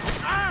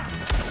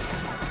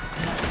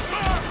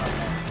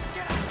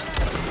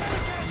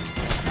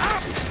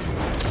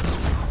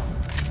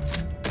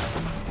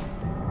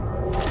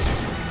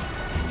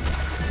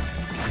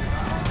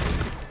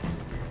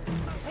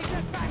 Hey,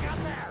 get back out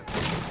there!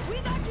 We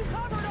got you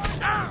covered,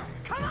 Arthur!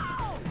 Come on!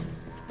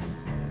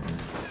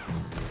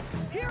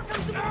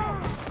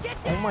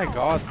 my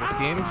god, this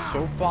game's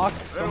so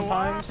fucked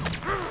sometimes.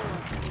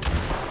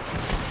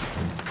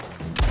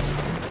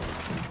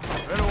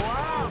 Been a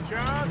while,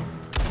 John.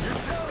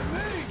 You're telling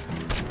me?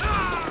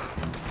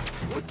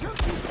 What took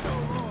you so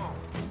long?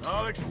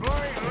 I'll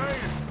explain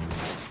later.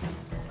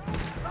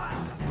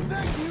 Was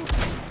that you?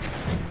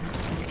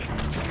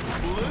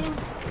 Balloon?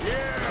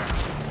 Yeah.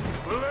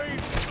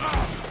 Believe.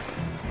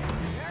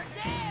 You're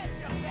dead,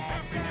 you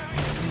bastard!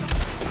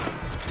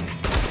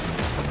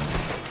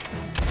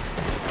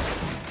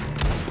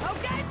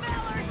 Okay,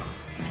 fellas,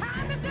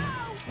 time to go.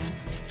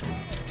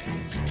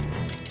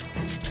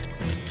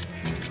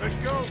 Let's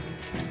go.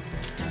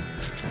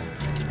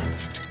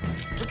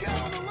 Look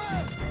out on the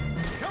left!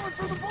 Coming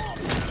for the vault!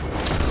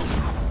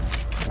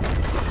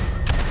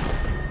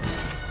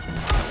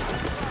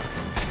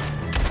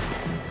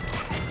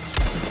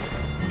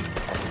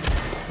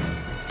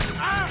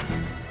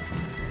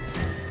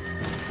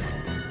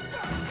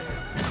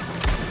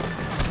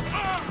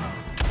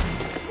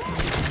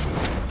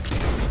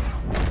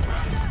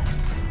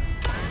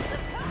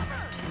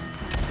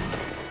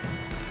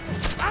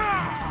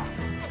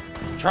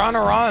 Trying to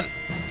run.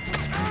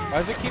 Why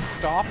does it keep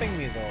stopping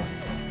me though?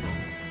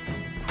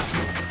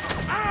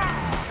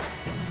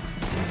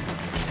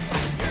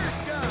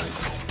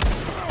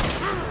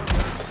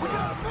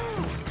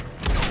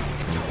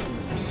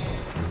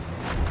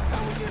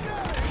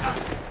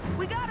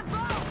 We got a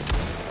boat.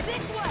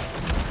 This way.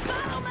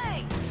 Follow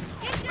me.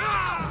 Get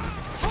down.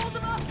 Hold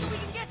them up so we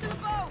can get to the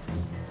boat.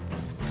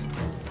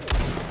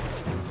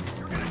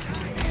 You're gonna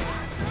die here.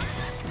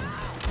 Let's go.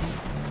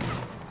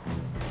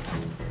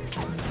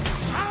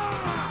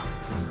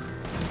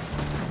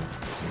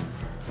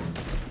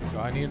 So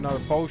I need another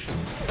potion.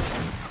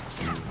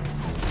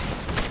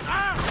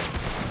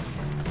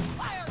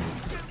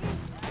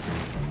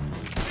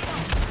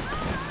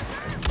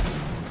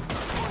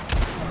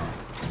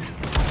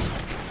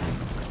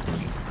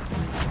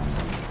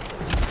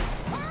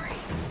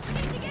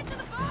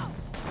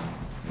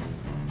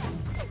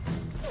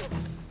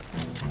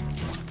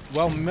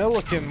 Well,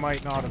 Milliken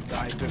might not have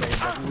died today,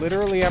 but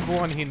literally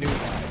everyone he knew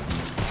died.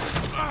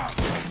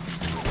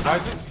 Why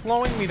is it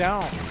slowing me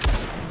down?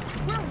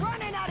 We're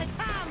running out of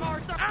time,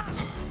 Arthur.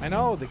 I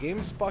know, the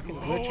game's fucking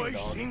glitching, Always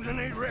dog. seems to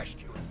need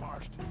rescuing,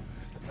 Marston.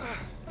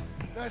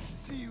 Nice to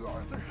see you,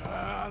 Arthur.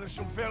 There's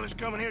some fellas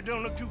coming here.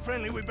 Don't look too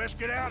friendly. We best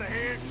get out of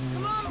here.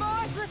 Come on,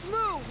 boys, let's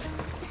move.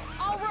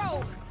 I'll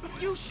row.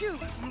 You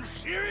shoot.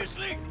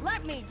 Seriously?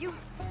 Let me.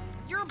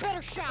 You're a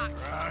better shot.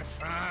 Right,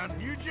 fine.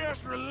 You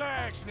just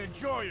relax and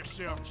enjoy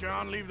yourself,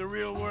 John. Leave the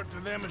real work to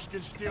them as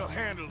can still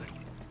handle it.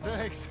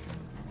 Thanks.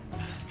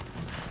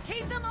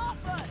 Keep them off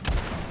us.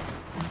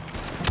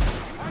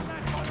 Turn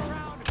that boat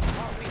around,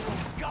 or we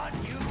will gun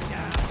you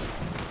down.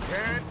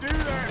 Can't do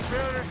that,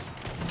 fellas.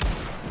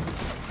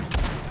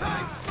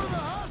 Thanks for the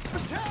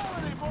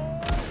hospitality,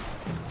 boys!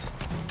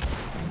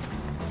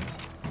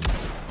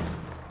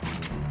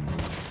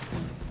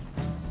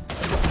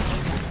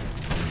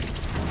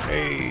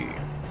 Hey.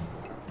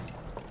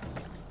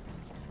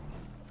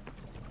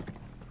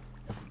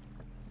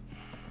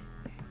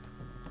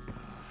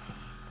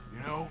 You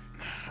know,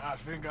 I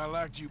think I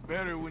liked you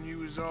better when you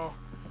was all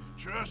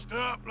trussed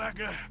up like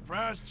a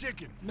prize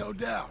chicken. No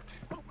doubt.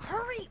 Oh,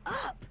 hurry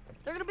up!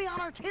 They're gonna be on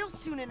our tails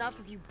soon enough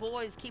if you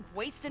boys keep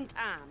wasting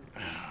time.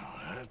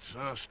 Oh, that's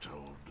us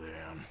told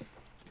them.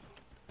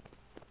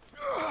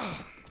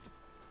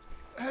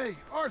 Hey,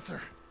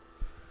 Arthur.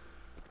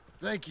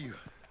 Thank you.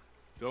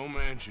 Don't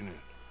mention it.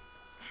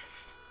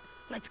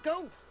 Let's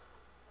go.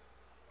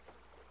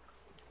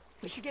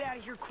 We should get out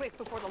of here quick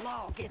before the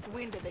law gets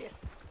wind of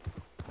this.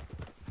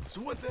 So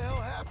what the hell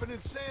happened in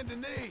Saint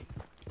Denis?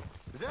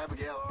 Is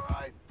Abigail all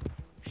right?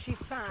 She's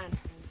fine.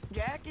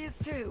 Jack is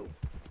too.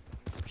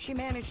 She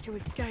managed to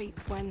escape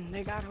when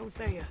they got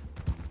Hosea.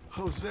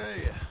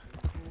 Hosea?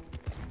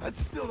 That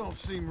still don't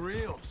seem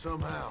real,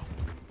 somehow.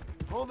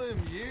 All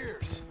them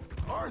years.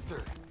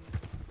 Arthur.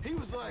 He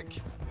was like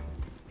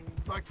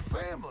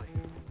family.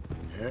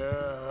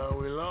 Yeah,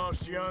 we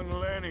lost young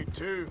Lenny,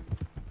 too.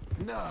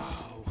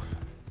 No.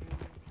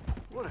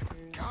 What a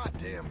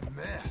goddamn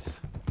mess.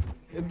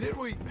 And did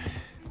we...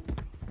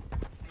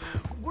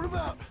 What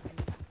about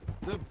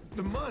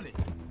the money?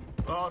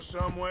 Lost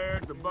somewhere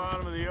at the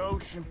bottom of the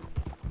ocean.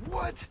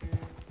 What?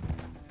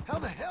 How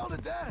the hell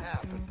did that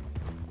happen?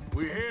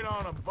 We hit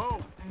on a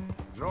boat.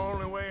 It was the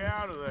only way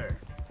out of there.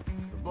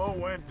 The boat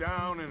went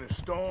down in a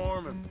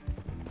storm, and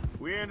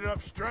we ended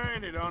up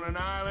stranded on an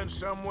island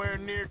somewhere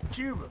near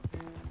Cuba.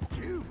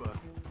 Cuba?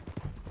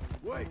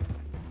 Wait,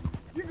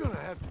 you're gonna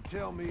have to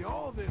tell me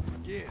all this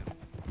again.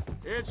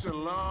 It's a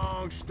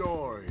long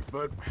story,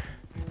 but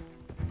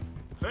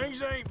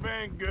things ain't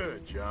been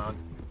good, John.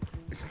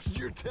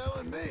 You're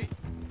telling me?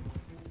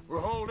 We're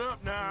holed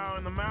up now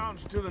in the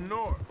mountains to the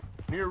north,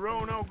 near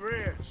Roanoke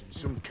Ridge, and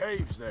some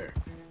caves there.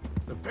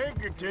 The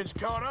Pinkertons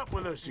caught up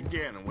with us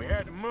again, and we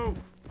had to move.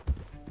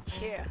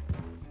 Yeah.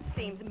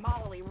 Seems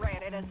Molly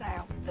ratted us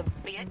out, the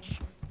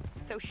bitch.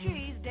 So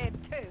she's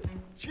dead too.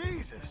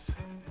 Jesus.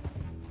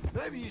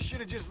 Maybe you should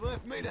have just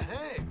left me to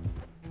hang.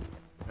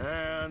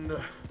 And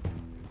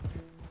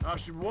I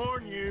should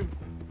warn you,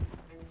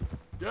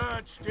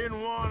 Dutch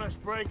didn't want us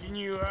breaking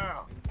you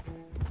out.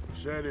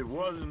 Said it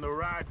wasn't the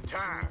right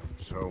time,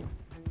 so...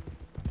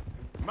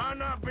 might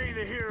not be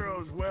the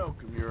hero's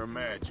welcome you're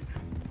imagining.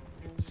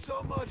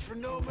 So much for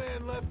no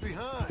man left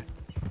behind.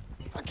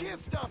 I can't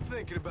stop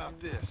thinking about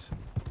this.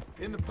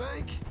 In the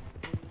bank,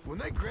 when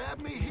they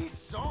grabbed me, he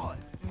saw it.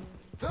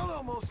 Felt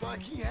almost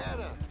like he had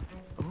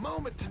a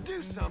moment to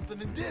do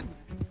something and didn't.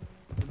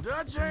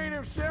 Dutch ain't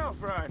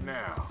himself right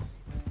now.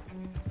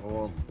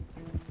 Or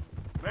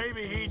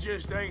maybe he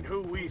just ain't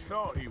who we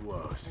thought he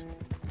was.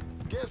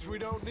 Guess we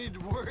don't need to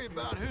worry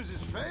about who's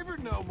his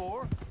favorite no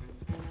more.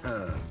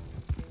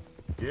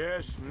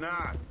 Guess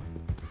not.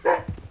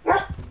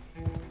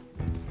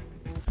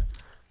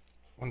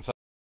 One sec.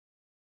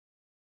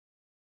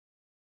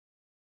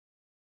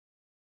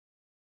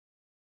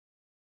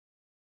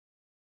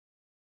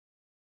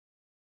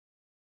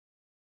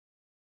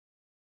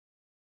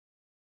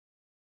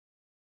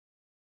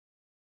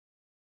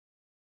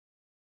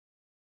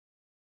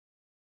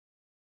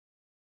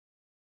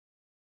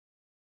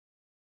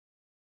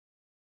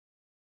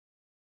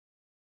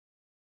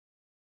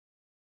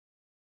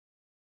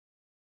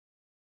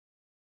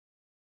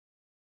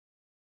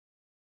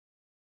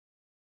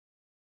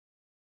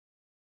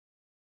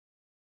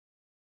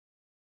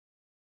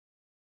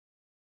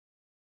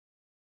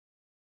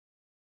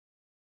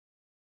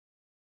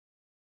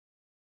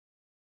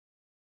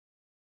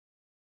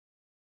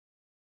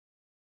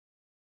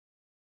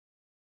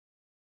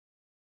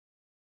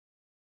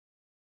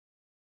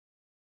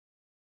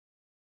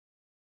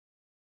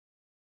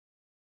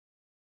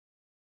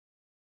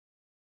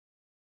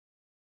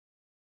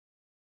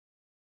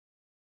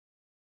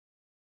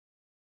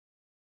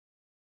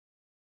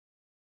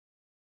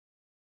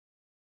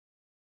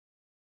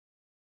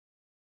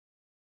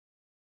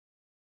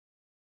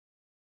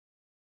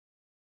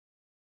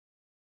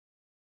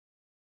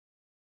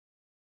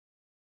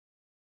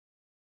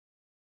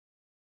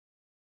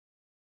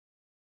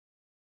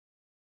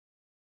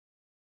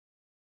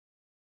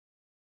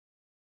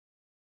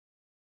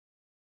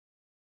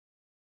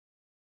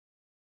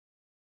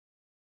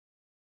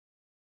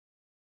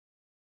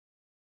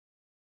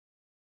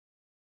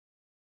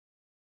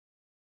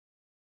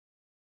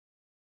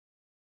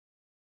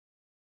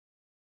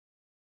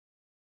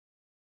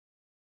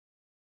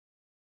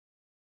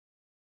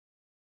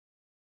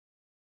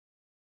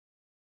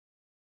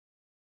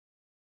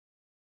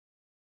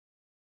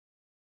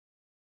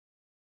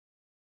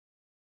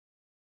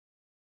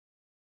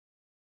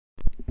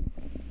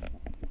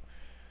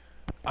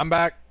 I'm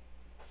back.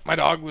 My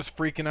dog was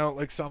freaking out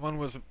like someone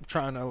was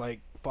trying to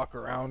like fuck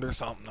around or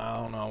something. I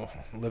don't know.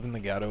 Live in the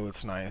ghetto,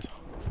 it's nice.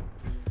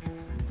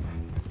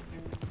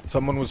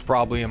 Someone was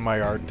probably in my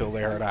yard till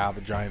they heard I have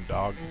a giant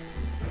dog.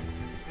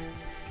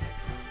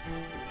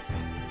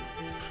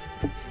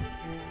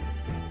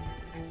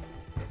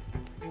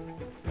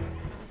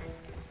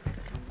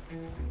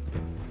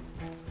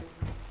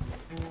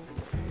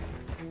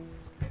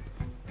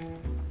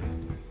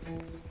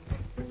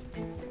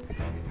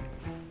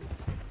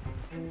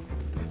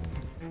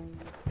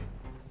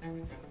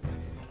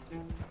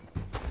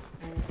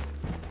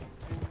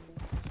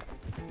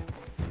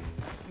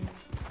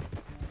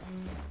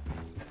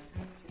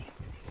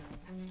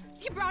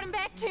 You brought him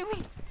back to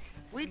me.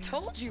 We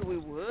told you we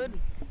would.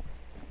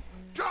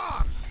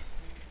 John!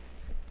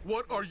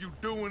 What are you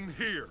doing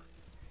here?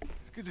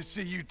 It's good to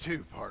see you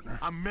too, partner.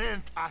 I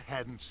meant I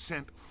hadn't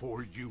sent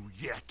for you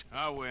yet.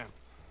 I will.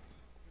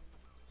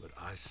 But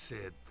I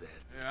said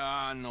that. Yeah,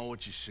 I know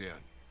what you said.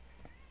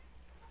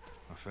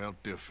 I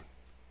felt different.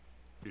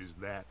 Is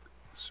that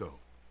so?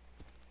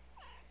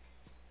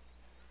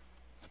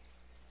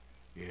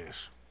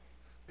 Yes.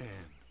 And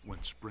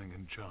when Spring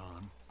and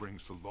John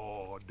brings the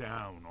law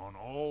down on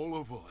all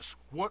of us,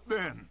 what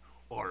then,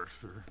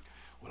 Arthur?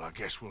 Well, I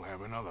guess we'll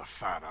have another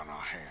fight on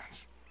our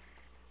hands.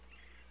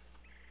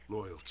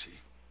 Loyalty,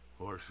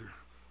 Arthur,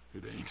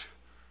 it ain't.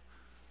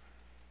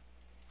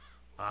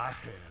 I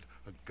had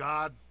a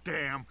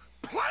goddamn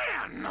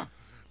plan!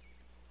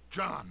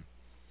 John,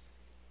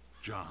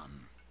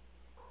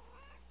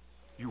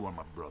 you are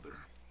my brother.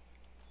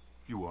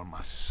 You are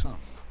my son.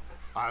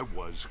 I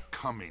was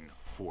coming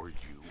for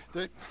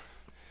you.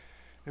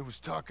 They was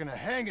talking of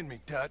hanging me,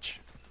 Dutch.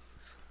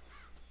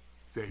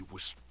 They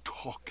was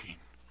talking.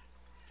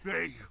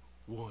 They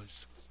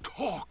was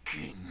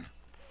talking.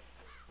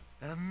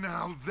 And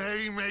now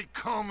they may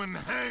come and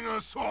hang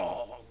us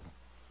all.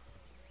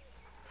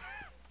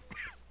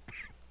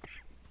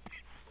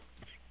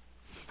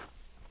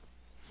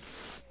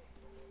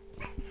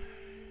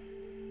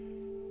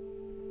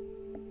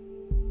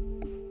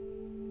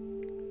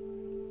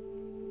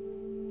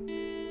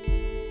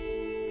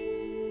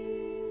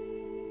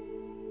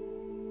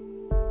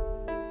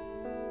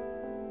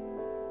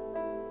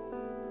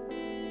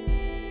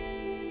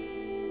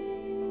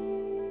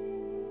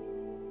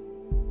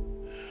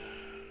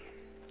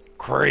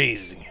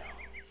 Crazy.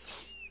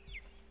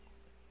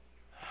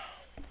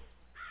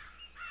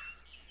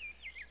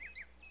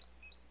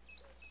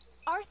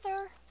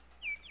 Arthur?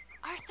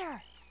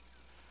 Arthur!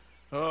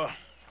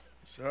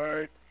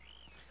 Sorry.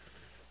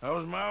 I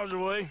was miles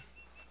away,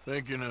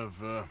 thinking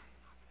of, I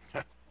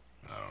don't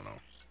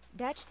know.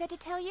 Dutch said to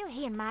tell you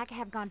he and Mike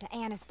have gone to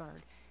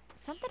Annisburg.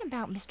 Something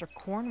about Mr.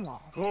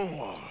 Cornwall.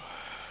 Cornwall.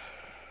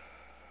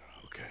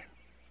 Okay.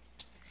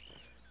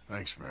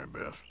 Thanks, Mary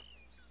Beth.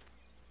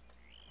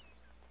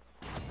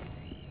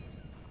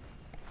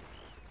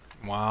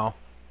 Wow.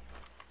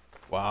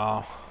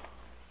 Wow.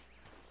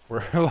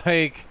 We're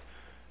like,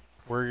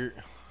 we're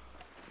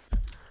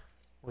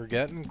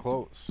getting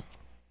close.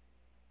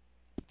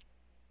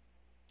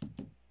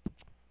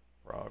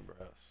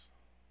 Progress.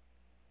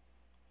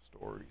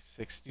 Story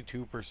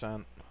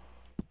 62%.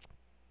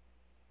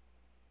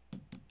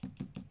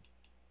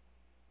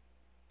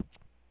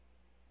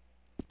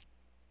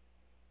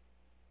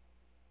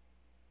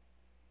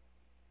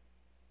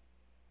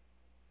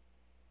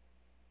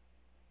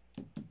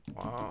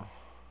 Wow.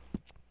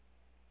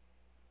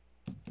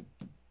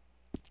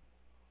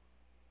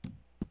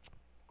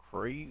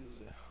 Crazy.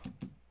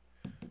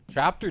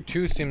 Chapter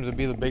 2 seems to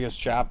be the biggest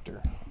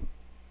chapter.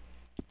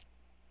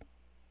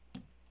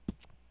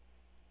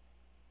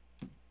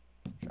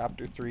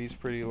 Chapter 3 is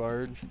pretty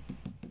large.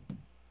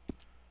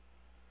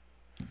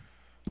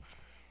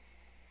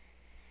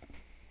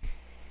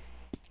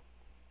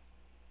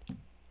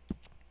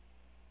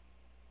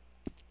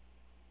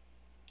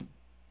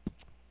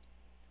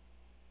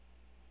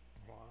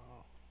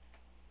 Wow.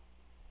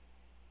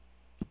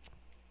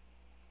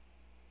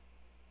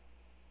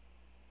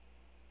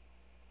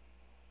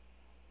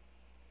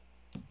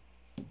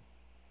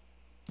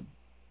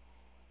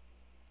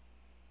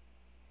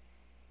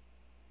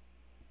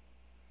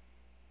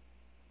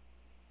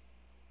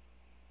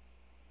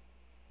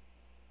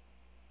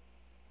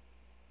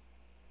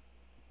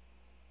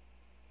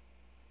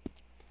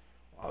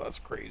 Wow, that's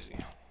crazy.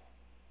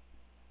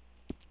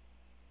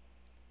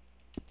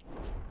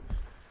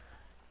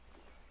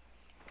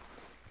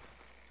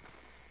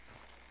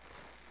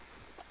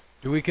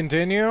 Do we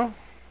continue?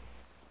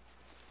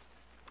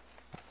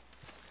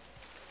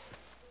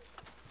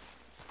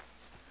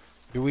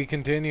 Do we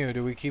continue?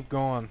 Do we keep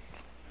going?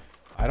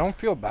 I don't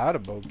feel bad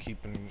about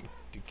keep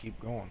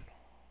going.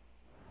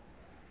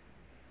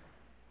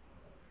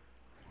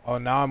 Oh,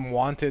 now I'm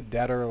wanted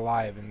dead or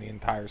alive in the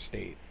entire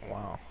state.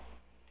 Wow.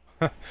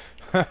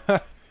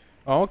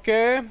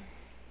 Okay.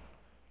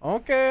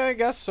 Okay, I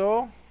guess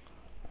so.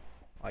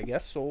 I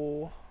guess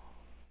so.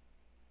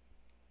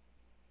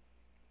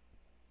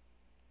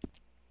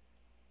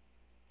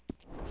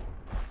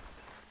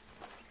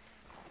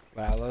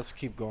 Wow, let's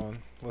keep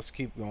going. Let's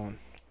keep going.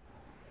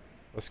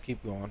 Let's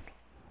keep going.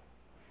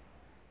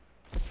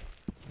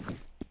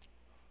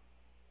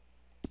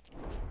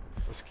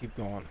 Let's keep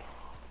going.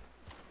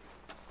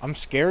 I'm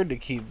scared to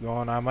keep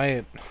going. I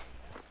might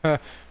I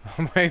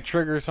might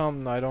trigger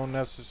something I don't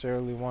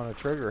necessarily want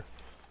to trigger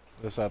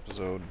this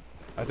episode.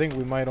 I think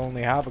we might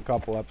only have a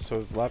couple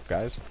episodes left,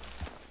 guys.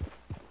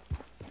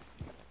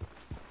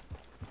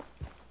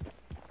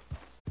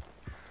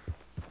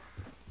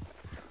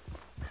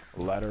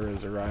 A letter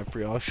has arrived for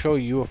you. I'll show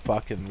you a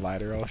fucking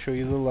letter. I'll show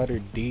you the letter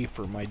D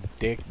for my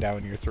dick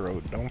down your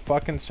throat. Don't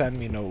fucking send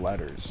me no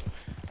letters.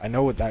 I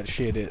know what that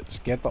shit is.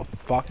 Get the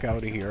fuck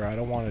out of here. I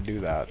don't want to do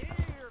that.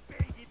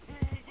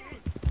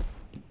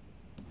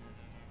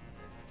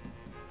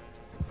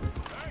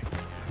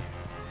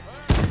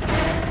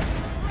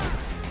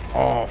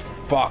 Oh,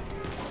 fuck.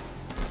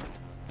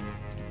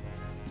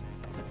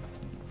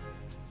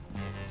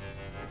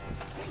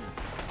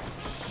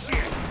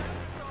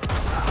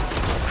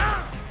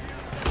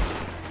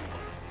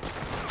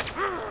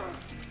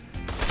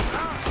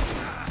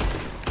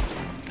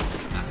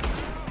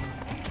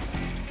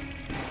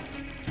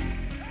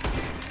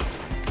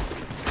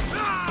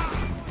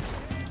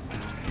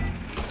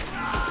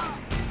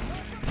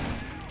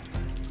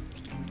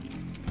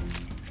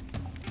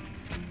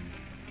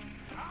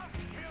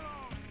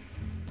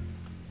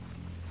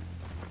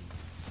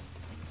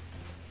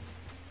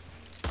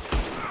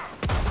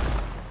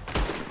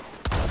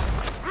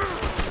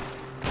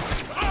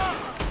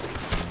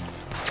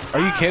 Are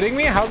you kidding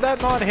me? How'd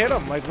that not hit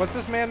him? Like, what's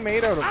this man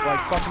made out of? Like,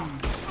 fucking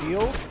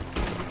steel?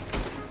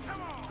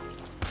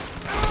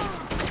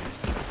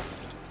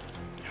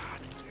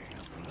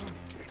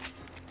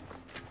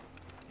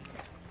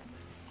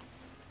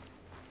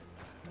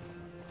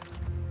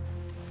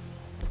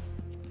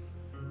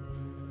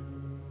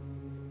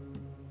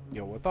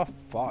 Yo, what the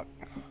fuck?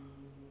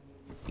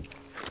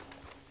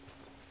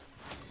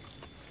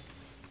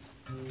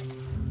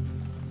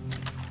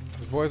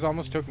 Boys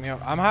almost took me out.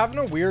 I'm having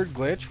a weird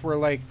glitch where,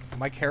 like,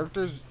 my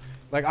character's...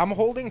 Like, I'm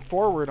holding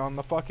forward on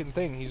the fucking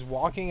thing. He's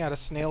walking at a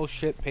snail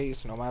shit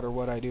pace no matter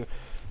what I do.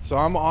 So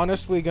I'm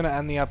honestly gonna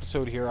end the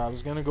episode here. I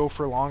was gonna go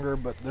for longer,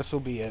 but this will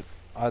be it.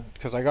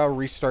 Because I gotta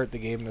restart the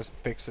game to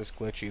fix this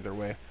glitch either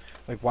way.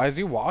 Like, why is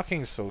he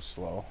walking so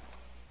slow?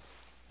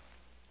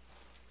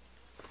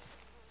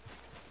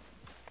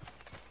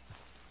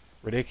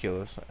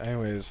 Ridiculous.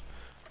 Anyways,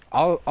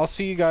 I'll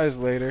see you guys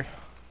later.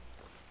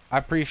 I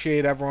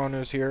appreciate everyone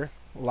who's here.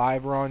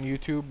 Live or on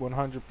YouTube,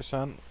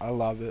 100%. I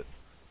love it.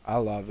 I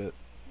love it.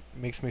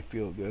 makes me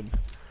feel good.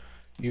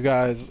 You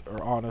guys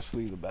are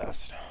honestly the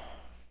best.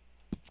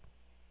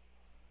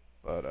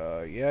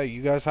 But yeah,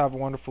 you guys have a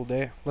wonderful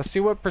day. Let's see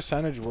what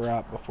percentage we're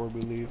at before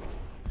we leave.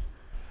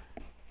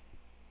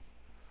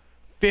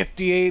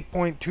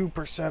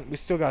 58.2%. We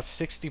still got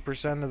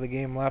 60% of the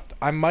game left.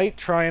 I might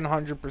try and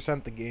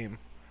 100% the game.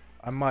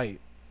 I might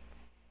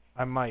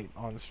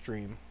on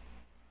stream.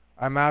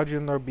 I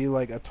imagine there'll be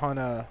like a ton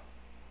of...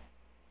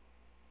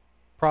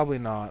 Probably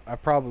not. I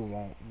probably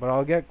won't. But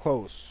I'll get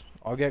close.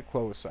 I'll get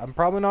close. I'm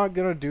probably not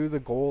gonna do the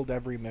gold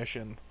every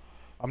mission.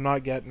 I'm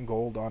not getting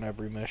gold on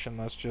every mission.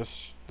 That's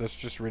just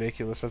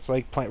ridiculous. That's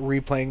like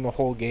replaying the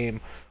whole game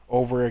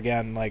over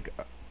again, like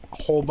a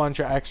whole bunch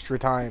of extra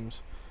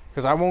times.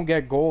 Because I won't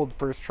get gold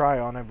first try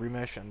on every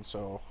mission,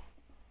 so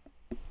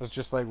it's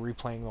just like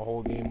replaying the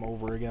whole game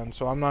over again.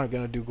 So I'm not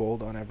gonna do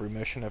gold on every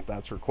mission if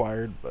that's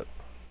required. But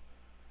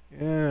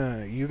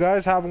yeah, you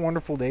guys have a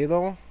wonderful day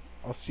though.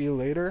 I'll see you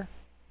later.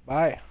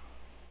 Bye.